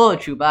and poor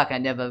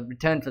Chewbacca never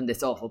returned from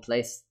this awful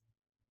place.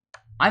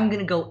 I'm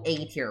gonna go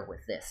A tier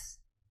with this.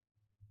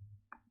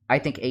 I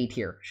think A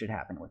tier should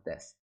happen with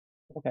this.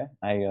 Okay.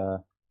 I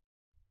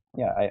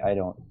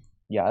don't.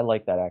 Yeah, I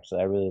like that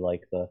actually. I really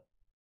like the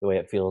way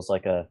it feels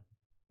like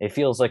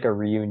a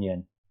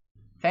reunion.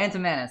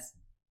 Phantom Menace.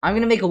 I'm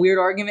gonna make a weird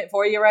argument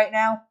for you right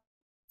now.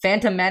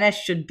 Phantom Menace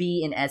should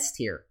be in S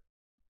tier.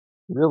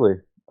 Really?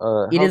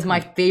 It is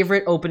my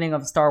favorite opening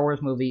of a Star Wars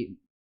movie,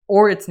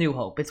 or it's New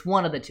Hope. It's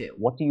one of the two.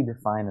 What do you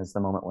define as the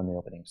moment when the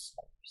opening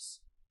starts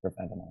for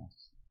Phantom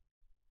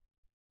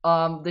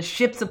Menace? The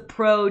ship's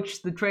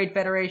approach, the Trade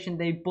Federation,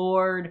 they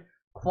board,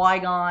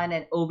 Qui-Gon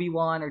and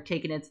Obi-Wan are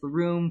taken into the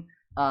room,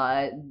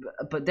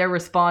 but their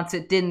response,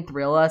 it didn't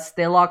thrill us.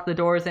 They locked the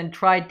doors and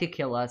tried to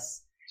kill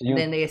us. And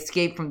then they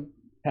escape from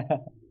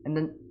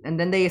and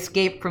then they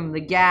escape from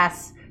the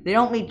gas. They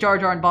don't meet Jar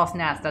Jar and Boss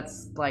Nass,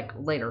 that's like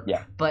later.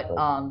 Yeah. But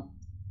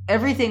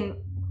everything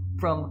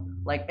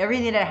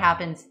that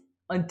happens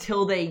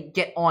until they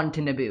get on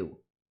to Naboo,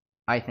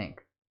 I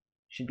think,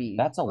 should be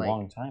That's a like,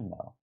 long time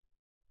though.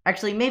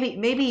 Actually,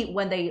 maybe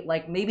when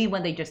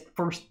they just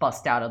first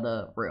bust out of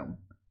the room.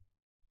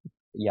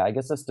 Yeah, I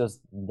guess this does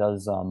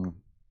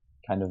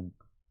kind of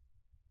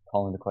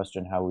call into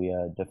question how we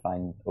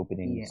define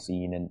opening Yeah.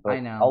 scene, and I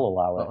know, I'll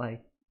allow but it.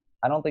 like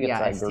I don't think it's yeah,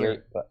 that S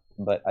great, tier.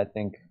 but I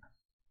think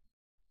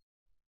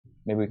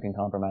maybe we can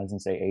compromise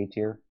and say A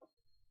tier.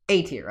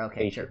 A tier.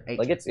 Okay, A sure. tier. A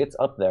Like tier. it's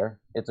up there.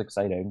 It's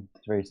exciting.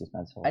 It's very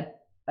suspenseful.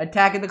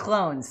 Attack of the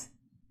Clones.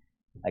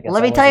 I guess Let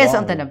I me was tell you wrong.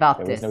 something about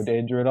there this. was no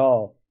danger at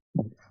all.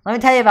 Let me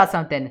tell you about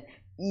something.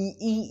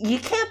 You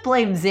can't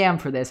blame Zam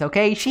for this,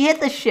 okay? She hit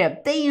the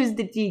ship. They used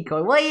the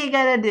decoy. What are you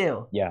gonna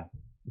do? Yeah.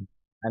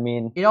 I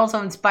mean, It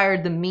also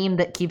inspired the meme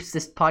that keeps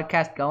this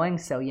podcast going,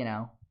 so you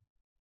know.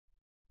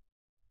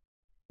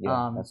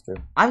 yeah, that's true.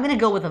 I'm gonna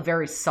go with a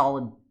very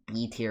solid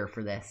B tier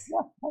for this.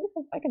 Yeah,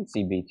 I can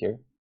see B tier.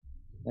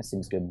 That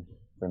seems good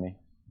for me.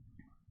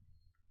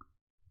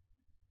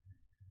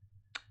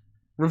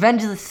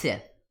 Revenge of the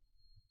Sith.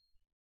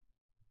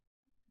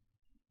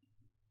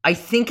 I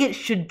think it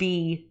should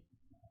be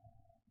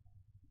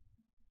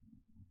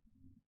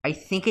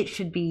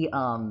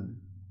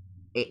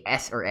a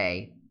S or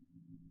A.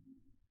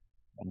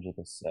 Revenge of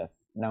the Sith.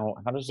 Now,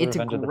 how does It's a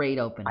Revenge of the great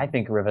opening. I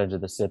think Revenge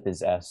of the Sith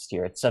is S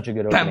tier. It's such a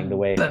good opening. The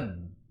way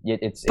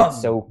it's Bum,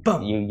 so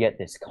bum, you get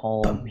this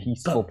calm, bum,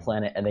 peaceful bum.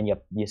 planet, and then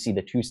you see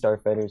the two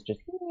starfighters just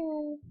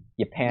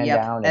you pan Yep,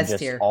 down and S just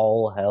tier.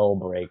 all hell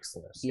breaks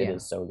loose. Yeah. It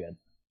is so good.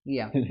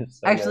 Yeah. It is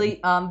so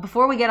Actually,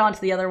 before we get on to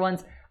the other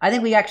ones, I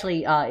think we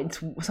actually it's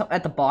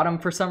at the bottom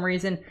for some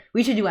reason.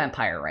 We should do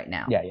Empire right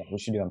now. good. Yeah, we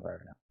should do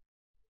Empire now.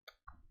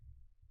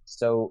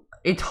 So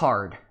It's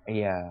hard.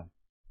 yeah,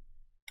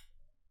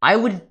 I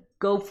would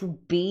go for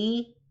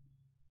B.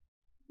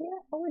 I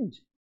would.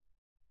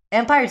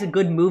 Empire's a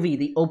good movie.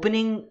 The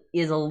opening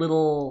is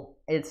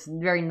it's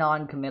very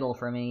non-committal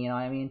for me, you know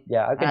what I mean?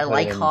 Yeah, I And can I put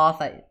like it in,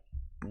 Hoth.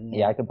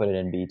 Yeah, I could put it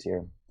in B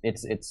tier.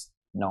 It's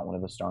not one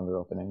of the stronger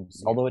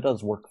openings, although it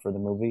does work for the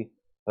movie.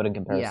 But in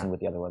comparison Yeah. with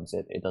the other ones,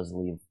 it does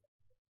leave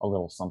a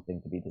little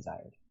something to be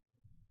desired.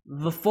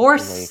 The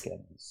Force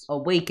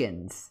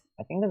Awakens.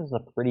 I think this is a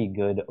pretty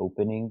good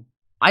opening.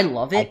 I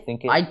love it. I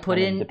think it I'd put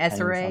kind of in S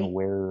or depends A. on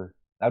where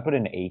I'd put it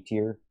in A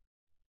tier,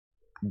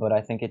 but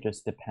I think it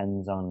just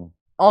depends on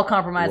All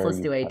compromise. where Let's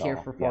you do A cut tier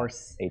off. for Yeah,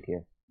 Force. A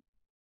tier.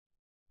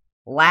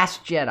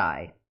 Last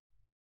Jedi.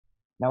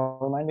 Now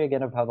remind me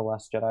again of how the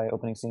Last Jedi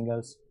opening scene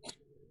goes.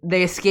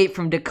 They escape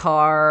from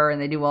Dakar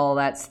and they do all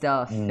that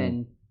stuff.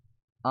 And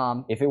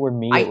If it were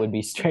me, I- it would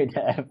be straight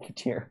to F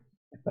tier.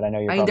 But I know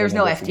you're. I mean, there's probably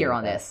no gonna F disagree tier with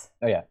on that. this.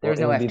 Oh yeah, There's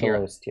it no would F be tier. the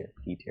lowest tier,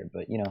 E tier.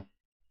 But you know,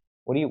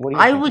 what do you?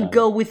 I think, would John?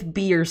 go with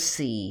B or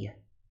C.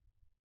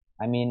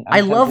 I mean, I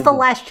love tempted The to-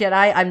 Last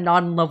Jedi. I'm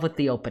not in love with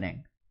the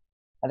opening.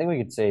 I think we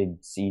could say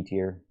C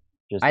tier.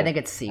 Just I to think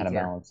it's C kind of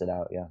tier. balance it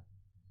out. Yeah.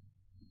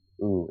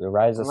 Ooh, the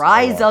Rise of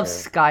Rise of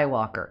Skywalker.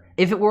 Skywalker.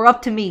 If it were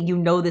up to me, you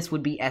know this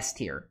would be S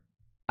tier.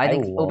 I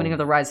think the love- opening of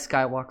the Rise of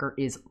Skywalker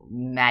is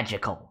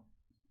magical.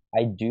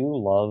 I do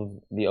love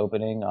the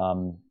opening.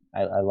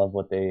 I love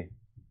what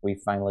we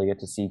finally get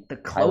to see The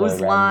Kylo Ren just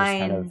clothesline.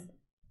 kind of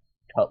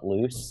cut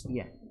loose.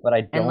 Yeah. But I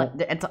And don't.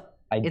 like, it's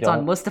don't,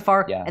 on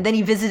Mustafar. yeah. And then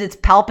he visits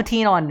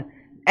Palpatine on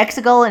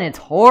Exegol and it's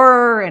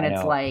horror and I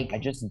it's know. like I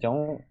just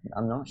don't.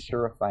 I'm not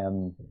sure if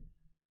I'm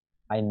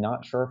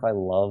not sure if I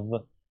love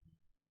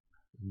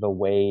the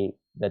way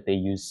that they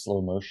use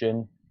slow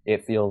motion.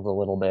 It feels a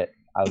little bit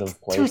out It's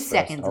of place 2 for a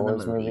seconds Star in the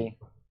Wars movie.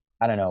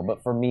 I don't know,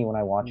 but for me, when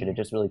I watch it, it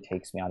just really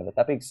takes me out of it.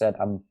 That being said,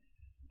 I'm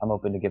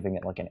open to giving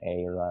it like an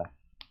A or a.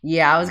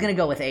 Yeah, I was gonna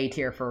go with A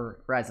tier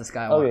for Rise of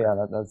Skywalker. Oh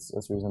yeah,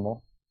 that's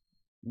reasonable.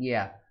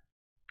 Yeah.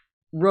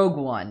 Rogue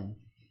One.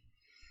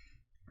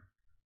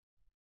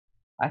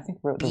 I think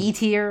B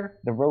tier.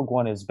 the Rogue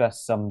One is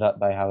best summed up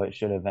by how it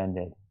should have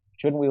ended.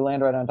 Shouldn't we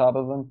land right on top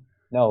of them?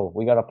 No,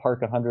 we got to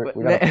park 100.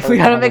 We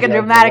gotta make a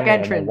dramatic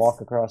entrance. Walk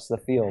across the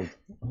field.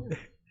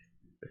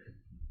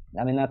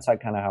 I mean, that's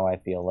kind of how I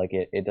feel. Like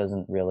it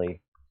doesn't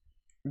really.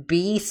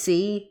 B,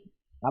 C.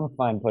 I'm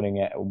fine putting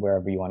it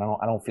wherever you want.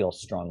 I don't feel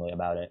strongly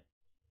about it.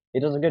 It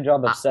does a good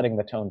job of setting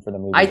the tone for the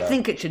movie. I though.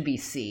 think it should be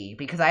C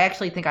because I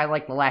actually think I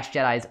like The Last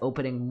Jedi's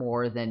opening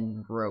more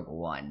than Rogue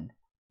One.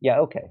 Yeah.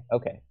 Okay.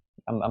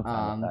 I'm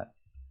fine with that.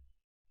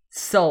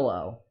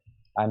 Solo.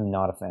 I'm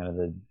not a fan of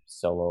the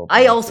Solo.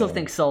 I opening also scene.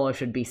 think Solo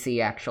should be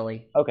C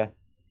actually. Okay.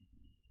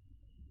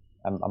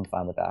 I'm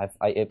fine with that.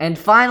 And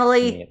to me,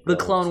 finally, it the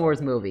feels- Clone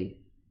Wars movie.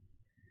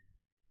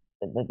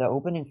 The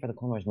opening for the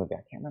Clone Wars movie,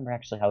 I can't remember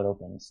actually how it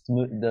opens.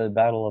 The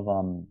Battle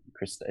of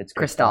it's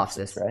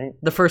Christophsis. right?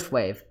 The first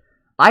wave.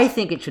 I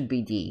think it should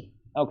be D.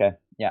 Okay,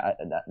 yeah,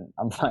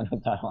 I'm fine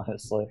with that,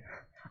 honestly.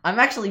 I'm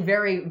actually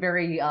very,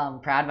 very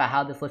proud about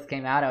how this list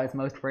came out. I was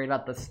most worried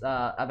about this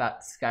about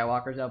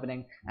Skywalker's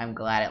opening. I'm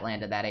glad it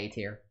landed that A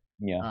tier.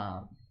 Yeah.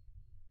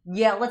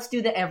 Yeah, let's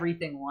do the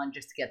everything one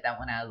just to get that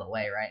one out of the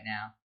way right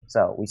now.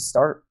 So we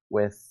start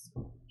with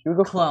should we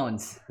go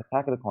Clones.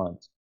 Attack of the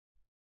Clones.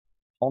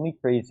 Call me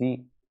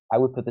crazy. I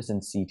would put this in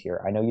C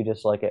tier. I know you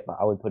dislike it, but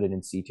I would put it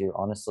in C tier.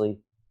 Honestly,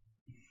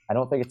 I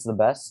don't think it's the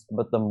best,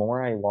 but the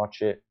more I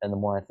watch it and the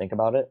more I think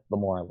about it, the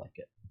more I like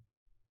it.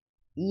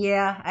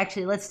 Yeah,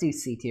 actually, let's do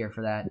C tier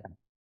for that.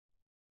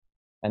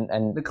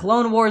 And The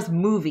Clone Wars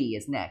movie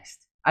is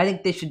next. I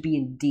think this should be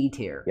in D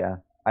tier. yeah,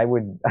 I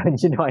would,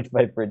 I'd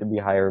fight for it to be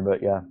higher,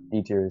 but yeah,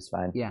 D tier is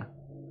fine. Yeah.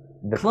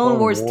 The Clone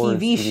Wars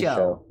TV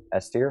show.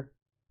 S tier.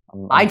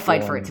 I'd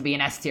fight for it to be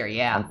an S tier,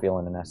 yeah. I'm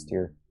feeling an S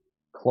tier.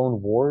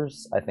 Clone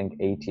Wars, I think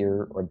A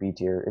tier or B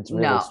tier. It's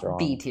really strong.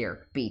 B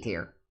tier. B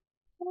tier.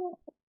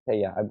 Okay,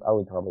 yeah, I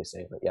would probably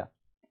say, but yeah.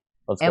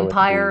 Let's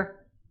Empire. Go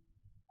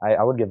with B.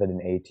 I would give it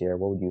an A tier.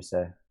 What would you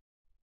say?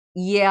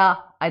 Yeah,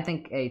 I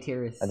think A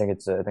tier is. I think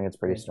it's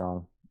pretty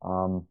strong.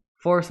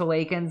 Force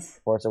Awakens.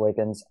 Force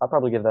Awakens. I'll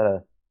probably give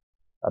that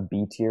a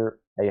B tier.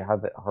 I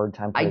have a hard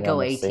time putting I'd go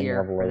on the A same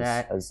tier level for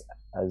that. as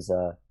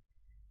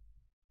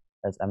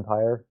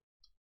Empire.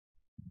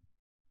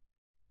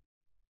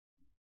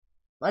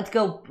 Let's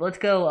go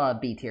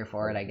B tier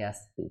for it, I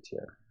guess. B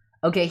tier.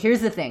 Okay,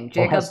 here's the thing,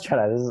 Jacob. Last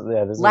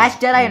Jedi. This Last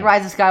is, Jedi and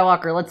Rise of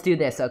Skywalker. Let's do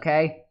this,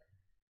 okay?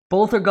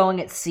 Both are going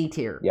at C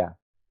tier. Yeah,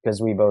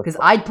 because we both. Because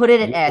I'd put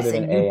it at you S put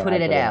it and in you A put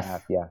it and at I put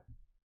F. Yeah,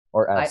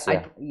 or S.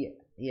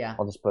 Yeah.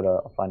 I'll just put a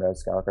Find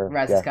Rise of Skywalker.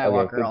 Rise of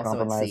Skywalker okay, also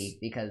compromise. at C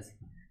because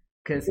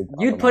Good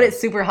you'd put it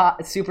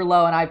compromise. super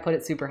low and I'd put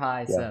it super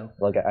high. Yeah, So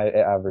like I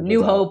average.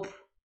 New Hope.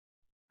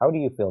 How do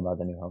you feel about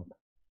the New Hope?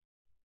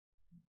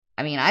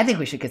 I mean, I think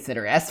we should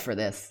consider S for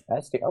this.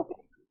 S tier.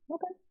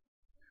 Okay.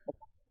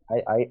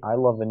 I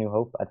love the New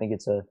Hope. I think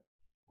it's a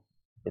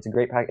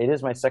great pack. It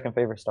is my second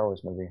favorite Star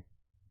Wars movie,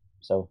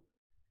 so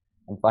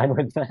I'm fine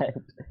with that.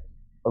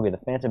 Okay, the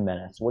Phantom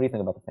Menace. What do you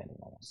think about the Phantom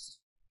Menace?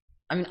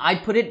 I mean,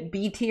 I'd put it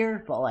B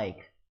tier, but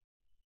like,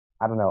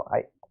 I don't know.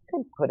 I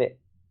could put it.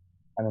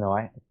 I don't know.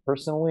 I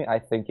personally, I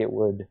think it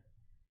would.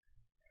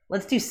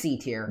 let's do C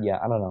tier. Yeah,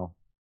 I don't know.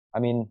 I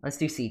mean, Let's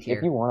do C tier.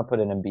 if you want to put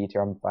it in B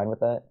tier, I'm fine with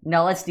that.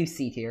 No, let's do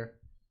C tier.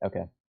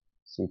 Okay,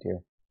 C tier.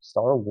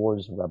 Star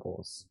Wars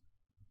Rebels.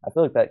 I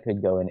feel like that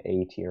could go in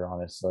A tier,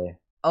 honestly.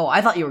 Oh,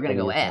 I thought you were gonna What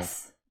do go you think?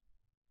 S.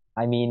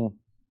 I mean,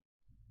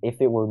 if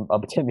it were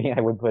up to me,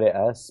 I would put it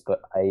S, but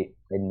I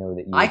know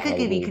that you. I could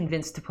be probably-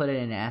 convinced to put it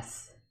in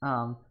S.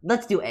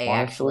 Let's do A. Honestly,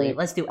 Actually,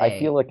 let's do A. I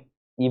feel like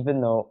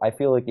even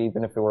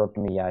if it were up to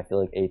me, yeah, I feel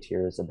like A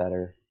tier is a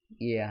better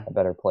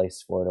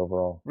place for it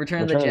overall.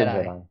 Return of the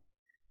Jedi.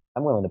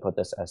 I'm willing to put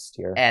this S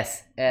tier.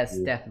 S Yeah.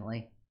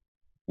 definitely.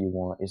 You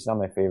want? It's not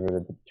my favorite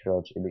of the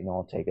trilogy, but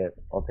I'll take it.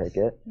 I'll take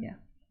it.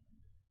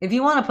 If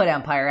you want to put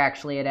Empire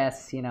actually at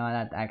S,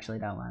 I actually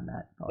don't mind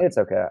that. But It's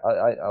okay.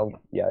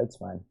 Yeah, it's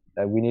fine.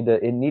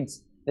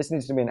 This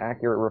needs to be an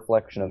accurate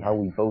reflection of how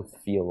we both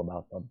feel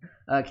about them.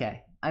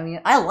 okay. I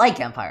mean, I like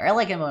Empire. I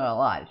like Empire a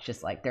lot. It's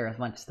just like there's a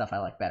bunch of stuff I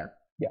like better.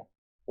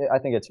 I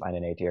think it's fine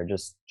in A tier,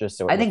 just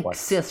so it I think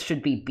reflects. Sith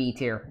should be B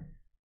tier.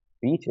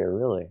 B tier,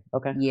 really?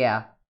 Okay.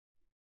 Yeah.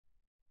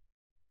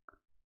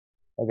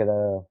 Okay.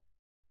 All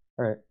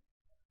right.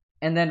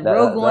 And then That-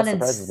 Rogue that One and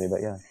surprises me,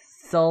 but yeah.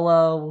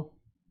 Solo.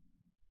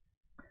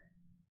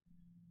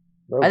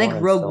 I think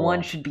and Rogue Solo.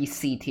 One should be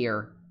C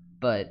tier,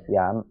 but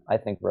Yeah, I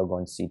think Rogue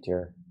One's C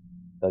tier.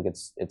 Like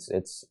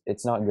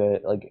it's not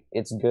good. Like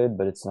it's good,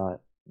 but it's not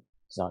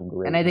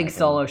great. and I in think my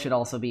Solo opinion. should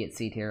also be at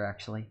C tier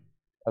actually.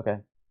 Okay.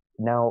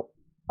 Now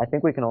I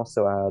think we can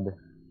also add,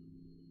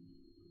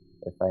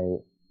 if I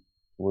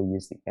will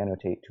use the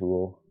annotate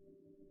tool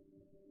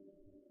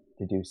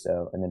to do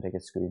so, and then take a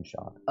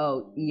screenshot.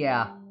 Oh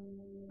yeah,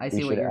 I see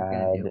We what should you're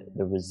gonna do. add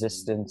the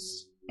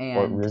Resistance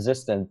And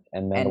Resistance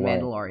and and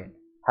Mandalorian. Mandalorian.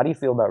 How do you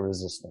feel about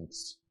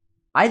Resistance?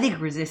 I think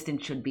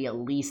Resistance should be at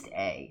least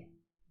A.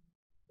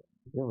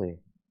 Really? I'm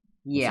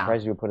Yeah.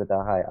 surprised you would put it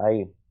that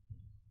high.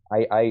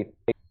 I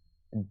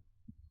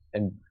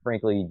and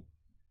frankly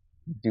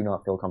do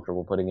not feel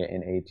comfortable putting it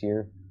in A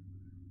tier.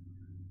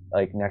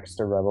 Like next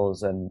to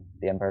Rebels and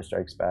The Empire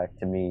Strikes Back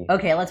to me.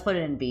 Okay, let's put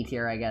it in B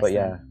tier, I guess. But then.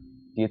 yeah,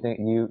 do you think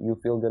you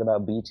feel good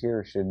about B tier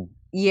or should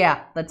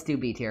Yeah, let's do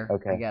B tier.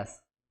 Okay. I guess.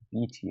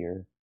 B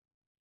tier?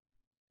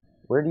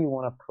 Where do you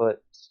want to put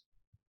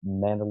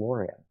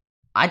Mandalorian?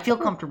 I'd feel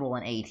comfortable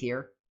in A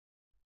tier.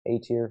 A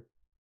tier?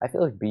 I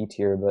feel like B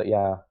tier, but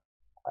yeah.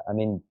 I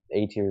mean,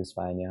 A tier is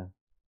fine, yeah.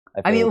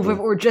 I mean, feel if like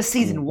it were just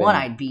season you've one,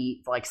 been- I'd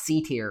be like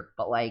C tier.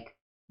 But like,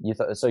 you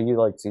thought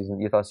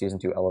season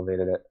 2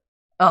 elevated it.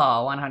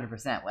 oh,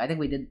 100%. I think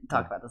we did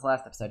talk about this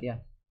last episode. Yeah.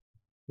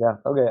 Yeah,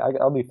 okay,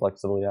 I'll be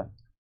flexible, yeah.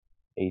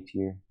 A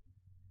tier.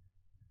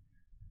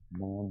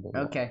 Mandalorian.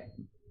 Okay.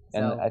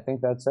 And So I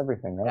think that's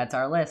everything, right? that's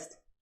our list.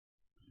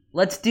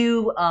 Let's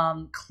do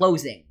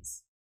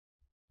closings.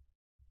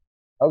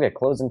 Okay,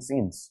 closing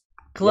scenes.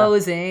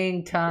 Closing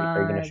Are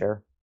time. you gonna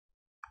share?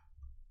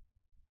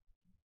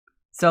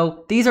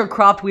 So these are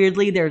cropped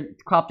weirdly. They're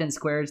cropped in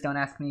squares. Don't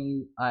ask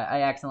me.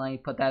 I accidentally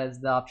put that as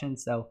the option,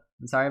 so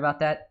I'm sorry about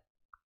that.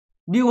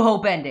 New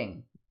Hope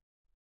ending.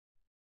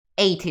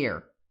 A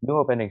tier. New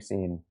Hope ending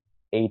scene.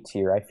 A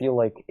tier. I feel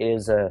like it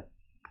is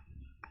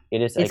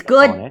It's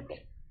good. iconic.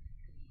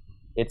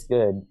 It's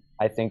good.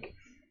 I think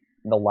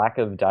the lack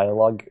of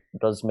dialogue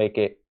does make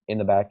it, in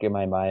the back of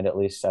my mind, at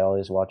least I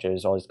always watch it,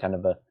 is always kind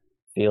of a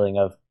feeling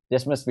of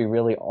this must be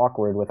really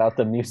awkward without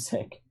the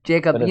music.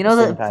 Jacob, But at you the know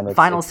same the time,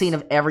 final it's scene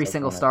of every iconic.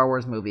 single Star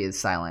Wars movie is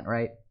silent,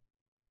 right?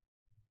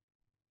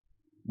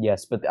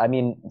 Yes, but I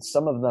mean,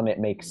 some of them it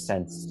makes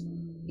sense.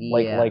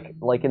 Yeah.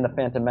 Like in the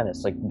Phantom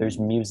Menace, like there's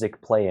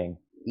music playing,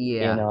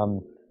 Yeah.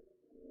 In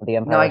The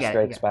Empire No, I get it,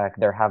 Strikes Back,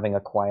 they're having a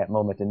quiet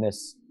moment. In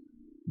this,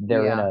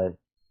 they're in Yeah. a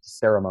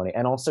ceremony,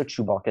 and also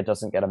Chewbacca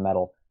doesn't get a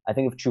medal. I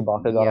think if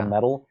Chewbacca got Yeah. a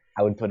medal,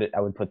 I would put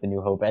the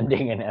New Hope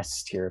ending in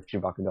S tier. If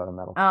Chewbacca got a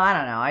medal, Oh, I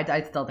don't know.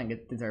 I still think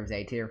it deserves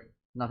A tier.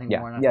 Nothing yeah,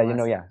 more, nothing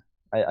yeah,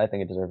 less. I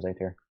think it deserves A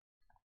tier.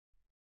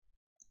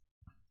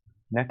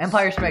 Next,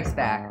 Empire Strikes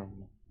Back.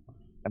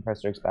 Empire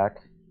Strikes Back.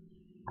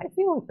 I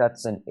feel like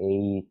that's an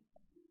A.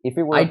 If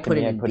it were I'd up to put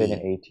me, it I'd in put it B. in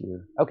A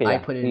tier. Okay, yeah, I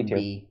put it in tier.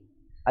 B.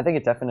 I think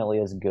it definitely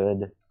is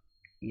good.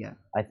 Yeah.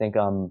 I think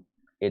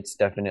it's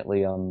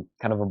definitely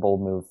kind of a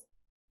bold move,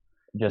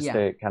 just Yeah.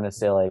 to kind of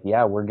say like,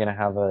 yeah, we're gonna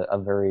have a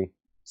very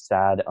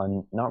sad,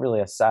 not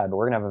really a sad, but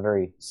we're gonna have a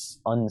very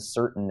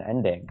uncertain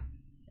ending.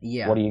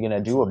 Yeah. What are you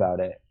gonna do about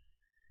it?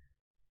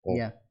 Well,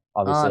 Yeah.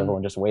 obviously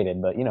everyone just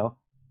waited, but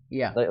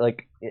Yeah.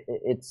 like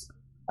it's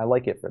I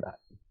like it for that.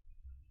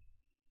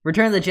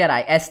 Return of the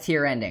Jedi, S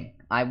tier ending.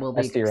 I will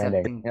be S tier accepting.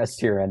 ending, S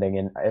tier ending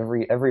in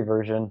every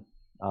version.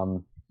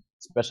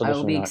 Special I edition.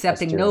 will be not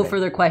accepting S-tier no ending.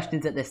 further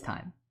questions at this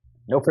time.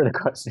 No further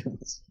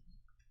questions.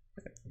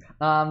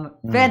 Phantom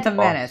Boss.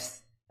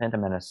 Menace.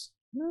 Phantom Menace.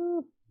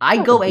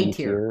 I go B A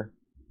tier.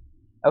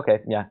 Okay,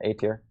 yeah, A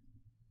tier.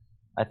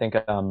 I think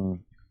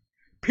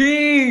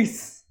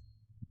Peace.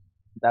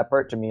 that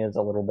part to me is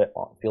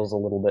feels a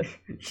little bit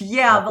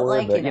Yeah, but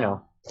awkward, like you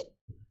know.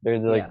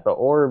 there's like Yeah. the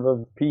orb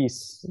of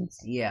peace.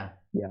 Yeah.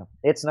 Yeah,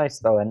 it's nice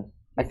though, and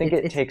I think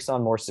It's- it takes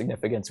on more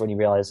significance when you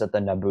realize that the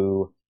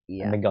Naboo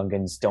Yeah. and the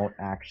Gungans don't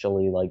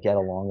actually like get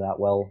along that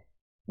well.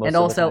 Most And of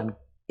the also, time.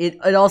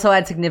 it also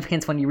adds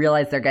significance when you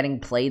realize they're getting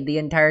played the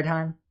entire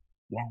time.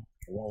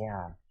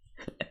 yeah.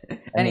 And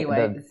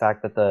Anyway, the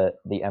fact that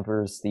the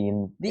Emperor's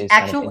theme the is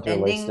actual kind of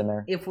interlaced ending, in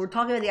there. if we're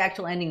talking about the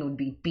actual ending, it would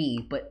be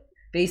B, but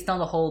based on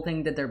the whole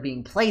thing that they're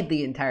being played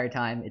the entire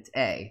time, it's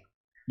A.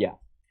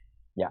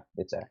 Yeah,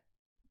 it's A.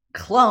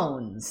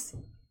 Clones.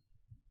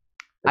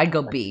 I'd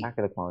go B. Attack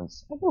of the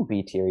Clones. I'd go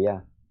B tier.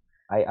 Yeah,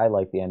 I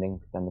like the ending.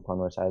 Then the Clone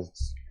Wars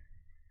has.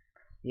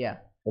 Yeah.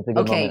 It's a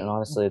good Okay, moment, and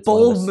honestly, it's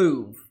Bold one of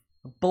move.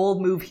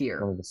 Bold move one here.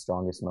 of the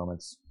strongest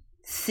moments.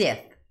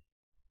 Sith.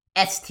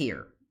 S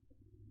tier.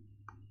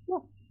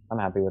 I'm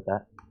happy with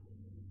that.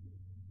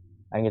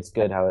 I think it's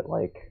good how it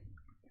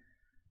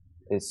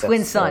it sets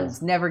Twin the-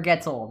 Sons. Never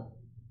gets old.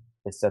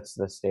 It sets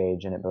the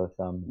stage, and it both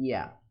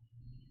Yeah.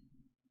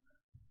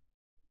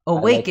 I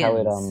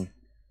Awakens.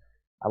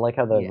 like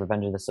how the Yeah.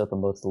 Revenge of the Sith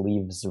both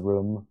leaves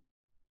room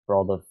for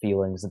all the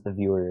feelings that the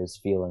viewer is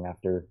feeling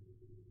after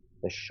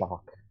the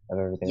shock of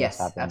everything Yes,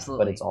 that's happened.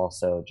 absolutely. But it's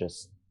also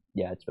just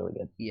it's really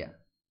good. Yeah.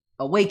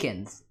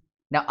 Awakens.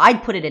 Now,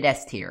 I'd put it at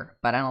S tier,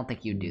 but I don't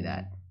think you'd do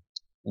that.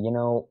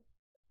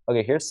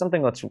 Okay, here's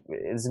something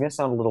it's gonna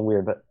sound a little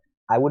weird, but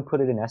I would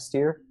put it in S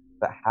tier.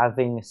 But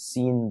having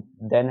seen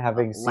The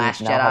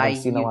Last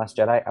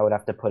Jedi, I would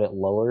have to put it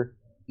lower.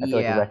 I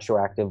feel like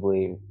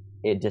retroactively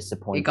it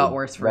disappointed. It got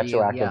worse for you.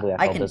 Retroactively, Yeah.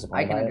 I felt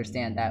disappointed. I can by it.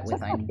 understand that So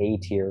with I put A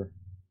tier.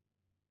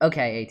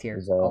 Okay, A tier.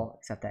 Is, I'll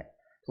accept that.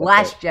 that's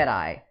Last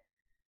Jedi.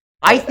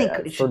 I think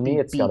it For should me, be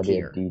it's B gotta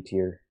tier. be a D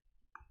tier.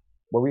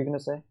 What were you gonna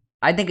say?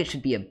 I think it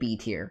should be a B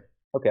tier.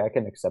 Okay, I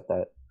can accept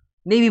that.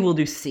 Maybe we'll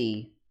do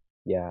C.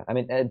 Yeah, I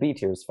mean B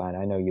tier is fine.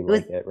 I know you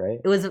was- like it, right?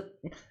 It was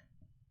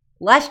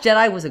Last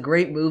Jedi was a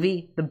great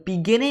movie. The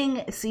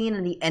beginning scene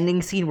and the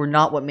ending scene were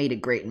not what made it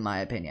great, in my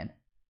opinion.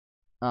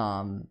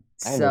 I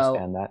So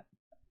understand that.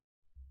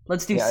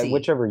 let's do Yeah, C.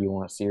 whichever you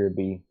want, C or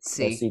B.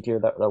 C. Yeah, C tier,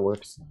 that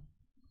works.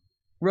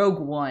 Rogue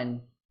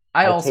One.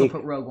 I I also take-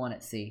 put Rogue One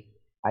at C.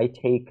 I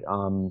take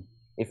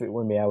if it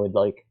were me, I would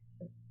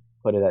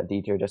put it at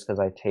D tier just because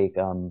I take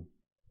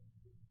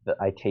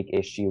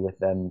issue with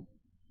them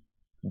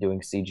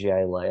doing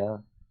CGI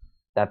Leia.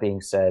 That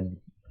being said,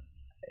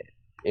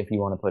 if you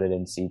want to put it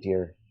in C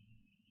tier,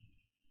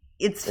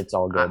 it's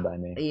all good by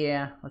me.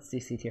 Yeah, let's do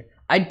C tier.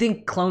 I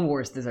think Clone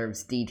Wars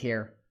deserves D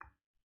tier.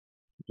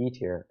 D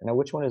tier. Now,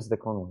 which one is the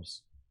Clone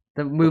Wars?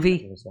 The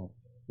movie, What is that?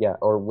 Yeah,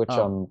 or which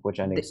Oh. which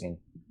ending The- scene?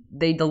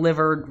 they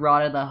delivered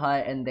Rod of the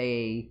Hutt and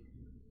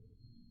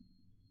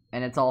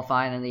it's all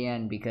fine in the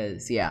end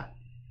because Yeah,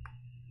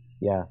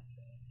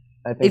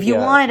 I think if you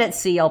want it at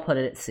C, I'll put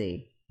it at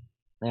C.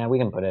 yeah, we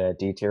can put it at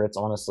D tier. It's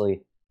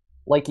honestly,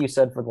 like you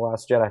said for The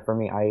Last Jedi. For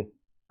me, I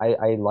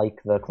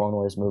like the Clone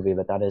Wars movie,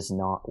 but that is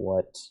not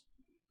what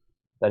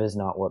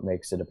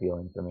makes it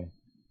appealing for me.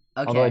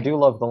 Okay. Although I do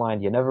love the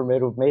line, "You never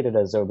made it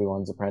as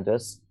Obi-Wan's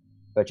apprentice,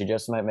 but you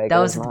just might make That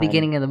it was as at the mine."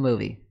 beginning of the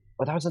movie.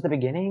 Oh, that was at the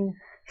beginning?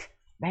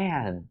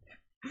 Man,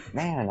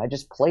 I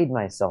just played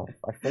myself.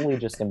 I fully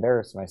just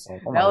embarrassed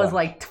myself. Oh my That was gosh.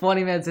 like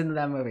 20 minutes into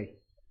that movie.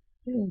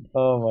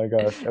 Oh my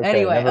gosh. Okay,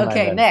 Anyway, never mind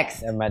okay, then.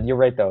 next. Never mind. You're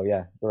right though.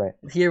 Yeah, you're right.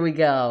 Here we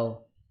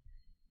go.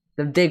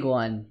 The big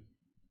one.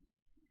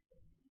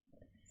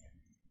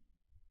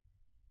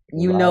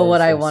 You know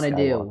what Rise I of want to do.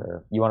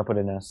 Skywalker. You want to put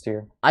it in S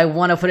tier? I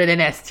want to put it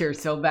in S tier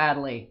so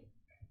badly.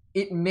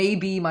 It may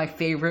be my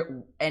favorite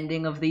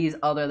ending of these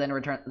other than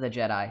Return of the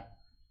Jedi.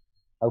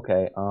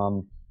 Okay.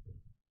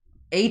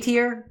 A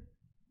tier?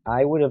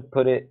 I would have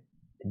put it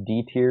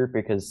D tier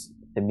because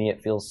to me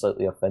it feels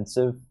slightly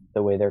offensive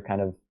the way they're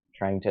kind of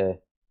trying to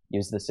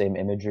use the same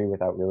imagery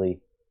without really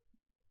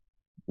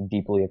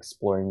deeply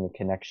exploring the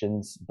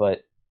connections. But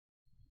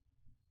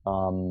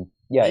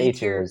yeah, A A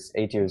tier.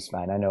 tier is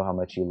fine. I know how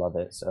much you love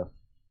it, so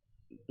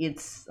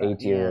It's A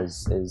tier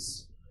yeah.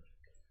 is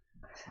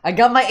I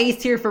got my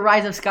ace tier for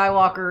Rise of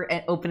Skywalker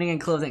and opening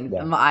and closing.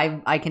 Yeah.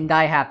 I can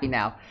die happy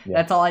now. Yeah.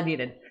 That's all I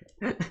needed.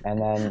 and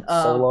then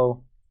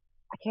Solo.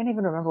 I can't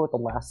even remember what the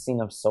last scene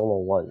of Solo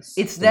was.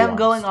 It's to be them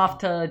going honest. off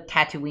to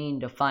Tatooine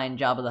to find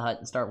Jabba the Hutt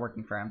and start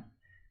working for him.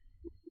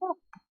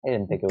 I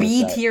didn't think it was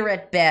B that. tier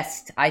at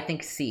best. I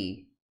think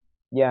C.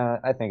 Yeah,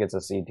 I think it's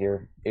a C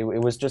tier. It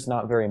was just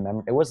not very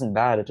it wasn't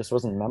bad. It just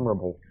wasn't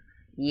memorable.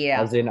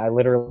 Yeah. As in, I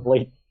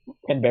literally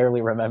can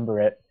barely remember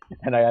it,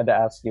 and I had to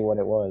ask you what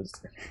it was.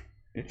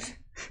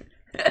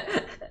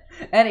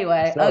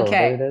 Anyway, So,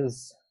 okay. there it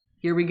is.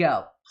 Here we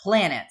go.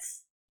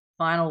 Planets.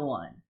 Final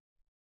one.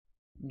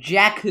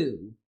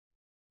 Jakku.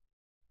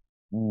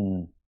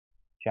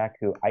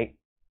 Jakku. I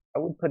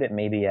would put it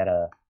maybe at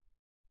a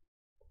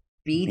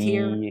B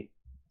tier. B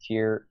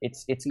tier.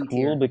 It's B cool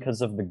tier.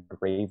 because of the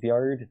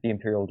graveyard, the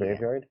Imperial Yeah.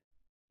 graveyard,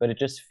 but it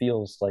just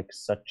feels like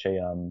such a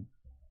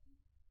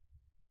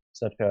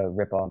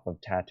rip-off of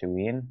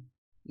Tatooine.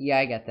 Yeah,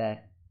 I get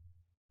that.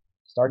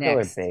 Starkiller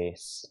Next.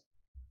 Base.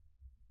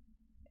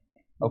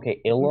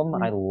 Okay,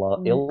 Ilum. I love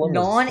Ilum.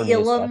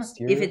 Non-Ilum. S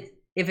tier.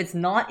 If it's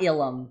not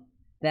Ilum,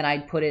 then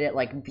I'd put it at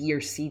like B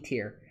or C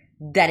tier.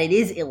 That it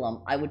is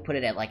Ilum, I would put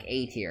it at like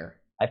A tier.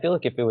 I feel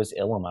like if it was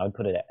Ilum, I would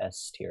put it at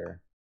S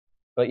tier.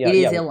 But yeah, It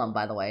is yeah. Ilum,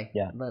 by the way.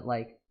 Yeah. But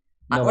like,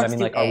 No, but I let's mean,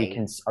 do like,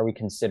 A. are we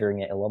considering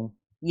it Ilum?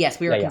 Yes,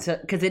 we are Yeah,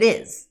 because it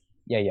is.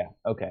 Yeah.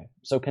 Okay.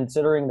 So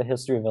considering the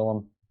history of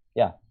Ilum,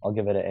 yeah, I'll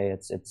give it an A.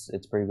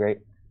 It's pretty great.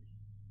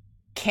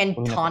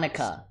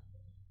 Cantonica.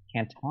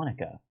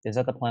 Cantonica. Is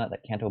that the planet that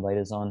Canto Bight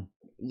is on?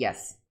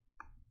 Yes.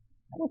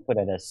 I would put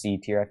it as C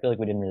tier. I feel like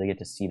we didn't really get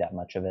to see that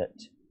much of it.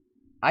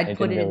 I'd It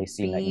put didn't it really in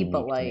seem that B, unique but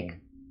to like, me.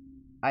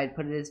 I'd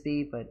put it as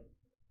B, but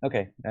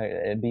Okay,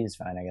 B is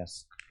fine, I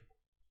guess.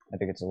 I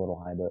think it's a little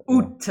high, but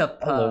you know.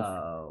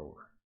 Utapo.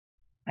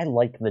 I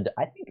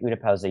think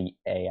Utapau's a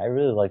A. I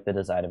really like the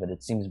design of it.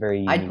 It seems very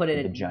unique I'd put it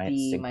with the at giant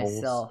B sinkholes.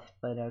 myself,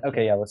 but okay.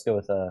 Okay, yeah, let's go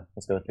with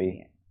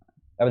B.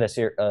 Oh, this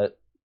here.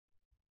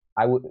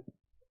 I would.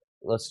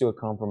 Let's do a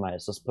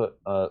compromise. Let's put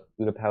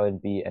Utapau in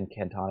B and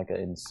Cantonica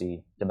in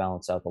C to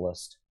balance out the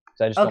list.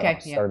 So I just don't Okay,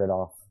 want to yeah. start it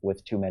off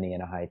with too many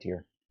in a high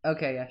tier.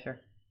 Okay, yeah,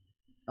 sure.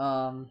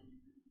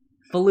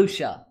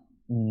 Felucia.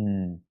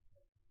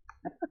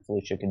 I thought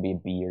Felicia could be a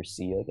B or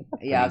C. Like, it's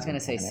a Yeah, I was pretty gonna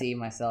say planet. C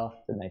myself.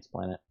 It's a nice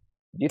planet.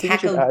 Do you think we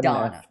should add an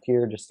Takodana. F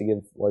tier just to give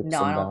like No,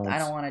 some I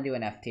balance? don't want to do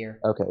an F tier.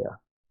 Okay,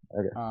 yeah.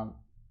 Okay.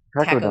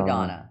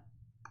 Takodana.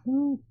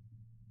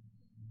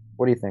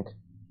 What do you think?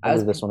 I I'll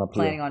was leave this one up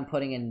planning here. on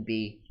putting in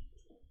B.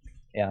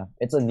 Yeah,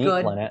 it's a neat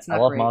good. planet. It's I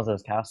not love great.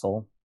 Mazda's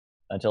castle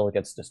until it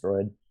gets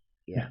destroyed.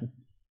 Yeah.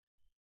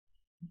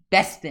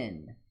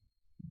 Bespin.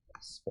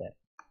 Spit.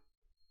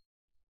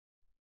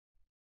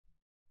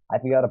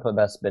 If you gotta put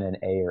Bespin in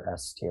A or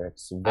S tier,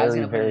 it's I was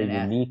very, gonna put it very in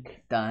F.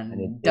 unique. Dun And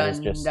it dun is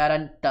just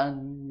dun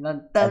dun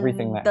dun dun.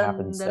 everything that dun,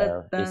 happens dun,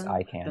 there dun, is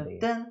eye dun, candy.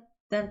 Dun,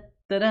 dun,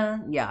 dun,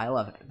 dun. Yeah, I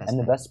love it. And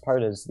the best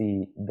part is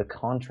the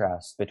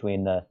contrast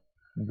between the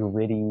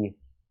gritty,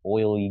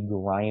 oily,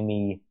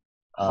 grimy,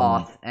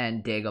 Hoth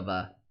and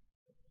Dagobah.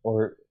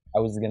 or I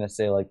was gonna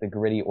say like the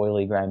gritty,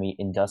 oily, grimy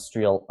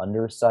industrial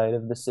underside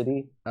of the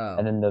city, Oh,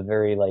 and then the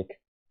very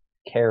like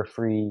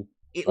carefree,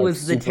 it like,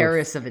 was the super-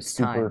 terrace of its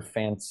super time.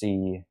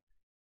 fancy,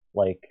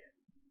 like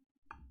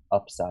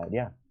upside.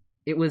 Yeah,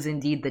 It was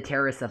indeed the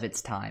terrace of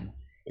its time.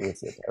 it was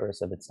the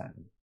terrace of its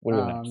time. What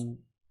do we next?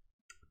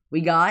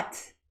 We got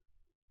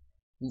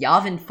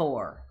Yavin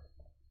 4.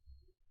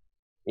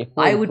 If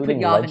we're I would put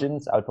including Yavin-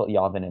 Legends, I would put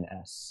Yavin in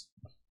S.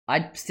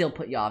 I'd still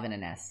put Yavin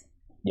in S.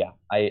 Yeah,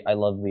 I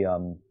love the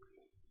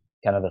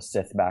kind of the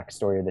Sith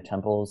backstory of the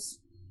temples.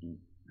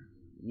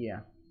 Yeah.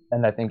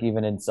 And I think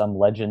even in some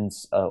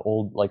Legends,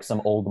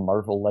 some old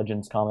Marvel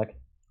Legends comic,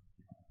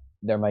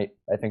 I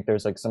think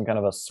there's like some kind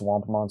of a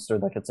swamp monster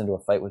that gets into a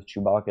fight with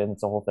Chewbacca, and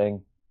it's a whole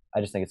thing. I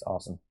just think it's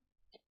awesome.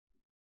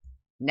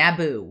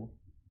 Naboo.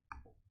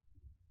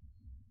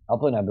 I'll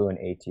put Naboo in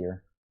A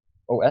tier.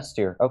 Oh, S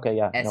tier. Okay,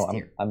 yeah, S no,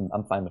 tier.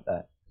 I'm fine with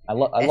that. I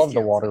love S the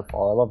tier,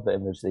 waterfall. I love the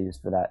image they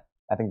used for that.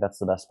 I think that's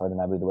the best part of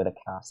Naboo, the way the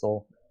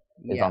castle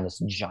is Yeah. on this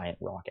giant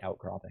rock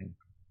outcropping,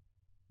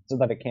 so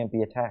that it can't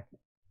be attacked.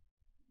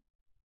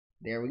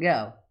 There we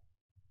go.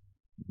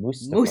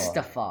 Mustafar.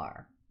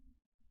 Mustafar.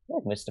 I feel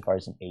like Mustafar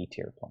is an A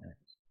tier planet.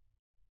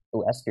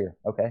 Oh, S tier.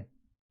 Okay.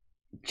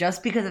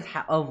 Just because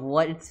of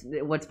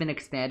what's been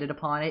expanded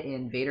upon it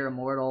in Vader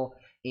Immortal,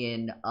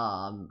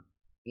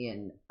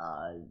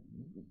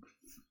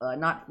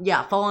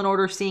 Fallen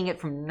Order, seeing it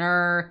from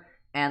Nur,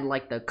 and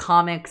like the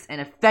comics,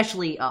 and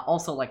especially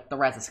also like the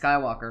Rise of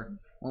Skywalker,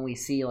 when we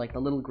see like the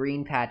little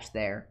green patch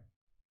there.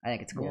 I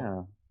think it's cool.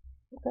 Yeah.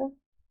 Okay.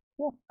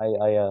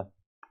 Yeah.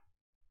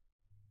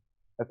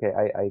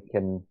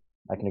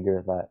 I can agree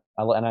with that.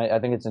 I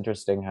think it's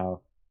interesting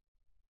how.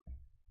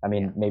 I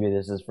mean, maybe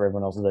this is for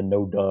everyone else a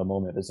no duh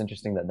moment. It's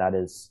interesting that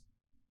is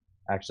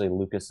actually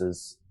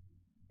Lucas's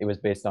it was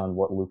based on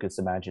what Lucas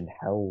imagined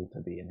hell to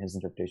be and his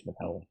interpretation of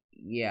hell.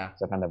 Yeah.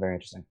 So I found that very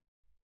interesting.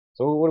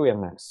 So what do we have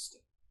next?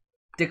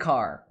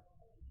 Dakar.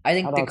 I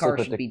think I'd also Dakar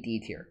put should be D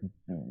tier.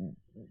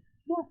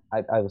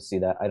 Yeah, I will see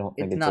that. I don't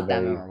think It's it's not a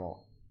that very.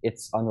 memorable.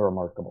 It's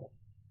unremarkable.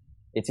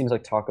 It seems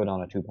like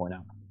Takodana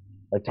 2.0.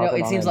 Like No,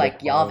 it Takodana seems and like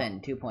Dakar-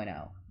 Yavin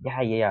 2.0.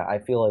 Yeah. I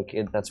feel like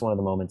that's one of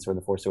the moments where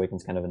The Force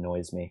Awakens kind of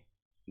annoys me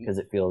because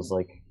it feels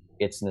like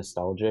it's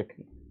nostalgic,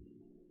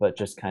 but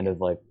just kind of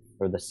like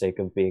for the sake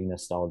of being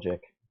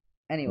nostalgic.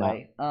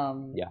 Anyway,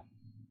 yeah.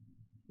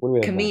 What do we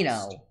have Camino.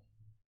 next?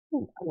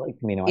 Ooh, I like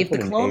Camino. If I put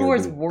the an Clone A or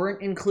Wars B.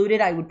 weren't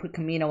included, I would put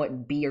Camino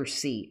at B or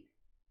C.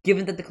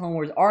 Given that the Clone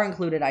Wars are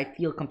included, I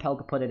feel compelled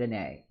to put it in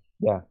A.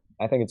 Yeah,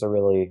 I think it's a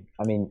really.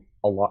 I mean,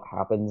 a lot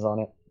happens on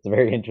it. It's a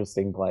very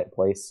interesting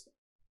place,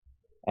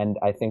 and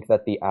I think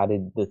that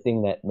the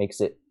thing that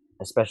makes it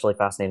especially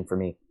fascinating for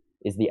me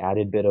is the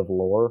added bit of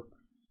lore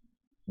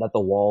that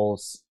the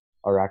walls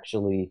are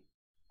actually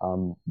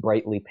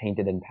brightly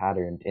painted and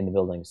patterned in the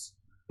buildings,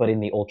 but in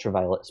the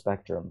ultraviolet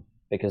spectrum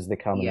because the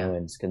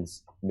Kaminoans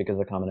because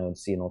the Kaminoans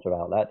see in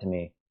ultraviolet. That to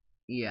me,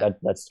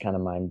 that's kind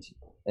of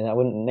and I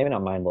wouldn't maybe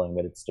not mind blowing,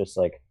 but it's just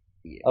like,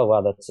 oh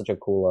wow, that's such a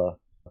cool.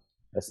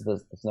 That's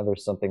never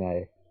something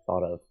I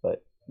thought of,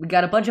 but we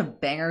got a bunch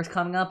of bangers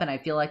coming up, and I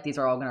feel like these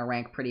are all going to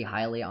rank pretty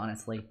highly,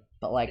 honestly.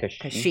 But like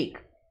Kashyyyk,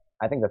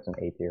 I think that's an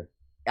A tier.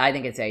 I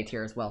think it's A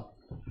tier as well.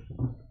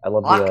 I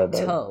love the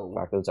Octo.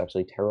 fact that it's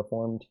actually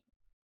terraformed.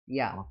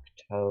 Yeah.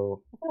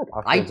 Octo.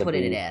 I'd put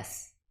it in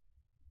S.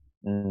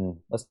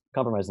 Let's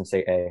compromise and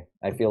say A.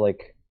 I feel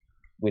like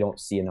we don't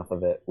see enough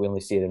of it. We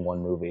only see it in one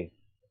movie.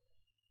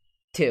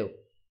 2.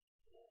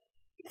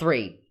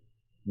 3.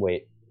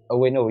 Wait. Oh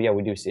wait, no. Yeah,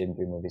 we do see it in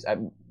 3 movies.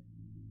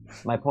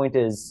 My point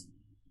is,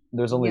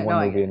 there's only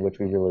one movie in which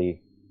we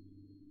really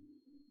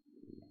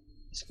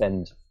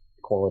spend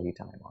quality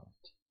time on it.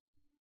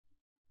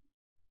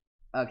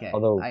 Okay.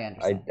 Although I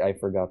understand. I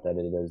forgot that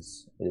it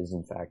is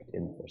in fact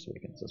in Force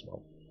Awakens as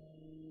well.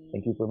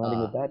 Thank you for reminding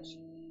me of that.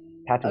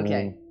 Tatooine.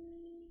 Okay.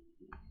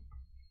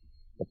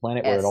 The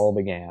planet where it all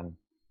began.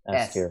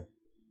 S tier.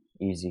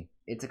 Easy.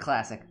 It's a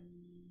classic.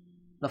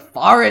 The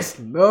Forest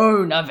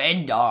Moon of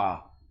Endor.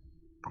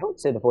 I would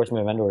say the Forest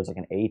Moon of Endor is like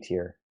an A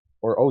tier.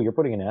 Or you're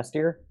putting an S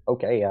tier?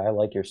 Okay, yeah, I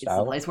like your style.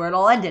 It's the place where it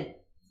all ended.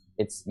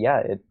 I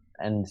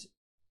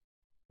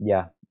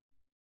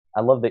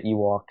love the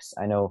Ewoks.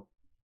 I know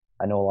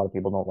a lot of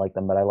people don't like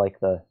them, but I like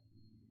the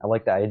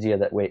idea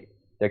that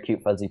they're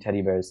cute fuzzy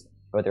teddy bears,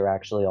 but they're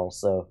actually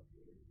also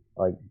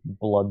like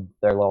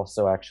they're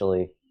also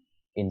actually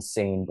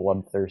insane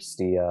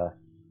bloodthirsty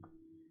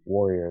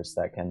warriors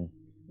that can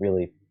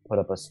really put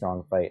up a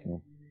strong fight and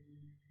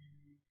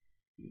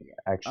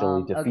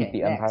actually defeat the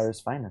next. Empire's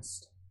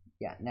finest.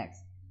 Yeah,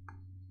 next.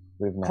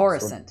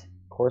 Coruscant.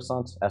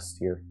 Coruscant, S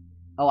tier.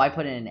 Oh, I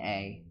put it in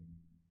A.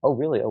 Oh,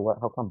 really? Oh,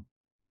 how come?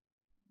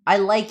 I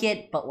like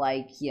it, but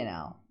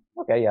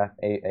Okay, yeah,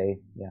 A.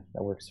 Yeah,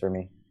 that works for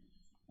me.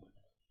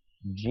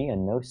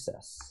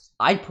 Geonosis.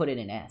 I'd put it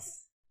in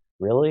S.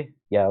 Really?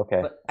 Yeah,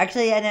 okay. But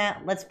actually,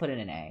 let's put it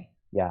in A.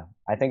 Yeah,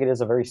 I think it is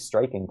a very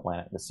striking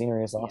planet. The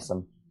scenery is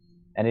awesome.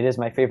 Yeah. And it is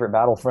my favorite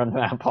Battlefront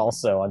map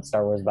also on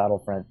Star Wars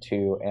Battlefront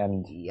 2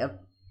 and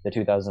the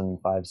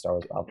 2005 Star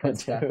Wars Battlefront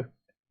 2.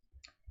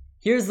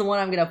 Here's the one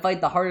I'm going to fight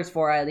the hardest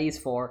for out of these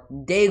 4.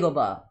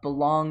 Dagobah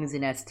belongs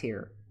in S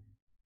tier.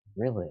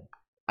 Really?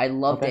 I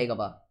love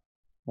Dagobah.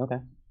 Okay.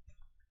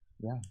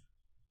 Yeah.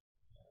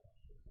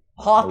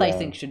 Hoth, I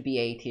think, should be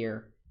A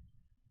tier.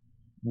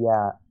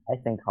 Yeah, I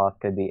think Hoth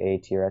could be A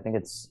tier. I think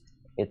it's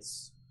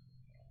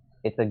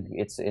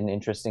an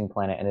interesting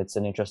planet, and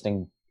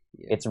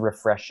it's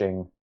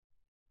refreshing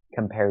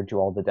compared to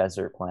all the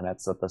desert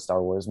planets that the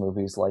Star Wars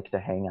movies like to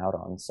hang out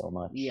on so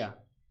much. Yeah.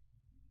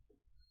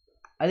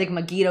 I think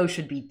Megiddo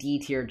should be D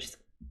tier just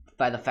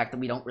by the fact that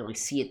we don't really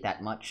see it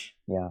that much.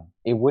 Yeah,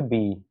 it would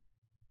be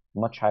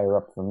much higher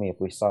up for me if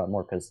we saw it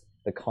more, because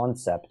the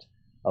concept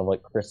of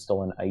like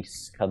crystal and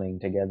ice coming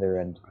together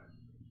and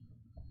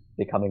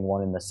becoming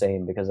one and the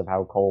same because of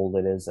how cold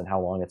it is and how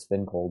long it's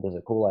been cold is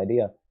a cool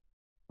idea.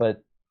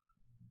 But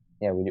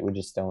yeah, we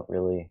just don't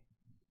really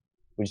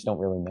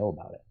know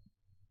about it.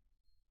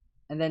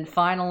 And then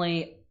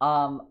finally,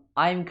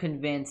 I'm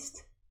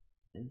convinced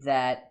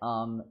that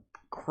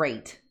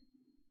Crate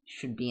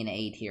should be an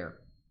A tier.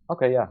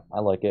 Okay, yeah, I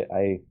like it.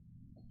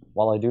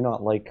 While I do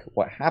not like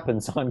what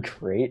happens on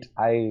Crate,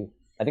 I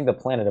think the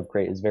planet of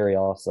Crate is very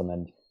awesome,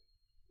 and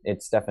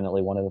it's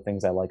definitely one of the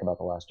things I like about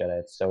The Last Jedi.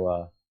 It's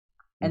so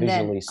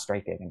visually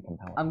striking and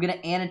compelling. I'm going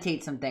to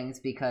annotate some things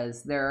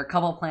because there are a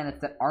couple of planets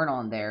that aren't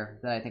on there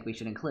that I think we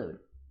should include.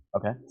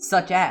 Okay.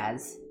 Such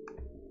as,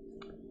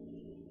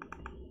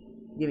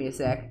 give me a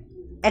sec,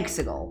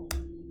 Exegol.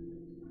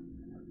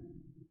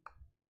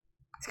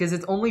 It's because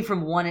it's only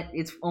from 1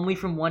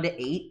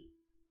 to 8,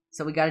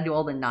 so we got to do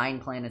all the 9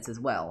 planets as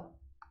well.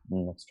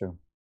 That's true.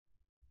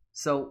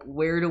 So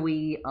where do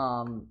we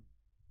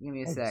give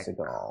me a sec.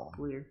 Exegol.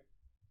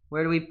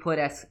 Where do we put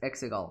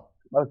Exegol?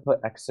 I would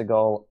put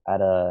Exegol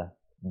at a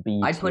B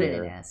tier. I'd put it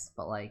in S,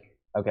 but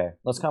Okay,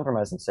 let's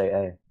compromise and say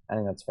A. I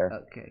think that's fair.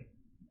 Okay.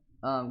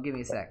 Give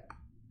me a sec.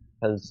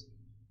 Because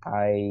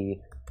I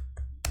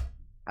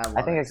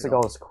I think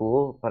Exegol is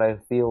cool, but I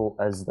feel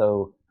as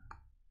though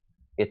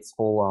its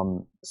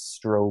whole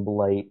strobe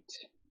light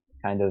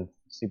kind of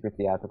super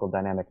theatrical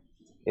dynamic,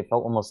 it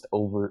felt almost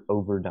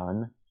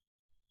overdone,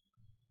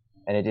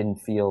 and it didn't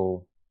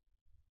feel,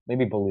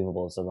 maybe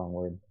believable is the wrong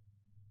word.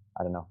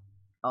 I don't know.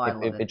 Oh, I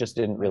love it. It just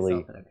didn't really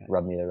Okay.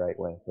 rub me the right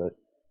way. But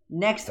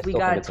Next, we still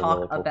gotta think it's a talk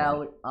really cool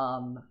about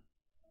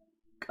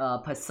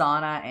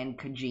Pisana and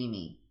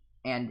Kajimi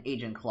and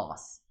Agent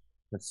Kloss.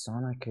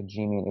 Pisana,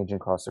 Kajimi, and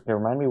Agent Kloss. Okay,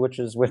 remind me which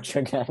is which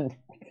again.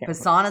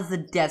 Pisana's the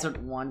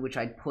desert one, which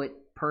I'd put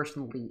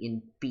personally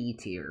in B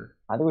tier.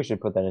 I think we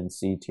should put that in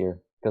C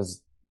tier,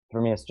 because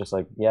for me it's just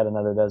like yet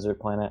another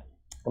desert planet.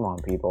 Come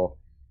on, people.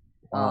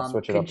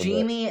 Switch it up a bit.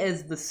 Kajimi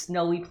is the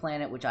snowy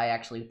planet, which I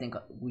actually think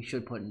we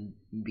should put in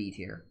B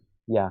tier.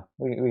 Yeah,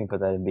 we can put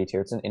that in B tier.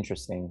 It's an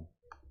interesting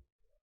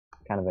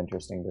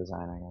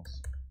design, I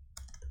guess.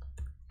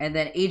 And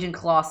then Agent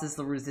Kloss is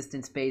the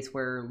resistance base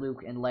where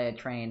Luke and Leia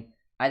train.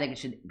 I think it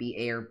should be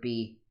A or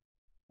B.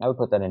 I would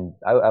put that in.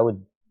 I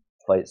would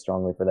fight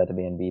strongly for that to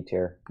be in B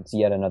tier. It's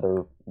yet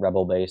another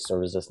rebel base or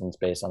resistance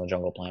base on a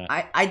jungle planet.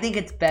 I think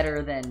it's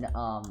better than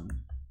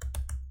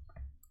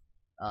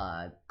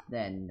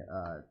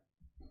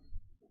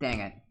dang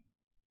it.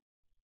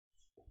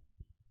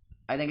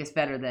 I think it's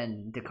better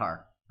than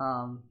Dakar.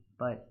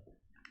 But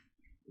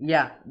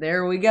yeah,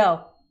 there we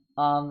go.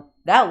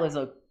 That was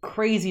a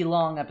crazy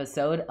long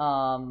episode.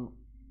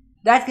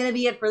 That's gonna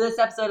be it for this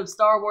episode of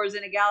Star Wars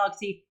in a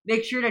Galaxy.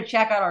 Make sure to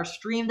check out our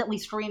stream that we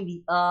streamed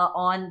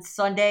on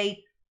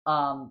Sunday. We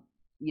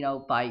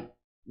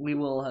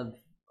will have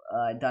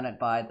done it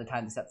by the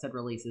time this episode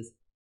releases.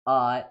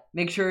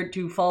 Make sure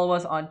to follow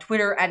us on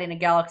Twitter at In a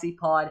Galaxy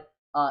Pod,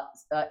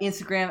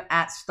 Instagram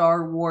at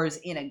Star Wars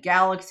in a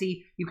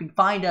Galaxy. You can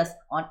find us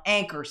on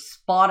Anchor,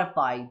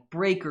 Spotify,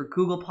 Breaker,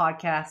 Google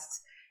Podcasts,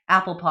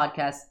 Apple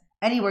Podcasts,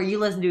 anywhere you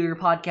listen to your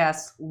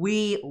podcasts.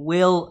 We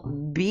will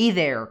be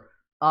there.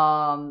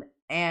 And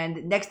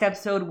next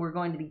episode, we're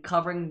going to be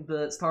covering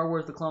the Star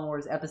Wars The Clone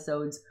Wars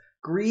episodes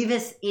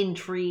Grievous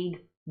Intrigue,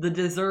 The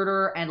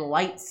Deserter, and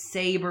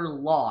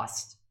Lightsaber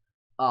Lost.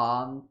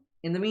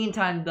 In the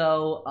meantime,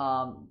 though,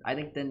 I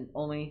think the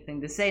only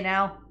thing to say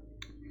now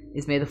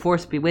is may the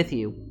Force be with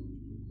you,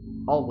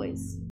 always.